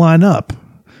women line up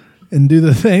and do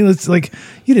the thing. It's like,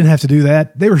 you didn't have to do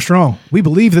that. They were strong. We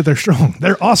believe that they're strong.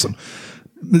 They're awesome.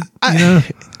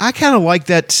 I kind of like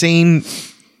that scene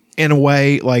in a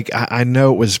way. Like, I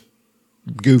know it was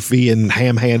goofy and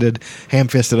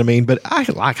ham-fisted, but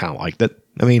I kind of liked it.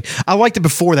 I mean, I liked it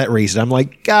before that reason. I'm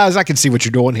like, guys, I can see what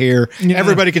you're doing here. Yeah.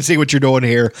 Everybody can see what you're doing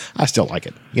here. I still like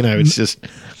it. It's just.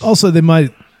 Also, they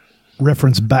might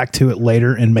reference back to it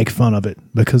later and make fun of it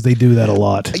because they do that a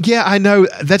lot. Yeah, I know.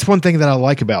 That's one thing that I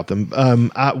like about them.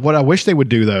 What I wish they would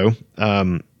do, though,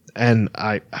 and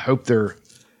I hope they're,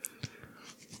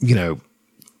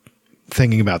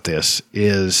 thinking about this,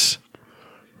 is.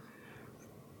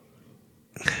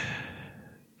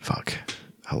 Fuck,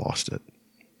 I lost it.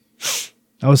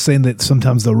 I was saying that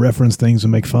sometimes they'll reference things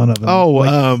and make fun of them. Oh,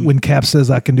 like when Cap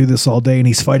says, "I can do this all day," and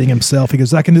he's fighting himself, he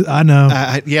goes, "I can do." I know.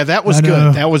 Yeah, that was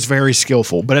good. That was very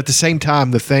skillful. But at the same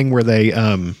time, the thing where they,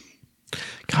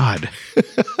 God,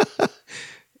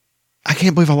 I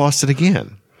can't believe I lost it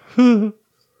again.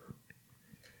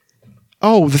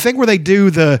 Oh, the thing where they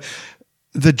do the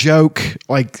joke,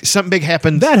 like something big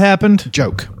happened. That happened.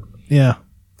 Joke. Yeah.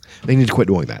 They need to quit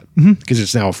doing that because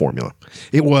it's now a formula.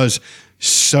 It was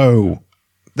so.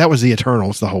 That was the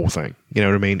Eternals, the whole thing. You know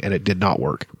what I mean? And it did not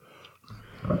work.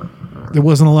 There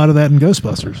wasn't a lot of that in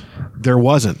Ghostbusters. There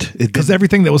wasn't. Because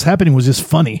everything that was happening was just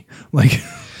funny. Like,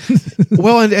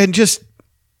 well, and just,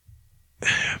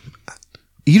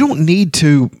 you don't need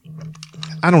to,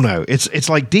 I don't know. It's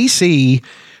like DC,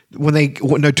 when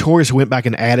Notorious went back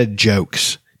and added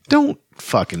jokes. Don't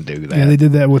fucking do that. Yeah, they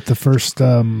did that with the first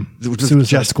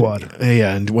Suicide Squad.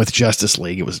 Yeah, and with Justice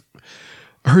League, it was,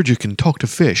 I heard you can talk to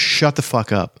fish. Shut the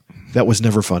fuck up. That was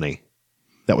never funny.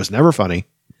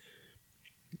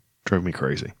 Drove me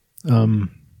crazy. You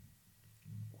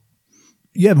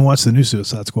haven't watched the new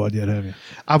Suicide Squad yet, have you?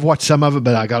 I've watched some of it,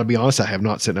 but I got to be honest, I have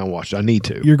not sat down and watched it. I need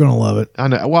to. You're going to love it. I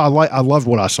know. Well, I loved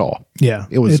what I saw. Yeah.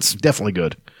 It's definitely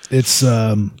good. It's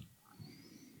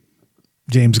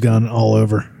James Gunn all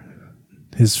over.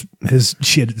 His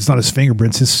shit. It's not his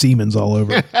fingerprints. His semen's all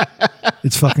over it.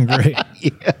 It's fucking great.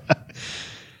 Yeah.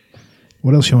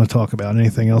 What else you want to talk about?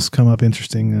 Anything else come up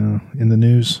interesting in the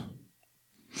news?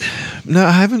 No,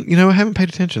 I haven't. I haven't paid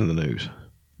attention to the news.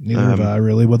 Neither have I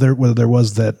really. Well, there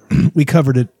was that. We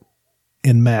covered it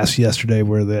in mass yesterday,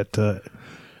 where that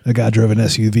a guy drove an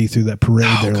SUV through that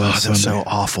parade there last Sunday. That was so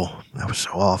awful. That was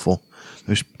so awful.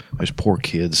 Those poor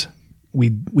kids.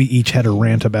 We each had a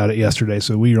rant about it yesterday,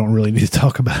 so we don't really need to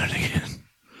talk about it again.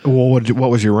 Well,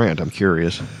 what was your rant? I'm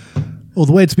curious. Well,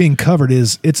 the way it's being covered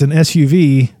is it's an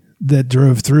SUV that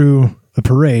drove through a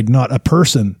parade, not a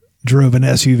person drove an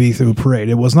SUV through a parade.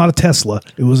 It was not a Tesla.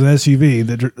 It was an SUV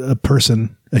that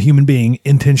a human being,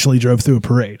 intentionally drove through a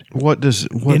parade. What does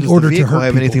the vehicle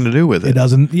have anything to do with it? It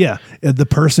doesn't. Yeah. The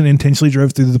person intentionally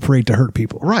drove through the parade to hurt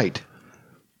people. Right.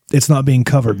 It's not being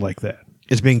covered like that.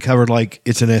 It's being covered like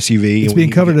it's an SUV. It's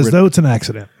being covered as though it's an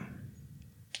accident.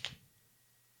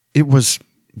 It was...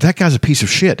 That guy's a piece of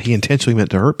shit. He intentionally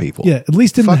meant to hurt people. Yeah, at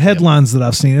least in the headlines that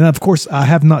I've seen. And of course, I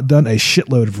have not done a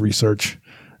shitload of research.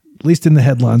 At least in the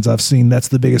headlines I've seen, that's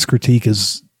the biggest critique,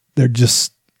 is they're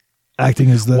just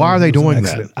acting as though. Why are they doing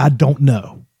that? I don't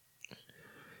know.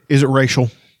 Is it racial?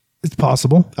 It's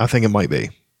possible. I think it might be.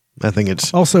 I think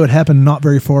it's... Also, it happened not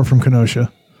very far from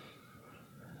Kenosha.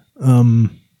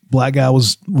 Black guy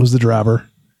was the driver.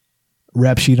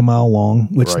 Rap sheet a mile long,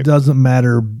 which doesn't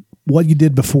matter. What you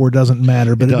did before doesn't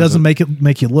matter, but it doesn't make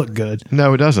you look good.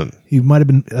 No, it doesn't. He might have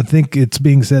been, I think it's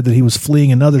being said that he was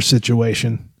fleeing another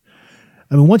situation.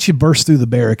 I mean, once you burst through the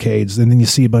barricades and then you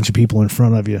see a bunch of people in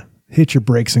front of you, hit your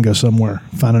brakes and go somewhere,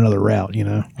 find another route,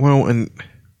 Well, and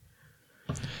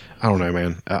I don't know,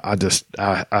 man.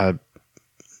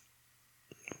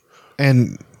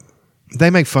 And they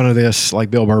make fun of this,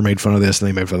 like Bill Burr made fun of this, and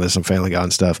they made fun of this on Family Guy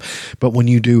and stuff. But when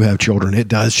you do have children, it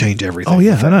does change everything. Oh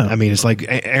yeah, I know. I mean, it's like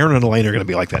Aaron and Elaine are going to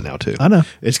be like that now too. I know.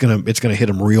 It's gonna hit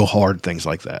them real hard. Things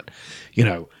like that,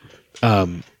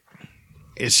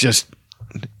 It's just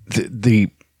the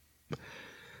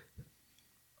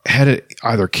had it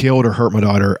either killed or hurt my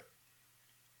daughter,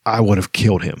 I would have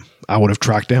killed him. I would have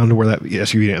tracked down to where that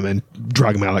SUV and then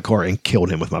dragged him out of the car and killed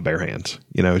him with my bare hands.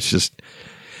 It's just.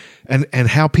 And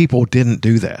how people didn't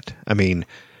do that. I mean,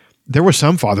 there was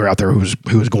some father out there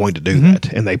who was going to do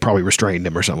that, and they probably restrained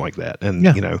him or something like that. And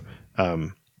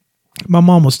my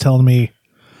mom was telling me,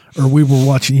 or we were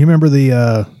watching. You remember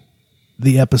the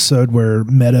the episode where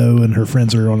Meadow and her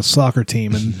friends are on a soccer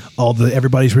team, and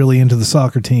everybody's really into the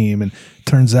soccer team, and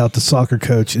turns out the soccer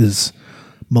coach is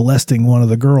molesting one of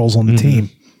the girls on the team.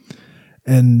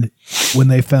 And when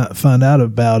they find out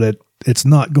about it, it's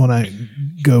not going to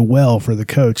go well for the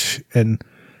coach. And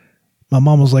my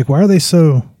mom was like, "Why are they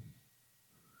so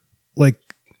like?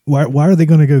 Why are they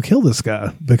going to go kill this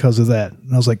guy because of that?"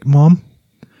 And I was like, "Mom,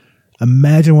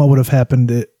 imagine what would have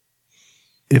happened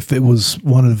if it was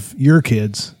one of your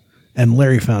kids and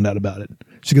Larry found out about it."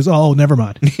 She goes, "Oh, never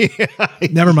mind.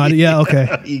 Never mind. Yeah, okay."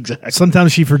 Exactly.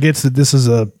 Sometimes she forgets that this is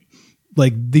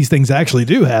these things actually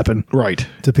do happen Right.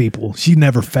 to people. She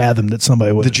never fathomed that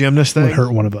somebody would The gymnast thing? would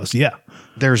hurt one of us. Yeah.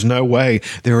 There's no way.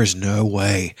 There is no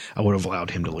way I would have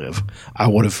allowed him to live. I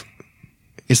would have.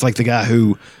 It's like the guy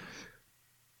who.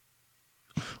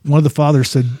 One of the fathers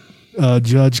said,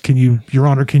 "Judge, Your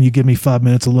Honor, can you give me 5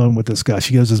 minutes alone with this guy?"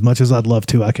 She goes, "As much as I'd love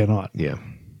to, I cannot." Yeah.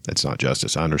 That's not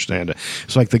justice. I understand it.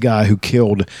 It's like the guy who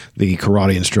killed the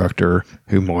karate instructor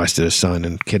who molested his son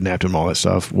and kidnapped him, all that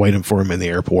stuff, waited for him in the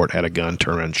airport, had a gun,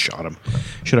 turned around and shot him.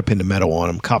 Should have pinned a medal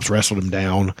on him. Cops wrestled him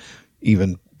down,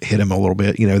 even hit him a little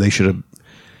bit. They should have.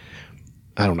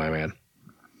 I don't know, man.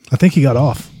 I think he got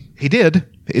off. He did.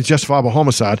 It's justifiable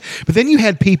homicide. But then you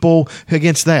had people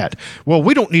against that. Well,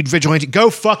 we don't need vigilante. Go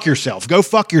fuck yourself. Go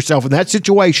fuck yourself. In that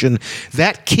situation,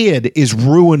 that kid is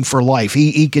ruined for life.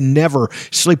 He can never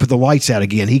sleep with the lights out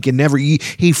again. He can never. He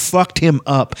fucked him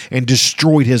up and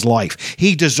destroyed his life.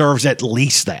 He deserves at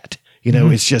least that.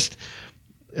 It's just.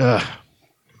 I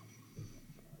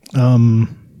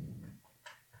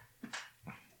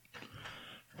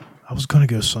was going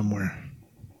to go somewhere.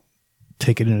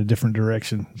 Take it in a different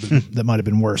direction. That might have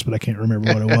been worse, but I can't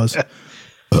remember what it was.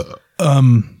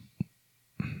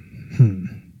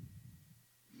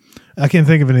 I can't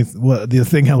think of the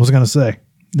thing I was going to say.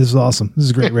 This is awesome. This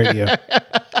is great radio.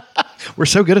 We're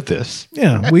so good at this.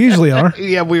 Yeah, we usually are.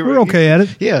 Yeah, we're okay at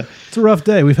it. Yeah. It's a rough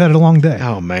day. We've had a long day.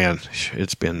 Oh, man.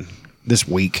 This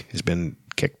week has been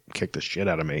kicked the shit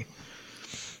out of me.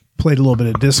 Played a little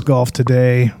bit of disc golf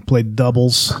today. Played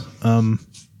doubles.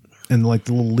 In the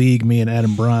little league, me and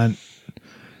Adam Bryant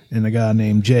and a guy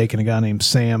named Jake and a guy named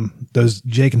Sam. Those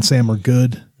Jake and Sam are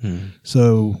good.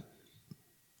 So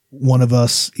one of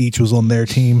us each was on their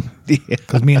team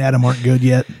because me and Adam aren't good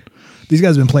yet. These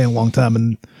guys have been playing a long time,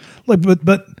 and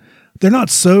but they're not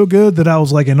so good that I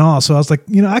was in awe. So I was like,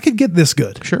 I could get this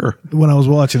good. Sure. When I was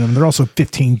watching them, they're also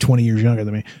 15, 20 years younger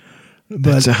than me.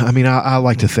 But I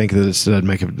like to think that it doesn't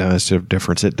make a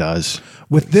difference. It does.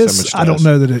 With this, I don't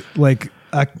know that it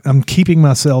I'm keeping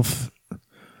myself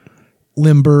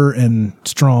limber and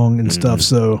strong and stuff,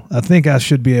 so I think I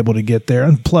should be able to get there.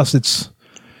 And plus,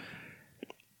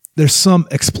 there's some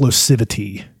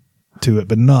explosivity to it,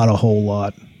 but not a whole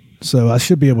lot. So I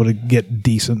should be able to get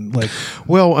decent. The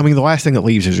last thing that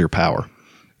leaves is your power.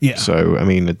 Yeah. So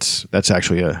that's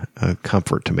actually a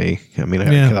comfort to me.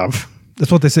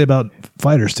 That's what they say about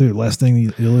fighters too. Last thing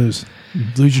you lose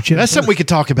your chin. That's something we could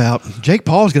talk about. Jake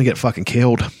Paul is going to get fucking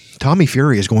killed. Tommy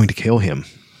Fury is going to kill him.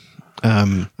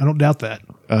 I don't doubt that.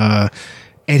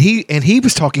 And he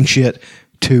was talking shit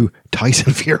to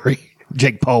Tyson Fury.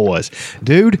 Jake Paul was.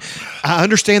 Dude, I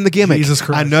understand the gimmick. Jesus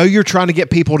Christ. I know you're trying to get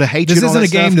people to hate you. This isn't a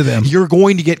game to them. You're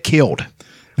going to get killed.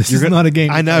 This is not a game.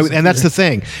 I know, and that's the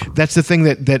thing. That's the thing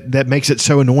that makes it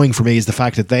so annoying for me is the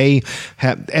fact that they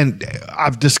have, and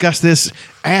I've discussed this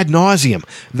ad nauseum,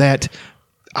 that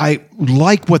I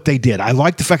like what they did. I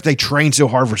like the fact they trained so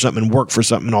hard for something and worked for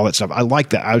something and all that stuff. I like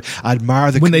that. I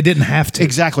admire when they didn't have to.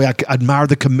 Exactly. I admire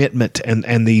the commitment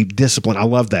and the discipline. I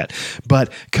love that.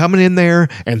 But coming in there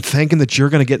and thinking that you're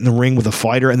going to get in the ring with a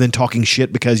fighter and then talking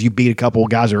shit because you beat a couple of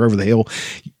guys that are over the hill,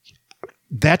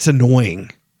 that's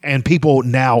annoying. And people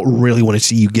now really want to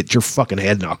see you get your fucking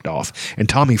head knocked off. And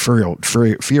Tommy Fury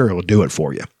will do it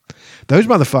for you. Those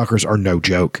motherfuckers are no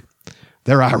joke.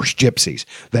 They're Irish gypsies.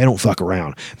 They don't fuck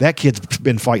around. That kid's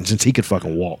been fighting since he could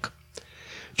fucking walk.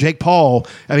 Jake Paul,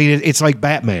 it's like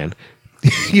Batman.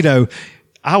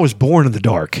 I was born in the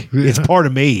dark. It's part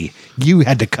of me. You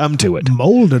had to come to it.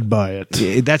 Molded by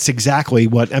it. That's exactly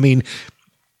what,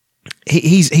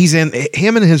 he's in,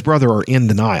 him and his brother are in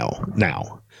denial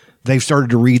now. They've started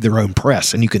to read their own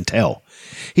press, and you can tell.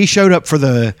 He showed up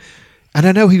and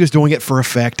I know he was doing it for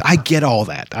effect. I get all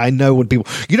that. I know when people,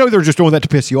 they're just doing that to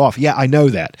piss you off. Yeah, I know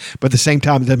that. But at the same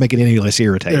time, it doesn't make it any less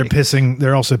irritating.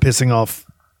 They're also pissing off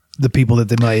the people that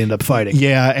they might end up fighting.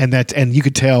 Yeah, and you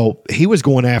could tell he was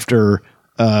going after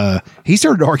he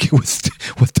started arguing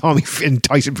with Tommy and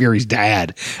Tyson Fury's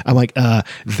dad. I'm like,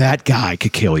 that guy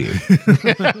could kill you.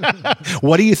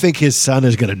 What do you think his son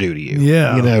is going to do to you?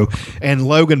 Yeah. You know, and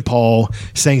Logan Paul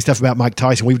saying stuff about Mike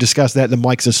Tyson. We've discussed that, the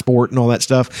Mike's a sport and all that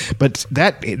stuff, but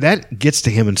that gets to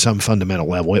him in some fundamental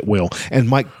level. It will. And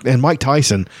Mike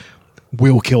Tyson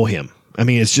will kill him. I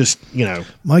mean, it's just, you know.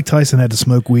 Mike Tyson had to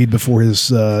smoke weed before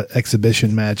his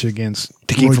exhibition match against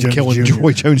to keep Roy from Jones killing Jr.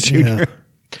 Roy Jones Jr.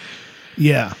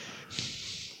 Yeah.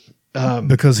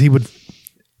 Because he would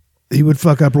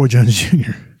fuck up Roy Jones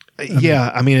Jr.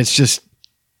 I mean, it's just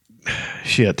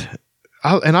shit.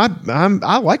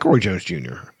 I like Roy Jones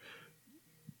Jr.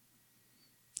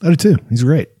 I do too. He's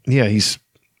great. Yeah,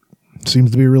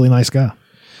 Seems to be a really nice guy.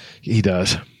 he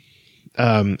does,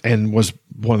 and was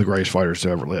one of the greatest fighters to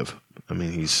ever live. I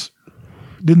mean,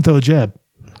 didn't throw a jab,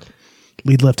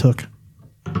 lead left hook.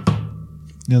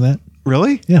 You know that?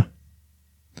 Really? Yeah.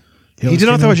 He did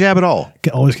not throw a jab at all.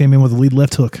 Always came in with a lead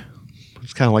left hook.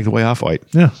 It's kind of like the way I fight.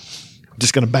 Yeah. I'm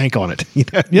just going to bank on it. You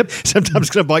know? Yep. Sometimes it's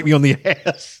going to bite me on the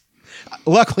ass.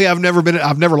 Luckily, I've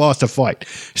never lost a fight.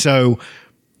 So,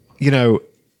 you know,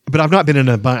 but I've not been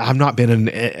in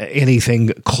anything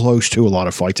close to a lot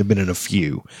of fights. I've been in a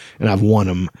few, and I've won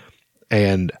them.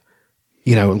 And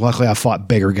you know, luckily, I fought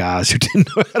bigger guys who didn't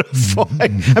know how to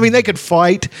fight. I mean, they could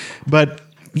fight, but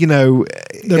you know,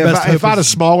 if I had a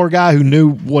smaller guy who knew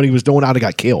what he was doing, I'd have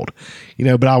got killed. You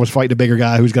know, but I was fighting a bigger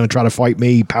guy who's going to try to fight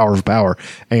me, power for power,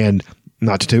 and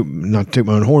not to toot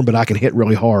my own horn, but I can hit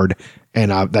really hard,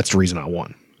 and that's the reason I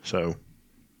won. So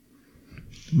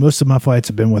most of my fights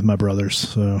have been with my brothers.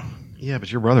 So yeah,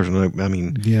 but your brothers, I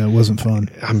mean, yeah, it wasn't fun.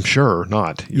 I'm sure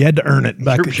not. You had to earn it.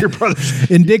 Your brothers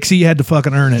in Dixie, you had to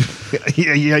fucking earn it.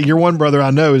 Yeah. Your one brother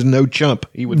I know is no chump.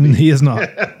 He would be. He is not.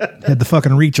 Had the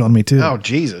fucking reach on me too. Oh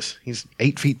Jesus, he's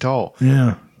 8 feet tall.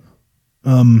 Yeah.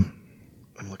 I'm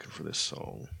looking for this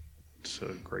song. It's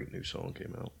a great new song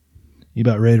came out. You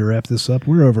about ready to wrap this up?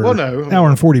 We're over no, hour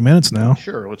and 40 minutes now.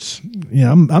 Sure, let's.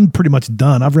 Yeah, I'm pretty much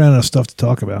done. I've ran out of stuff to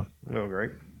talk about. Oh,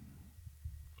 great.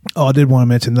 Oh, I did want to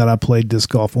mention that I played disc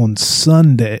golf on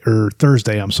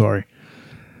Thursday, I'm sorry,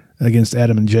 against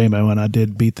Adam and JMO, and I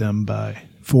did beat them by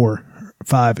 4,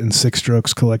 5, and 6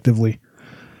 strokes collectively.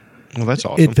 Well, that's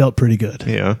awesome. It felt pretty good.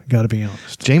 Yeah. Got to be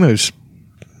honest. JMO's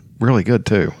really good,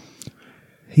 too.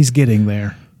 He's getting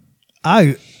there.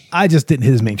 I just didn't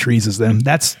hit as many trees as them.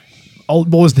 That's all it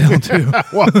boils down to.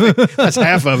 Well, that's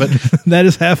half of it. That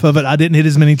is half of it. I didn't hit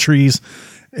as many trees,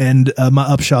 and my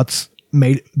upshots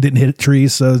didn't hit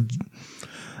trees, so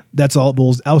that's all it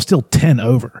boils. I was still 10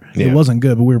 over. Yeah. It wasn't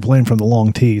good, but we were playing from the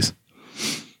long tees.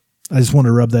 I just wanted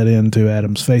to rub that into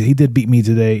Adam's face. He did beat me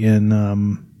today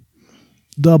in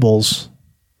doubles,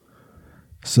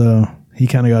 so he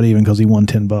kind of got even because he won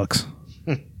 $10.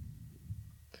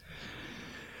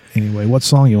 Anyway, what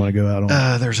song you want to go out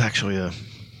on?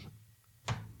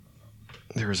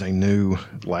 There is a new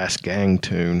Last Gang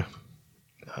tune.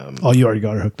 Oh, you already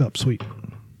got her hooked up. Sweet.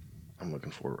 I'm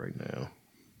looking for it right now.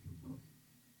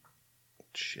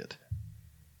 Shit.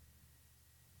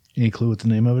 Any clue what the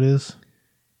name of it is?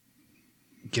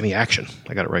 Give me action.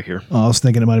 I got it right here. Oh, I was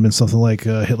thinking it might have been something like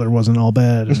Hitler wasn't all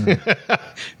bad.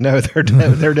 No, they're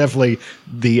definitely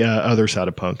the other side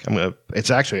of punk. It's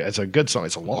a good song.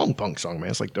 It's a long punk song, man.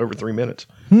 It's like over 3 minutes.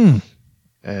 And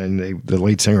the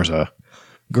lead singer's a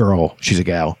girl. She's a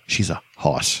gal. She's a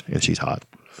hoss, and she's hot.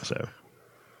 So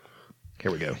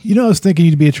here we go. You know, I was thinking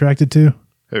you'd be attracted to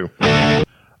Who?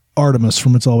 Artemis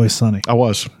from It's Always Sunny. I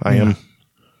am.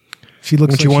 She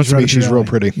looks When she wants to be, she's real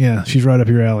pretty. Yeah, she's right up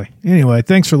your alley. Anyway,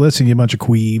 thanks for listening, you bunch of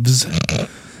queeves.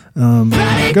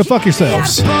 Go fuck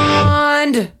yourselves.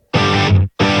 Bond.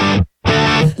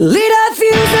 Lead our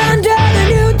fuse under the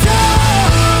new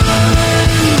dawn.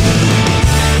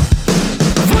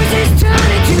 Voices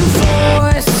turn into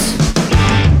force.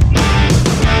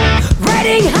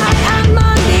 Riding high, I'm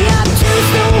on the obtuse.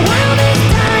 The world is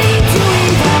dying to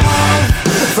evolve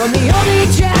from the old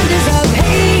agendas of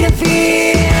hate and fear.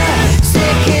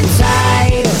 Sick and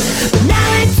tired, but now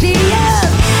it's the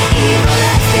evil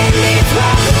that's in this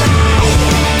world.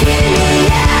 Give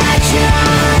me action,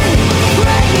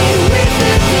 running with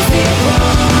the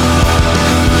discipline.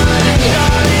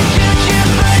 Darling, just your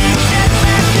body, step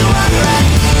back to upright.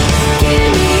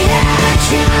 Give me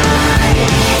action,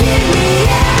 give me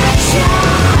action.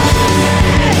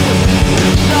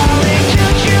 Darling,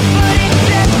 just your body,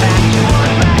 step back to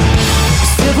upright.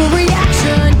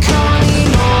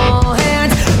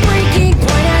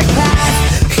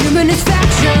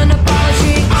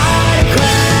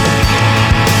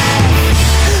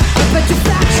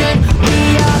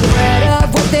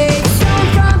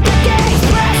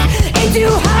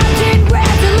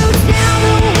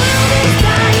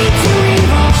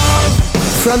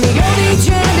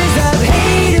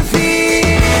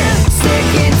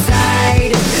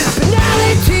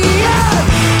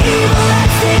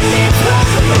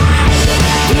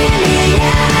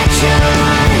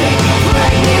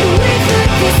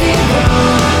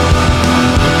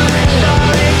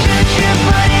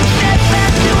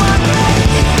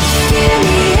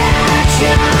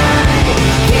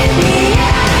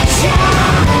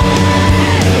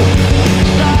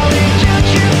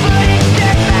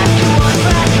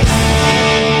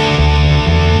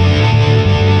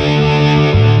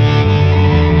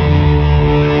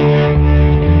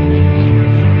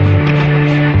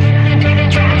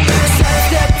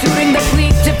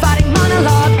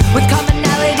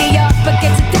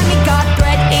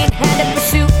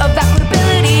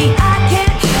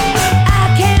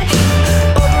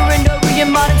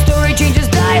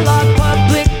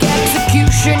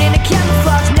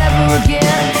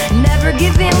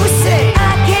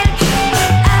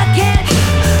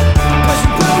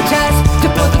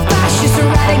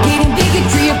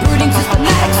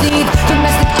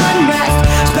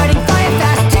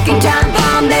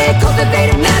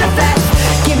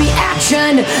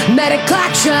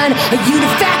 action, a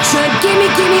unifaction. Gimme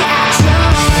action.